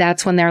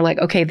that's when they're like,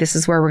 okay, this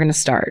is where we're going to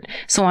start.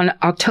 So on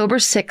October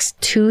 6,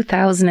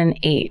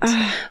 2008,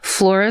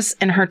 Flores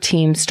and her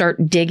team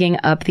start digging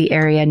up the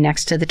area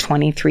next to the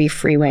 23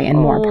 freeway in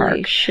Moore Park.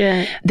 Holy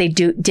shit. They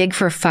dig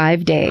for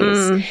 5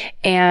 days.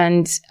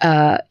 And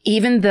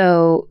even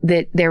though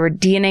that there were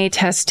DNA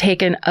tests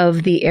taken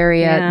of the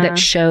area that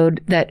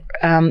showed that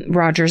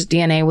Roger's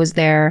DNA was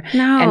there,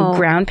 and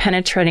ground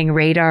penetrating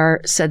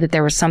radar said that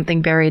there was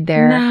something buried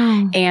there.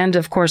 And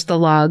of course, the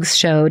logs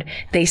showed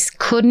they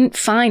couldn't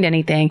find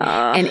anything.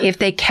 And if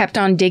they kept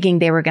on digging,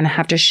 they were going to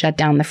have to shut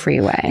down the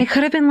freeway. It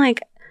could have been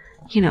like,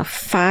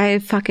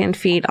 5 fucking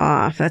feet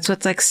off. That's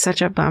what's like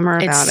such a bummer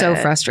about it. It's so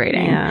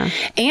frustrating. Yeah.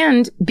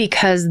 And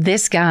because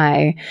this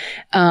guy,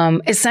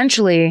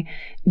 essentially,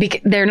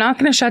 they're not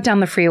going to shut down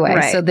the freeway.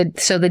 Right.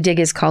 So the dig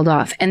is called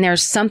off. And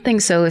there's something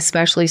so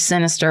especially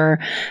sinister,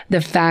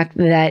 the fact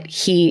that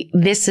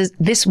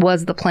this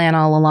was the plan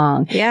all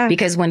along. Yeah.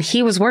 Because when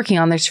he was working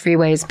on these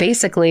freeways,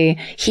 basically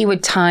he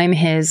would time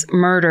his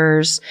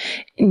murders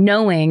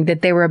knowing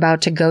that they were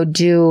about to go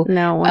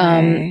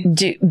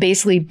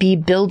basically be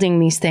building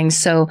these things.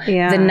 So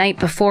the night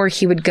before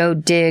he would go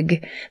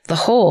dig the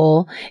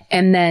hole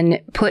and then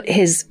put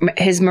his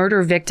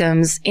murder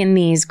victims in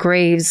these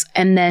graves.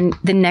 And then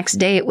the next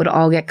day it would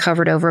all get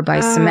covered over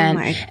by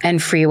cement and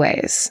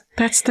freeways.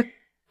 That's the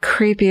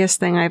creepiest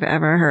thing I've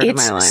ever heard in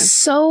my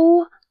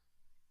life.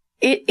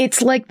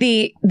 It's like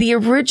the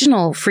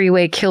original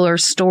freeway killer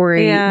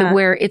story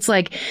where it's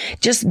like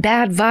just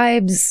bad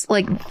vibes.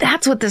 Like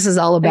that's what this is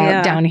all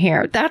about down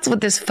here. That's what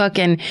this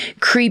fucking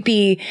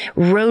creepy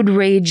road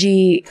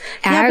ragey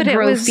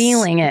aggro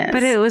feeling is.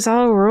 But it was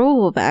all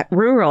rural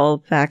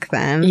back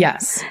then.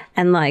 Yes.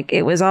 And like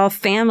it was all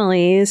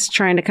families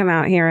trying to come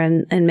out here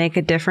and make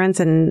a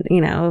difference and,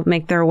 you know,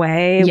 make their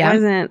way.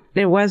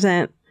 It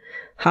wasn't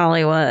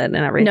Hollywood and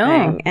everything.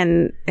 No.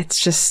 And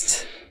it's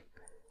just...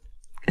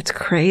 It's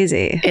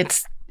crazy.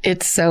 It's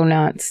so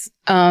nuts.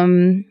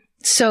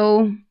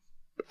 So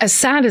as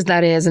sad as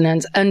that is and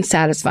as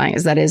unsatisfying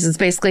as that is, it's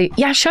basically,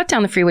 shut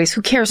down the freeways.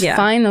 Who cares? Yeah.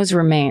 Find those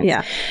remains.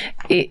 Yeah.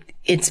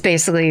 It's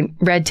basically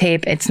red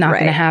tape. It's not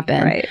going to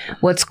happen. Right.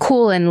 What's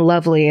cool and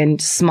lovely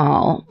and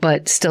small,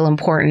 but still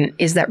important,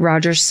 is that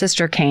Roger's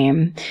sister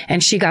came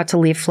and she got to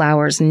leave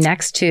flowers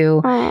next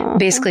to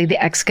basically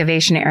the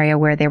excavation area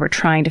where they were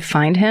trying to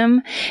find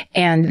him.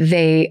 And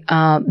they,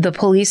 the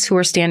police who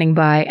were standing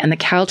by and the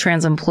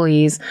Caltrans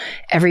employees,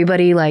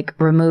 everybody like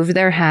removed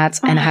their hats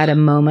and had a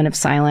moment of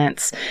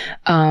silence,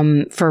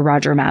 for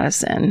Roger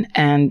Madison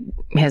and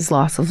his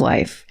loss of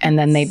life. And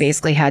then they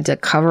basically had to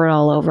cover it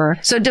all over.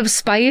 So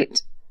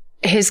despite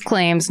his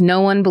claims,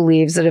 no one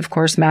believes that, of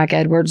course, Mac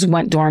Edwards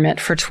went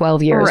dormant for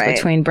 12 years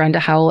between Brenda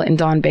Howell and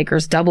Don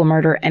Baker's double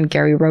murder and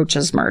Gary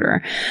Roach's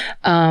murder.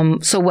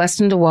 So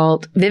Weston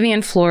DeWalt,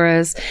 Vivian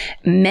Flores,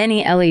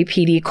 many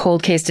LAPD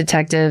cold case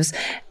detectives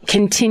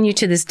continue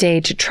to this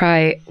day to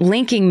try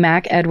linking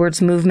Mac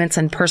Edwards' movements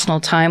and personal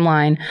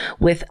timeline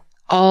with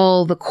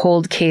all the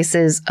cold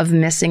cases of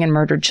missing and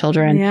murdered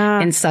children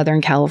in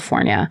Southern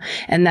California.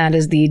 And that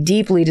is the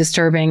deeply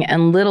disturbing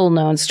and little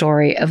known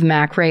story of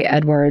Mac Ray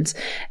Edwards,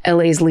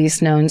 LA's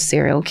least known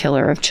serial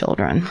killer of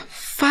children.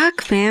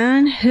 Fuck,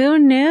 man. Who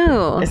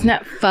knew? Isn't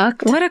that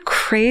fucked? What a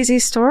crazy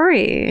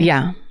story.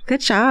 Yeah.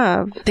 Good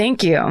job.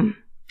 Thank you.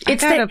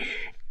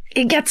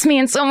 It gets me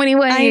in so many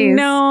ways. I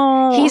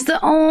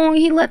know.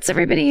 He lets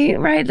everybody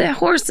ride the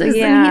horses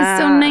and he's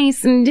so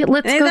nice and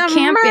let's go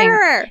camping.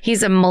 Murderer.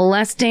 He's a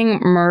molesting,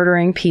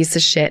 murdering piece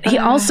of shit. He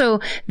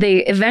also,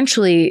 they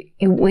eventually,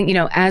 you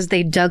know, as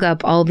they dug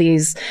up all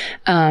these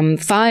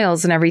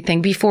files and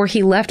everything, before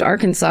he left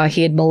Arkansas,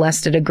 he had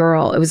molested a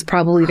girl. It was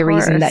probably the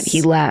reason that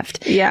he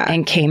left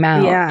and came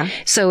out. Yeah.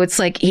 So it's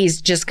like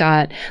he's just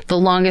got the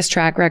longest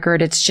track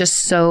record. It's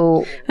just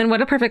so... And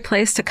what a perfect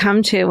place to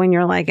come to when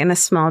you're like in a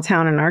small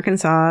town in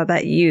Arkansas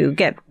that you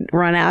get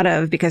run out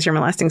of because you're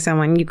molesting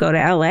someone. You go to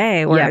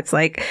LA where it's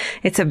like,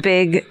 it's a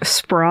big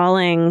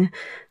sprawling,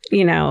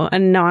 you know,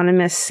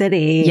 anonymous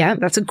city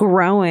that's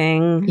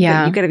growing.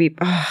 Yeah. You got to be,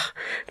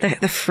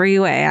 the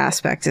freeway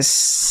aspect is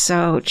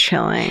so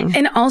chilling.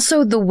 And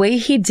also the way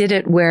he did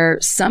it, where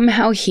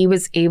somehow he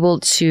was able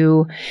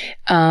to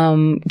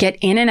get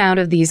in and out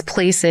of these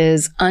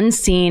places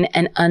unseen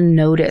and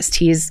unnoticed.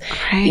 He's,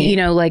 you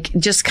know, like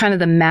just kind of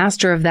the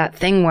master of that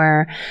thing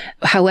where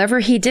however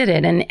he did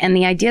it. And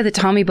the idea that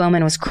Tommy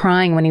Bowman was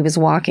crying when he was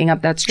walking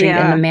up that street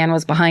and the man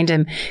was behind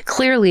him,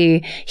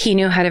 clearly he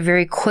knew how to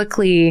very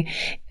quickly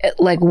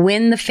like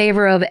win the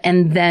favor of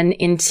and then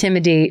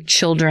intimidate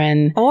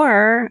children.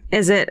 Or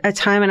is it a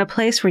time and a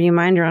place where you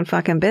mind your own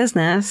fucking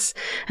business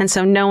and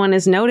so no one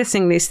is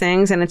noticing these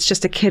things and it's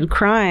just a kid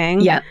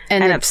crying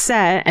and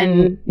upset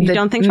and you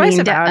don't think twice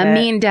about it. A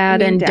mean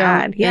dad and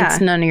it's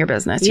none of your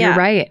business. You're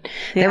right.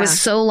 That was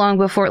so long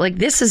before, like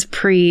this is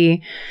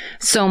pre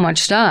so much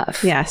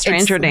stuff. Yeah,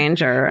 stranger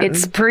danger.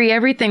 It's pre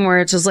everything where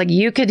it's just like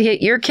you could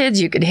hit your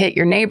kids, you could hit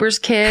your neighbor's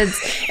kids.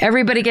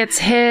 Everybody gets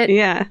hit.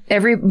 Yeah.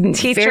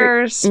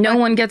 Teachers. No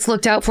one gets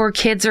looked out for.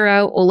 Kids are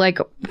out like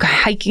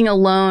hiking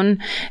alone.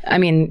 I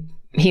mean,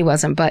 he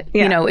wasn't, but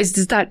you know, it's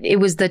just that it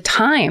was the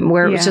time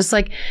where it was just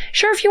like,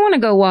 sure, if you want to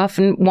go off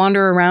and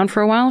wander around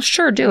for a while,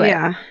 sure, do it.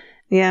 Yeah.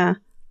 Yeah.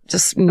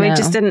 Just we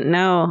just didn't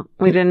know.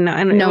 We didn't know.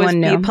 And no one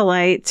knew. Be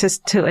polite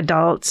to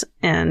adults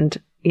and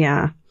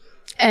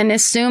and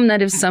assume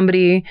that if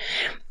somebody,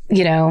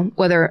 you know,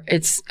 whether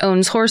it's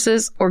owns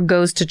horses or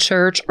goes to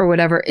church or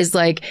whatever, is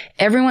like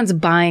everyone's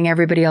buying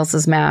everybody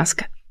else's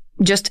mask.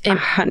 Just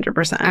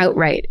 100%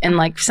 outright. And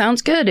like,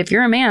 sounds good if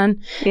you're a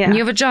man and you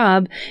have a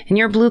job and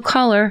you're blue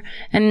collar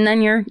and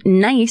then you're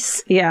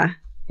nice. Yeah.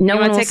 No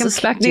one will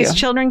suspect you. These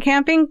children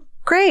camping?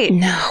 Great.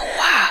 No.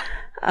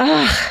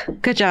 Wow.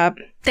 Good job.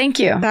 Thank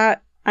you.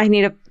 I'm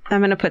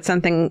going to put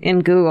something in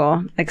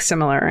Google like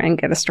similar and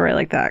get a story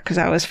like that because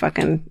I was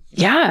fucking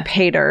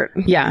pay dirt.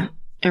 Yeah.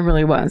 It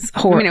really was. It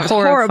was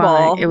horrible.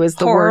 horrible. It was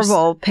the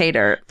horrible worst. pay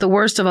dirt. The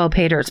worst of all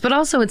pay dirts. But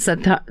also it's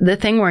the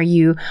thing where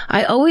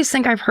I always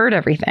think I've heard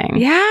everything.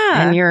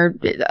 Yeah. And you're,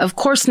 of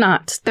course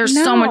not. There's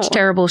so much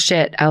terrible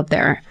shit out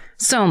there.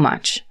 So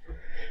much.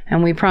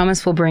 And we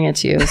promise we'll bring it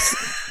to you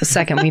the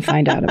second we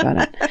find out about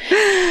it.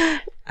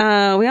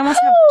 We almost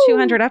have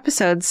 200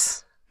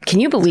 episodes. Can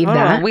you believe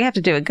that? We have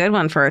to do a good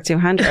one for our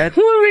 200.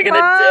 What are we going to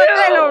do?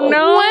 I don't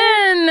know.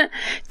 When?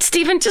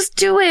 Stephen, just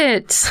do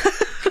it.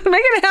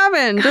 Make it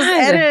happen. Just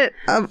edit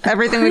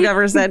everything we've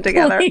ever said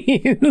together.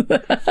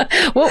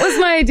 What was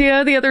my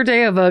idea the other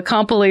day of a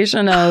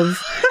compilation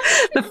of...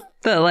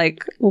 the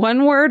like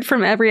one word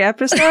from every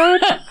episode?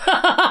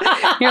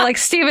 You're like,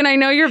 Stephen, I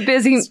know you're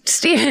busy.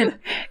 Stephen,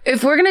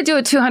 if we're going to do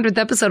a 200th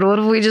episode, what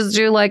if we just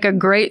do like a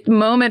great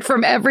moment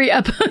from every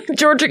episode?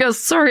 Georgia goes,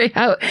 sorry,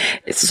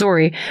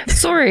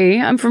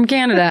 I'm from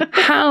Canada.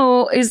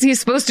 How is he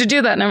supposed to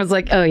do that? And I was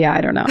like, oh yeah,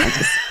 I don't know.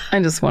 I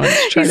just wanted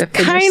to try to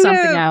figure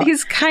something out.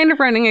 He's kind of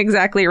running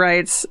Exactly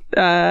Right's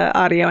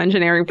audio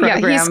engineering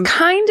program. Yeah, he's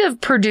kind of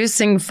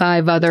producing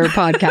 5 other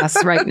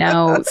podcasts right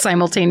now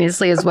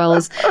simultaneously, as well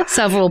as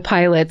several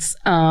pilots.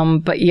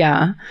 But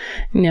yeah,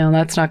 no,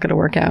 that's not going to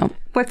work out.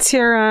 What's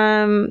your,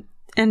 and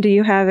do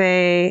you have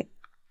a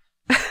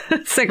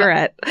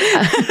cigarette?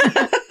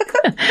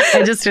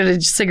 I just did a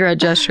cigarette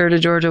gesture to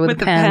Georgia with a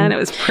pen. It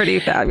was pretty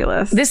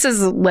fabulous. This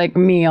is like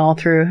me all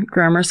through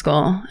grammar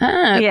school.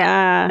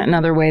 Yeah.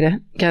 Another way to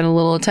get a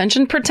little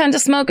attention. Pretend to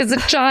smoke as a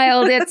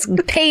child. It's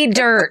pay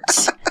dirt.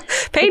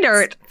 Pay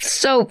dirt.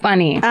 So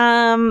funny.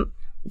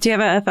 Do you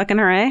have a fucking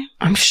hooray?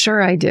 I'm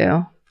sure I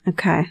do.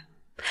 Okay.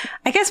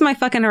 I guess my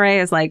fucking hooray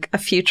is like a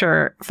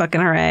future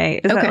fucking hooray.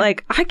 Is that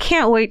like, I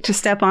can't wait to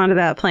step onto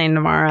that plane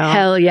tomorrow.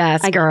 Hell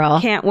yes, girl.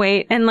 I can't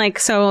wait. And like,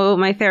 so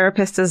my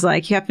therapist is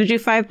like, you have to do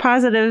 5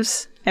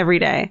 positives every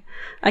day.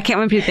 I can't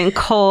wait to be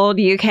cold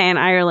UK and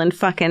Ireland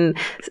fucking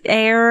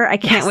air. I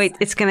can't wait.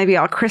 It's going to be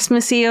all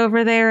Christmassy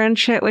over there and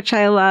shit, which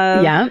I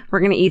love. Yeah. We're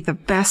going to eat the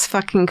best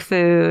fucking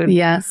food.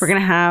 Yes. We're going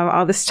to have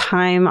all this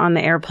time on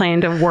the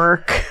airplane to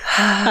work.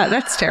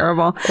 That's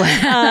terrible.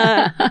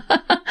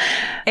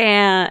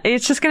 And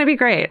it's just going to be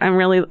great. I'm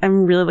really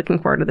looking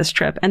forward to this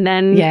trip. And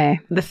then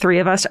the 3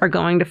 of us are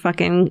going to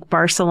fucking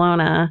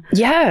Barcelona.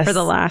 Yes. For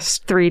the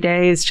last 3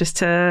 days just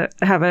to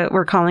have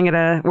we're calling it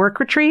a work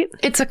retreat.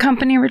 It's a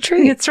company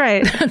retreat. That's right.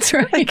 That's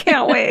right. I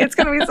can't wait. It's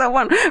going to be so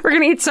fun. We're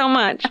going to eat so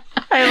much.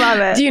 I love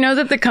it. Do you know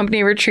that the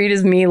company retreat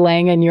is me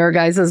laying in your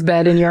guys'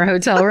 bed in your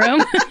hotel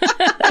room?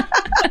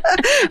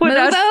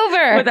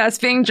 With us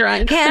being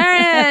drunk.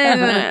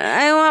 Karen,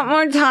 I want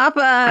more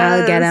tapas.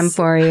 I'll get them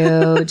for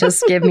you.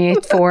 Just give me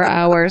 4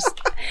 hours.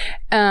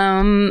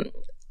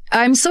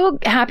 I'm so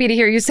happy to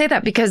hear you say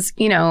that because,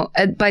 you know,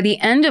 by the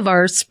end of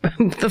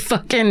the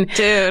fucking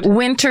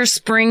winter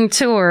spring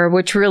tour,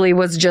 which really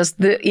was just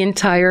the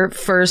entire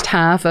first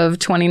half of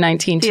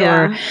 2019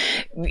 tour,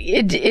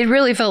 it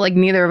really felt like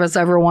neither of us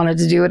ever wanted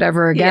to do it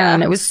ever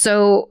again. It was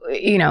so,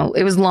 you know,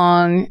 it was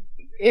long.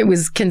 It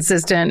was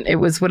consistent. It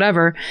was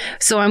whatever.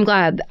 So I'm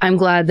glad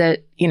that,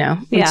 you know,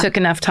 we took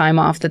enough time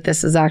off that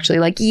this is actually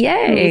like,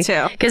 yay. Me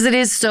too. Because it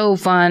is so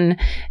fun,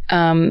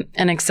 and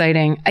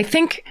exciting. I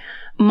think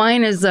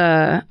mine is,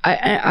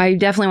 I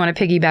definitely want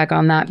to piggyback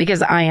on that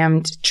because I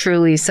am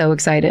truly so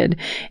excited.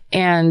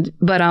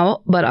 But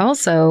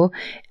also,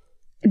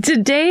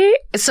 today,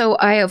 so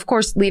I, of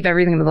course, leave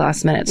everything to the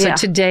last minute. So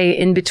today,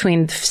 in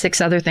between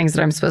 6 other things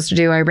that I'm supposed to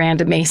do, I ran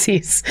to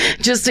Macy's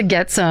just to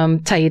get some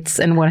tights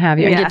and what have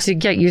you. I get to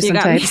get you some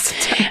tights.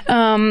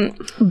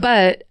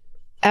 But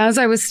as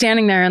I was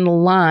standing there in the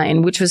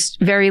line, which was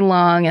very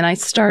long, and I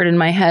started in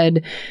my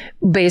head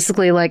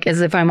basically like as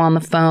if I'm on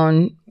the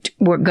phone,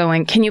 we're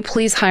going, can you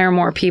please hire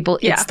more people?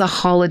 It's the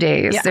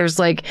holidays. There's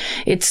like,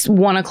 it's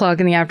 1:00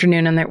 in the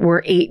afternoon and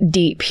we're 8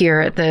 deep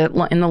here in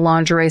the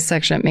lingerie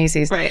section at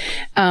Macy's. Right.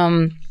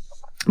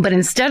 But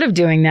instead of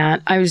doing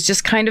that, I was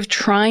just kind of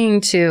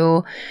trying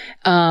to,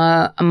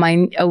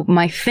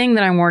 my thing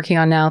that I'm working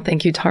on now,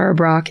 thank you, Tara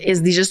Brock,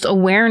 is the just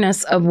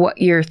awareness of what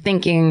you're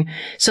thinking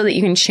so that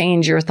you can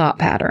change your thought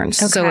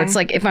patterns. Okay. So it's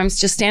like, if I'm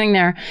just standing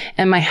there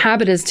and my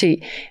habit is to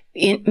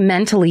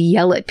mentally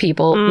yell at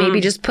people, maybe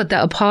just put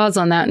a pause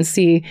on that and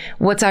see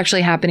what's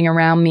actually happening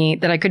around me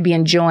that I could be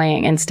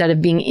enjoying instead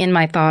of being in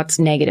my thoughts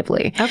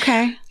negatively.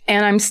 Okay.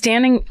 And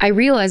I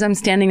realize I'm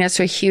standing next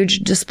to a huge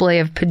display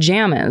of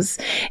pajamas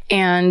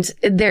and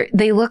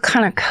they look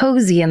kind of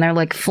cozy and they're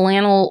like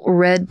flannel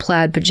red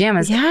plaid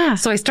pajamas. Yeah.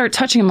 So I start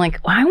touching them like,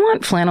 I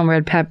want flannel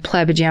red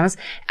plaid pajamas.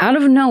 Out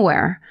of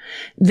nowhere,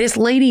 this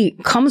lady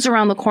comes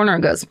around the corner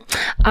and goes,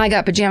 I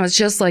got pajamas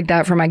just like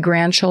that for my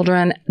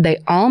grandchildren. They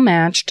all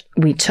matched.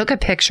 We took a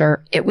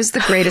picture. It was the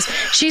greatest.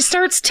 She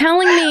starts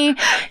telling me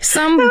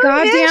some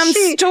goddamn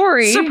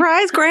story.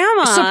 Surprise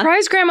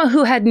grandma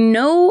who had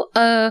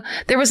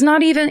there was was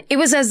not even, it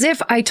was as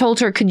if I told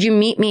her, could you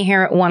meet me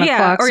here at 1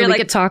 o'clock so we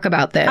could talk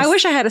about this? I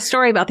wish I had a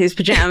story about these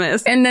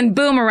pajamas. And then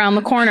boom, around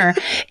the corner.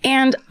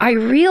 And I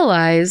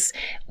realize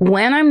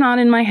when I'm not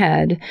in my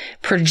head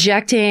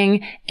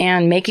projecting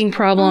and making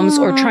problems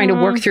or trying to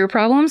work through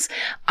problems,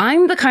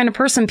 I'm the kind of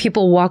person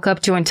people walk up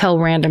to and tell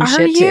random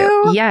shit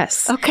to.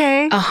 Yes.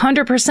 Okay.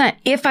 100%.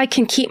 If I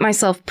can keep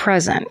myself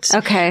present.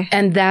 Okay.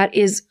 And that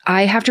is,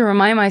 I have to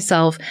remind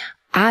myself,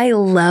 I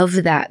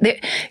love that.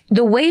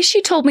 The way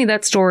she told me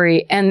that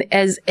story, and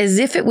as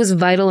if it was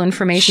vital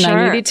information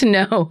I needed to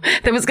know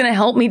that was going to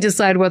help me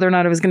decide whether or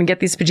not I was going to get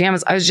these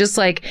pajamas, I was just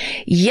like,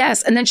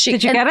 yes. And then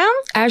Did you get them?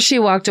 As she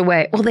walked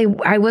away,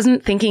 I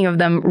wasn't thinking of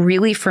them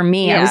really for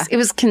me. Yeah. It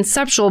was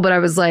conceptual, but I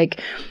was like,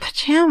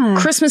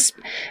 pajamas. Christmas.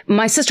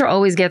 My sister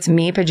always gets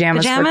me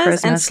pajamas for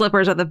Christmas. And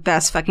slippers are the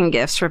best fucking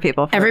gifts for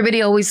people.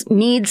 Everybody always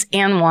needs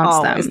and wants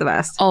them. Always the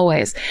best.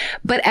 Always.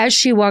 But as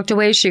she walked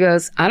away, she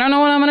goes, I don't know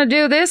what I'm going to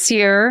do this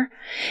year.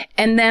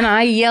 And then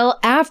I yell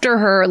after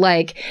her,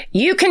 like,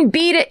 you can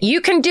beat it. You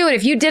can do it.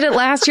 If you did it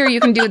last year, you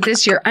can do it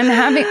this year.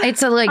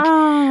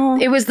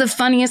 It was the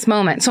funniest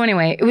moment. So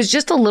anyway, it was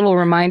just a little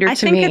reminder to me.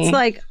 I think it's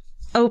like,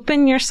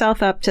 open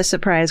yourself up to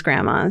surprise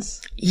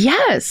grandmas.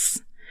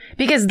 Yes.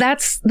 Because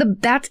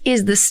that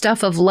is the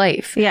stuff of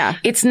life. Yeah.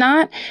 It's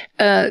not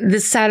the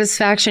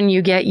satisfaction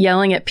you get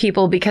yelling at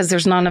people because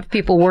there's not enough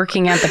people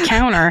working at the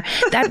counter.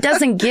 That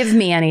doesn't give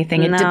me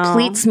anything. It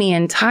depletes me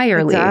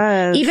entirely. It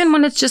does. Even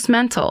when it's just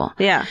mental.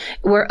 Yeah.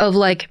 Of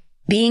like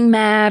being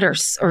mad or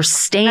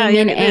staying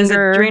in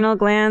anger. Adrenal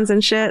glands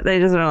and shit. They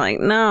just are like,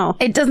 no.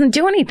 It doesn't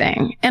do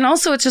anything. And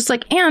also it's just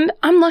like, and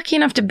I'm lucky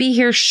enough to be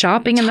here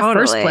shopping in the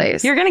first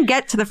place. You're going to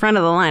get to the front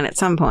of the line at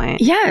some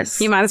point.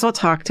 Yes. You might as well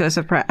talk to a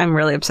surprise. I'm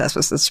really obsessed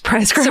with the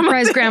surprise grandma.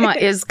 Surprise grandma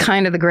is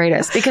kind of the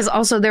greatest because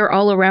also they're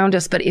all around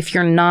us. But if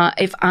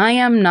I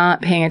am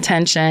not paying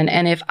attention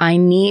and if I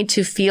need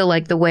to feel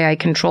like the way I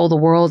control the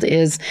world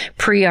is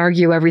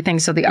pre-argue everything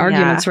so the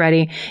argument's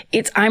ready,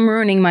 I'm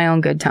ruining my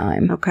own good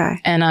time. Okay.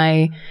 And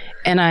I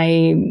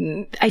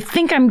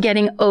think I'm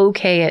getting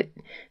okay at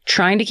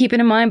trying to keep it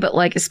in mind, but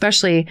like,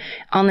 especially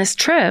on this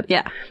trip,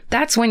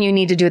 that's when you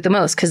need to do it the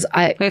most. Cause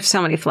we have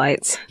so many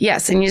flights.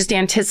 Yes. And you just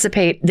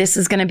anticipate this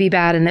is going to be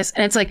bad and this,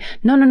 and it's like,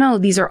 no.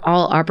 These are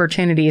all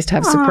opportunities to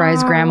have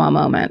surprise grandma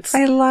moments.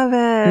 I love it.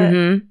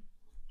 Mm-hmm.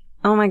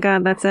 Oh my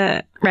God. That's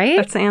it. Right?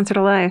 That's the answer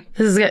to life.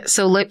 This is it.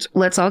 So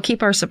let's all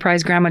keep our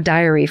surprise grandma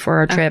diary for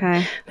our trip.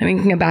 Okay. Then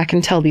we can go back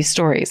and tell these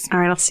stories. All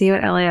right. I'll see you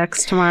at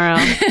LAX tomorrow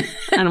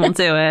and we'll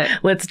do it.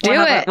 Let's do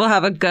it. We'll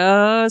have a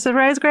go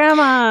surprise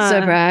grandma.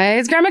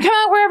 Surprise grandma. Come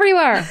out wherever you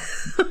are.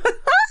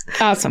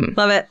 Awesome.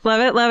 Love it.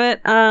 Love it. Love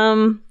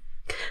it.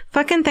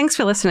 Fucking thanks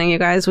for listening, you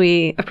guys.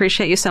 We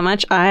appreciate you so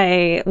much.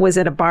 I was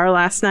at a bar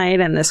last night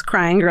and this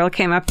crying girl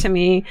came up to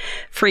me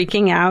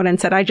freaking out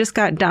and said, I just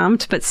got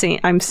dumped, but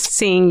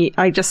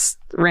I just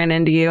ran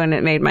into you and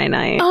it made my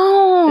night.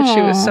 Oh,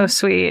 she was so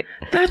sweet.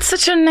 That's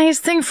such a nice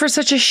thing for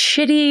such a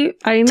shitty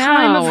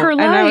time of her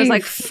life. And I was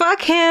like,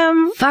 fuck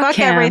him. Fuck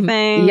him.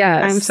 Everything.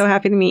 Yes. I'm so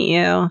happy to meet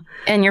you.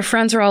 And your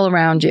friends are all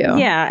around you.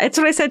 Yeah. It's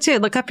what I said too.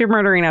 Look up your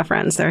Murderino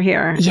friends. They're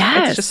here.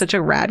 Yes. It's just such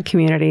a rad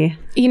community.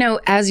 You know,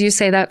 as you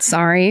say that,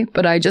 sorry,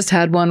 but I just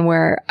had one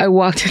where I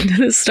walked into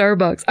the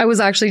Starbucks. I was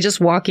actually just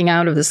walking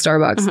out of the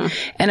Starbucks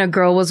and a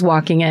girl was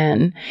walking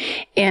in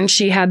and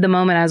she had the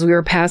moment as we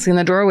were passing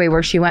the doorway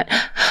where she went,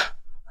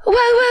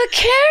 well,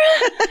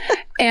 Kara.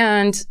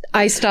 And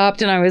I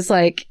stopped and I was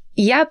like,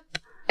 yep.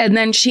 And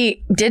then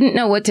she didn't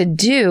know what to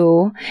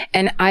do.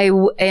 And I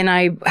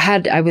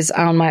was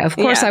on my, of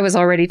course I was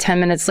already 10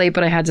 minutes late,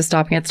 but I had to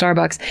stop and get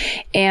Starbucks.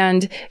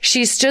 And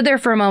she stood there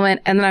for a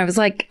moment. And then I was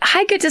like,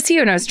 hi, good to see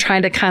you. And I was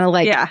trying to kind of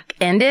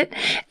end it.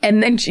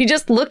 And then she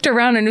just looked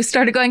around and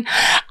started going,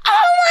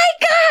 oh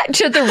my God,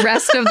 to the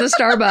rest of the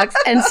Starbucks.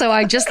 And so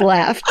I just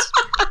left.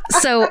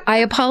 So I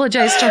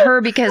apologize to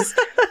her because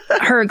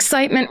her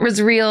excitement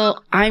was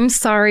real. I'm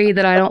sorry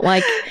that I don't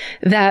like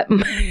that.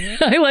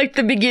 I like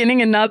the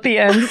beginning and not the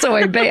end. So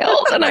I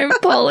bailed and I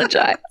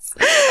apologize.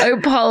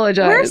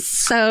 We're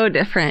so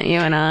different, you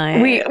and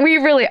I. We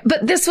really,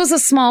 but this was a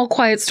small,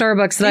 quiet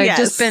Starbucks that I've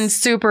just been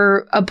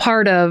super a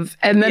part of.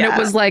 And then it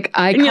was like,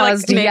 I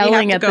caused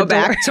yelling at the door. Go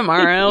back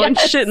tomorrow and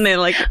shit. And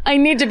they I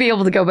need to be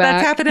able to go back.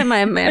 That's happened in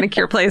my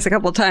manicure place a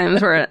couple of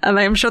times and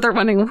I'm sure they're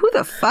wondering, who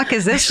the fuck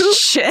is this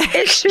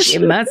shit? She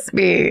must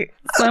be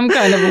some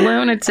kind of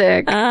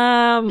lunatic.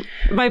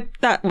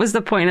 That was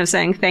the point of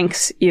saying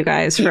thanks, you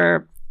guys,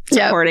 for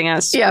supporting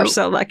us. We're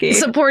so lucky.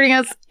 Supporting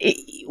us,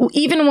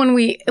 even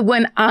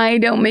when I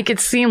don't make it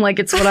seem like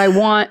it's what I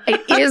want.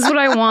 It is what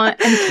I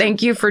want, and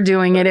thank you for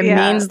doing it. It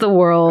means the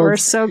world. We're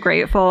so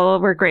grateful.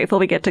 We're grateful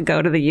we get to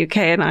go to the UK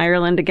and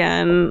Ireland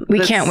again. We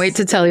can't wait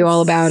to tell you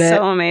all about it.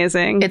 So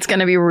amazing. It's going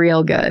to be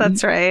real good.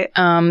 That's right.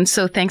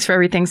 So thanks for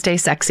everything. Stay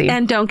sexy.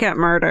 And don't get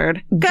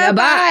murdered.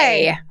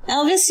 Goodbye.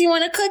 Elvis, you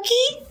want a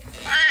cookie?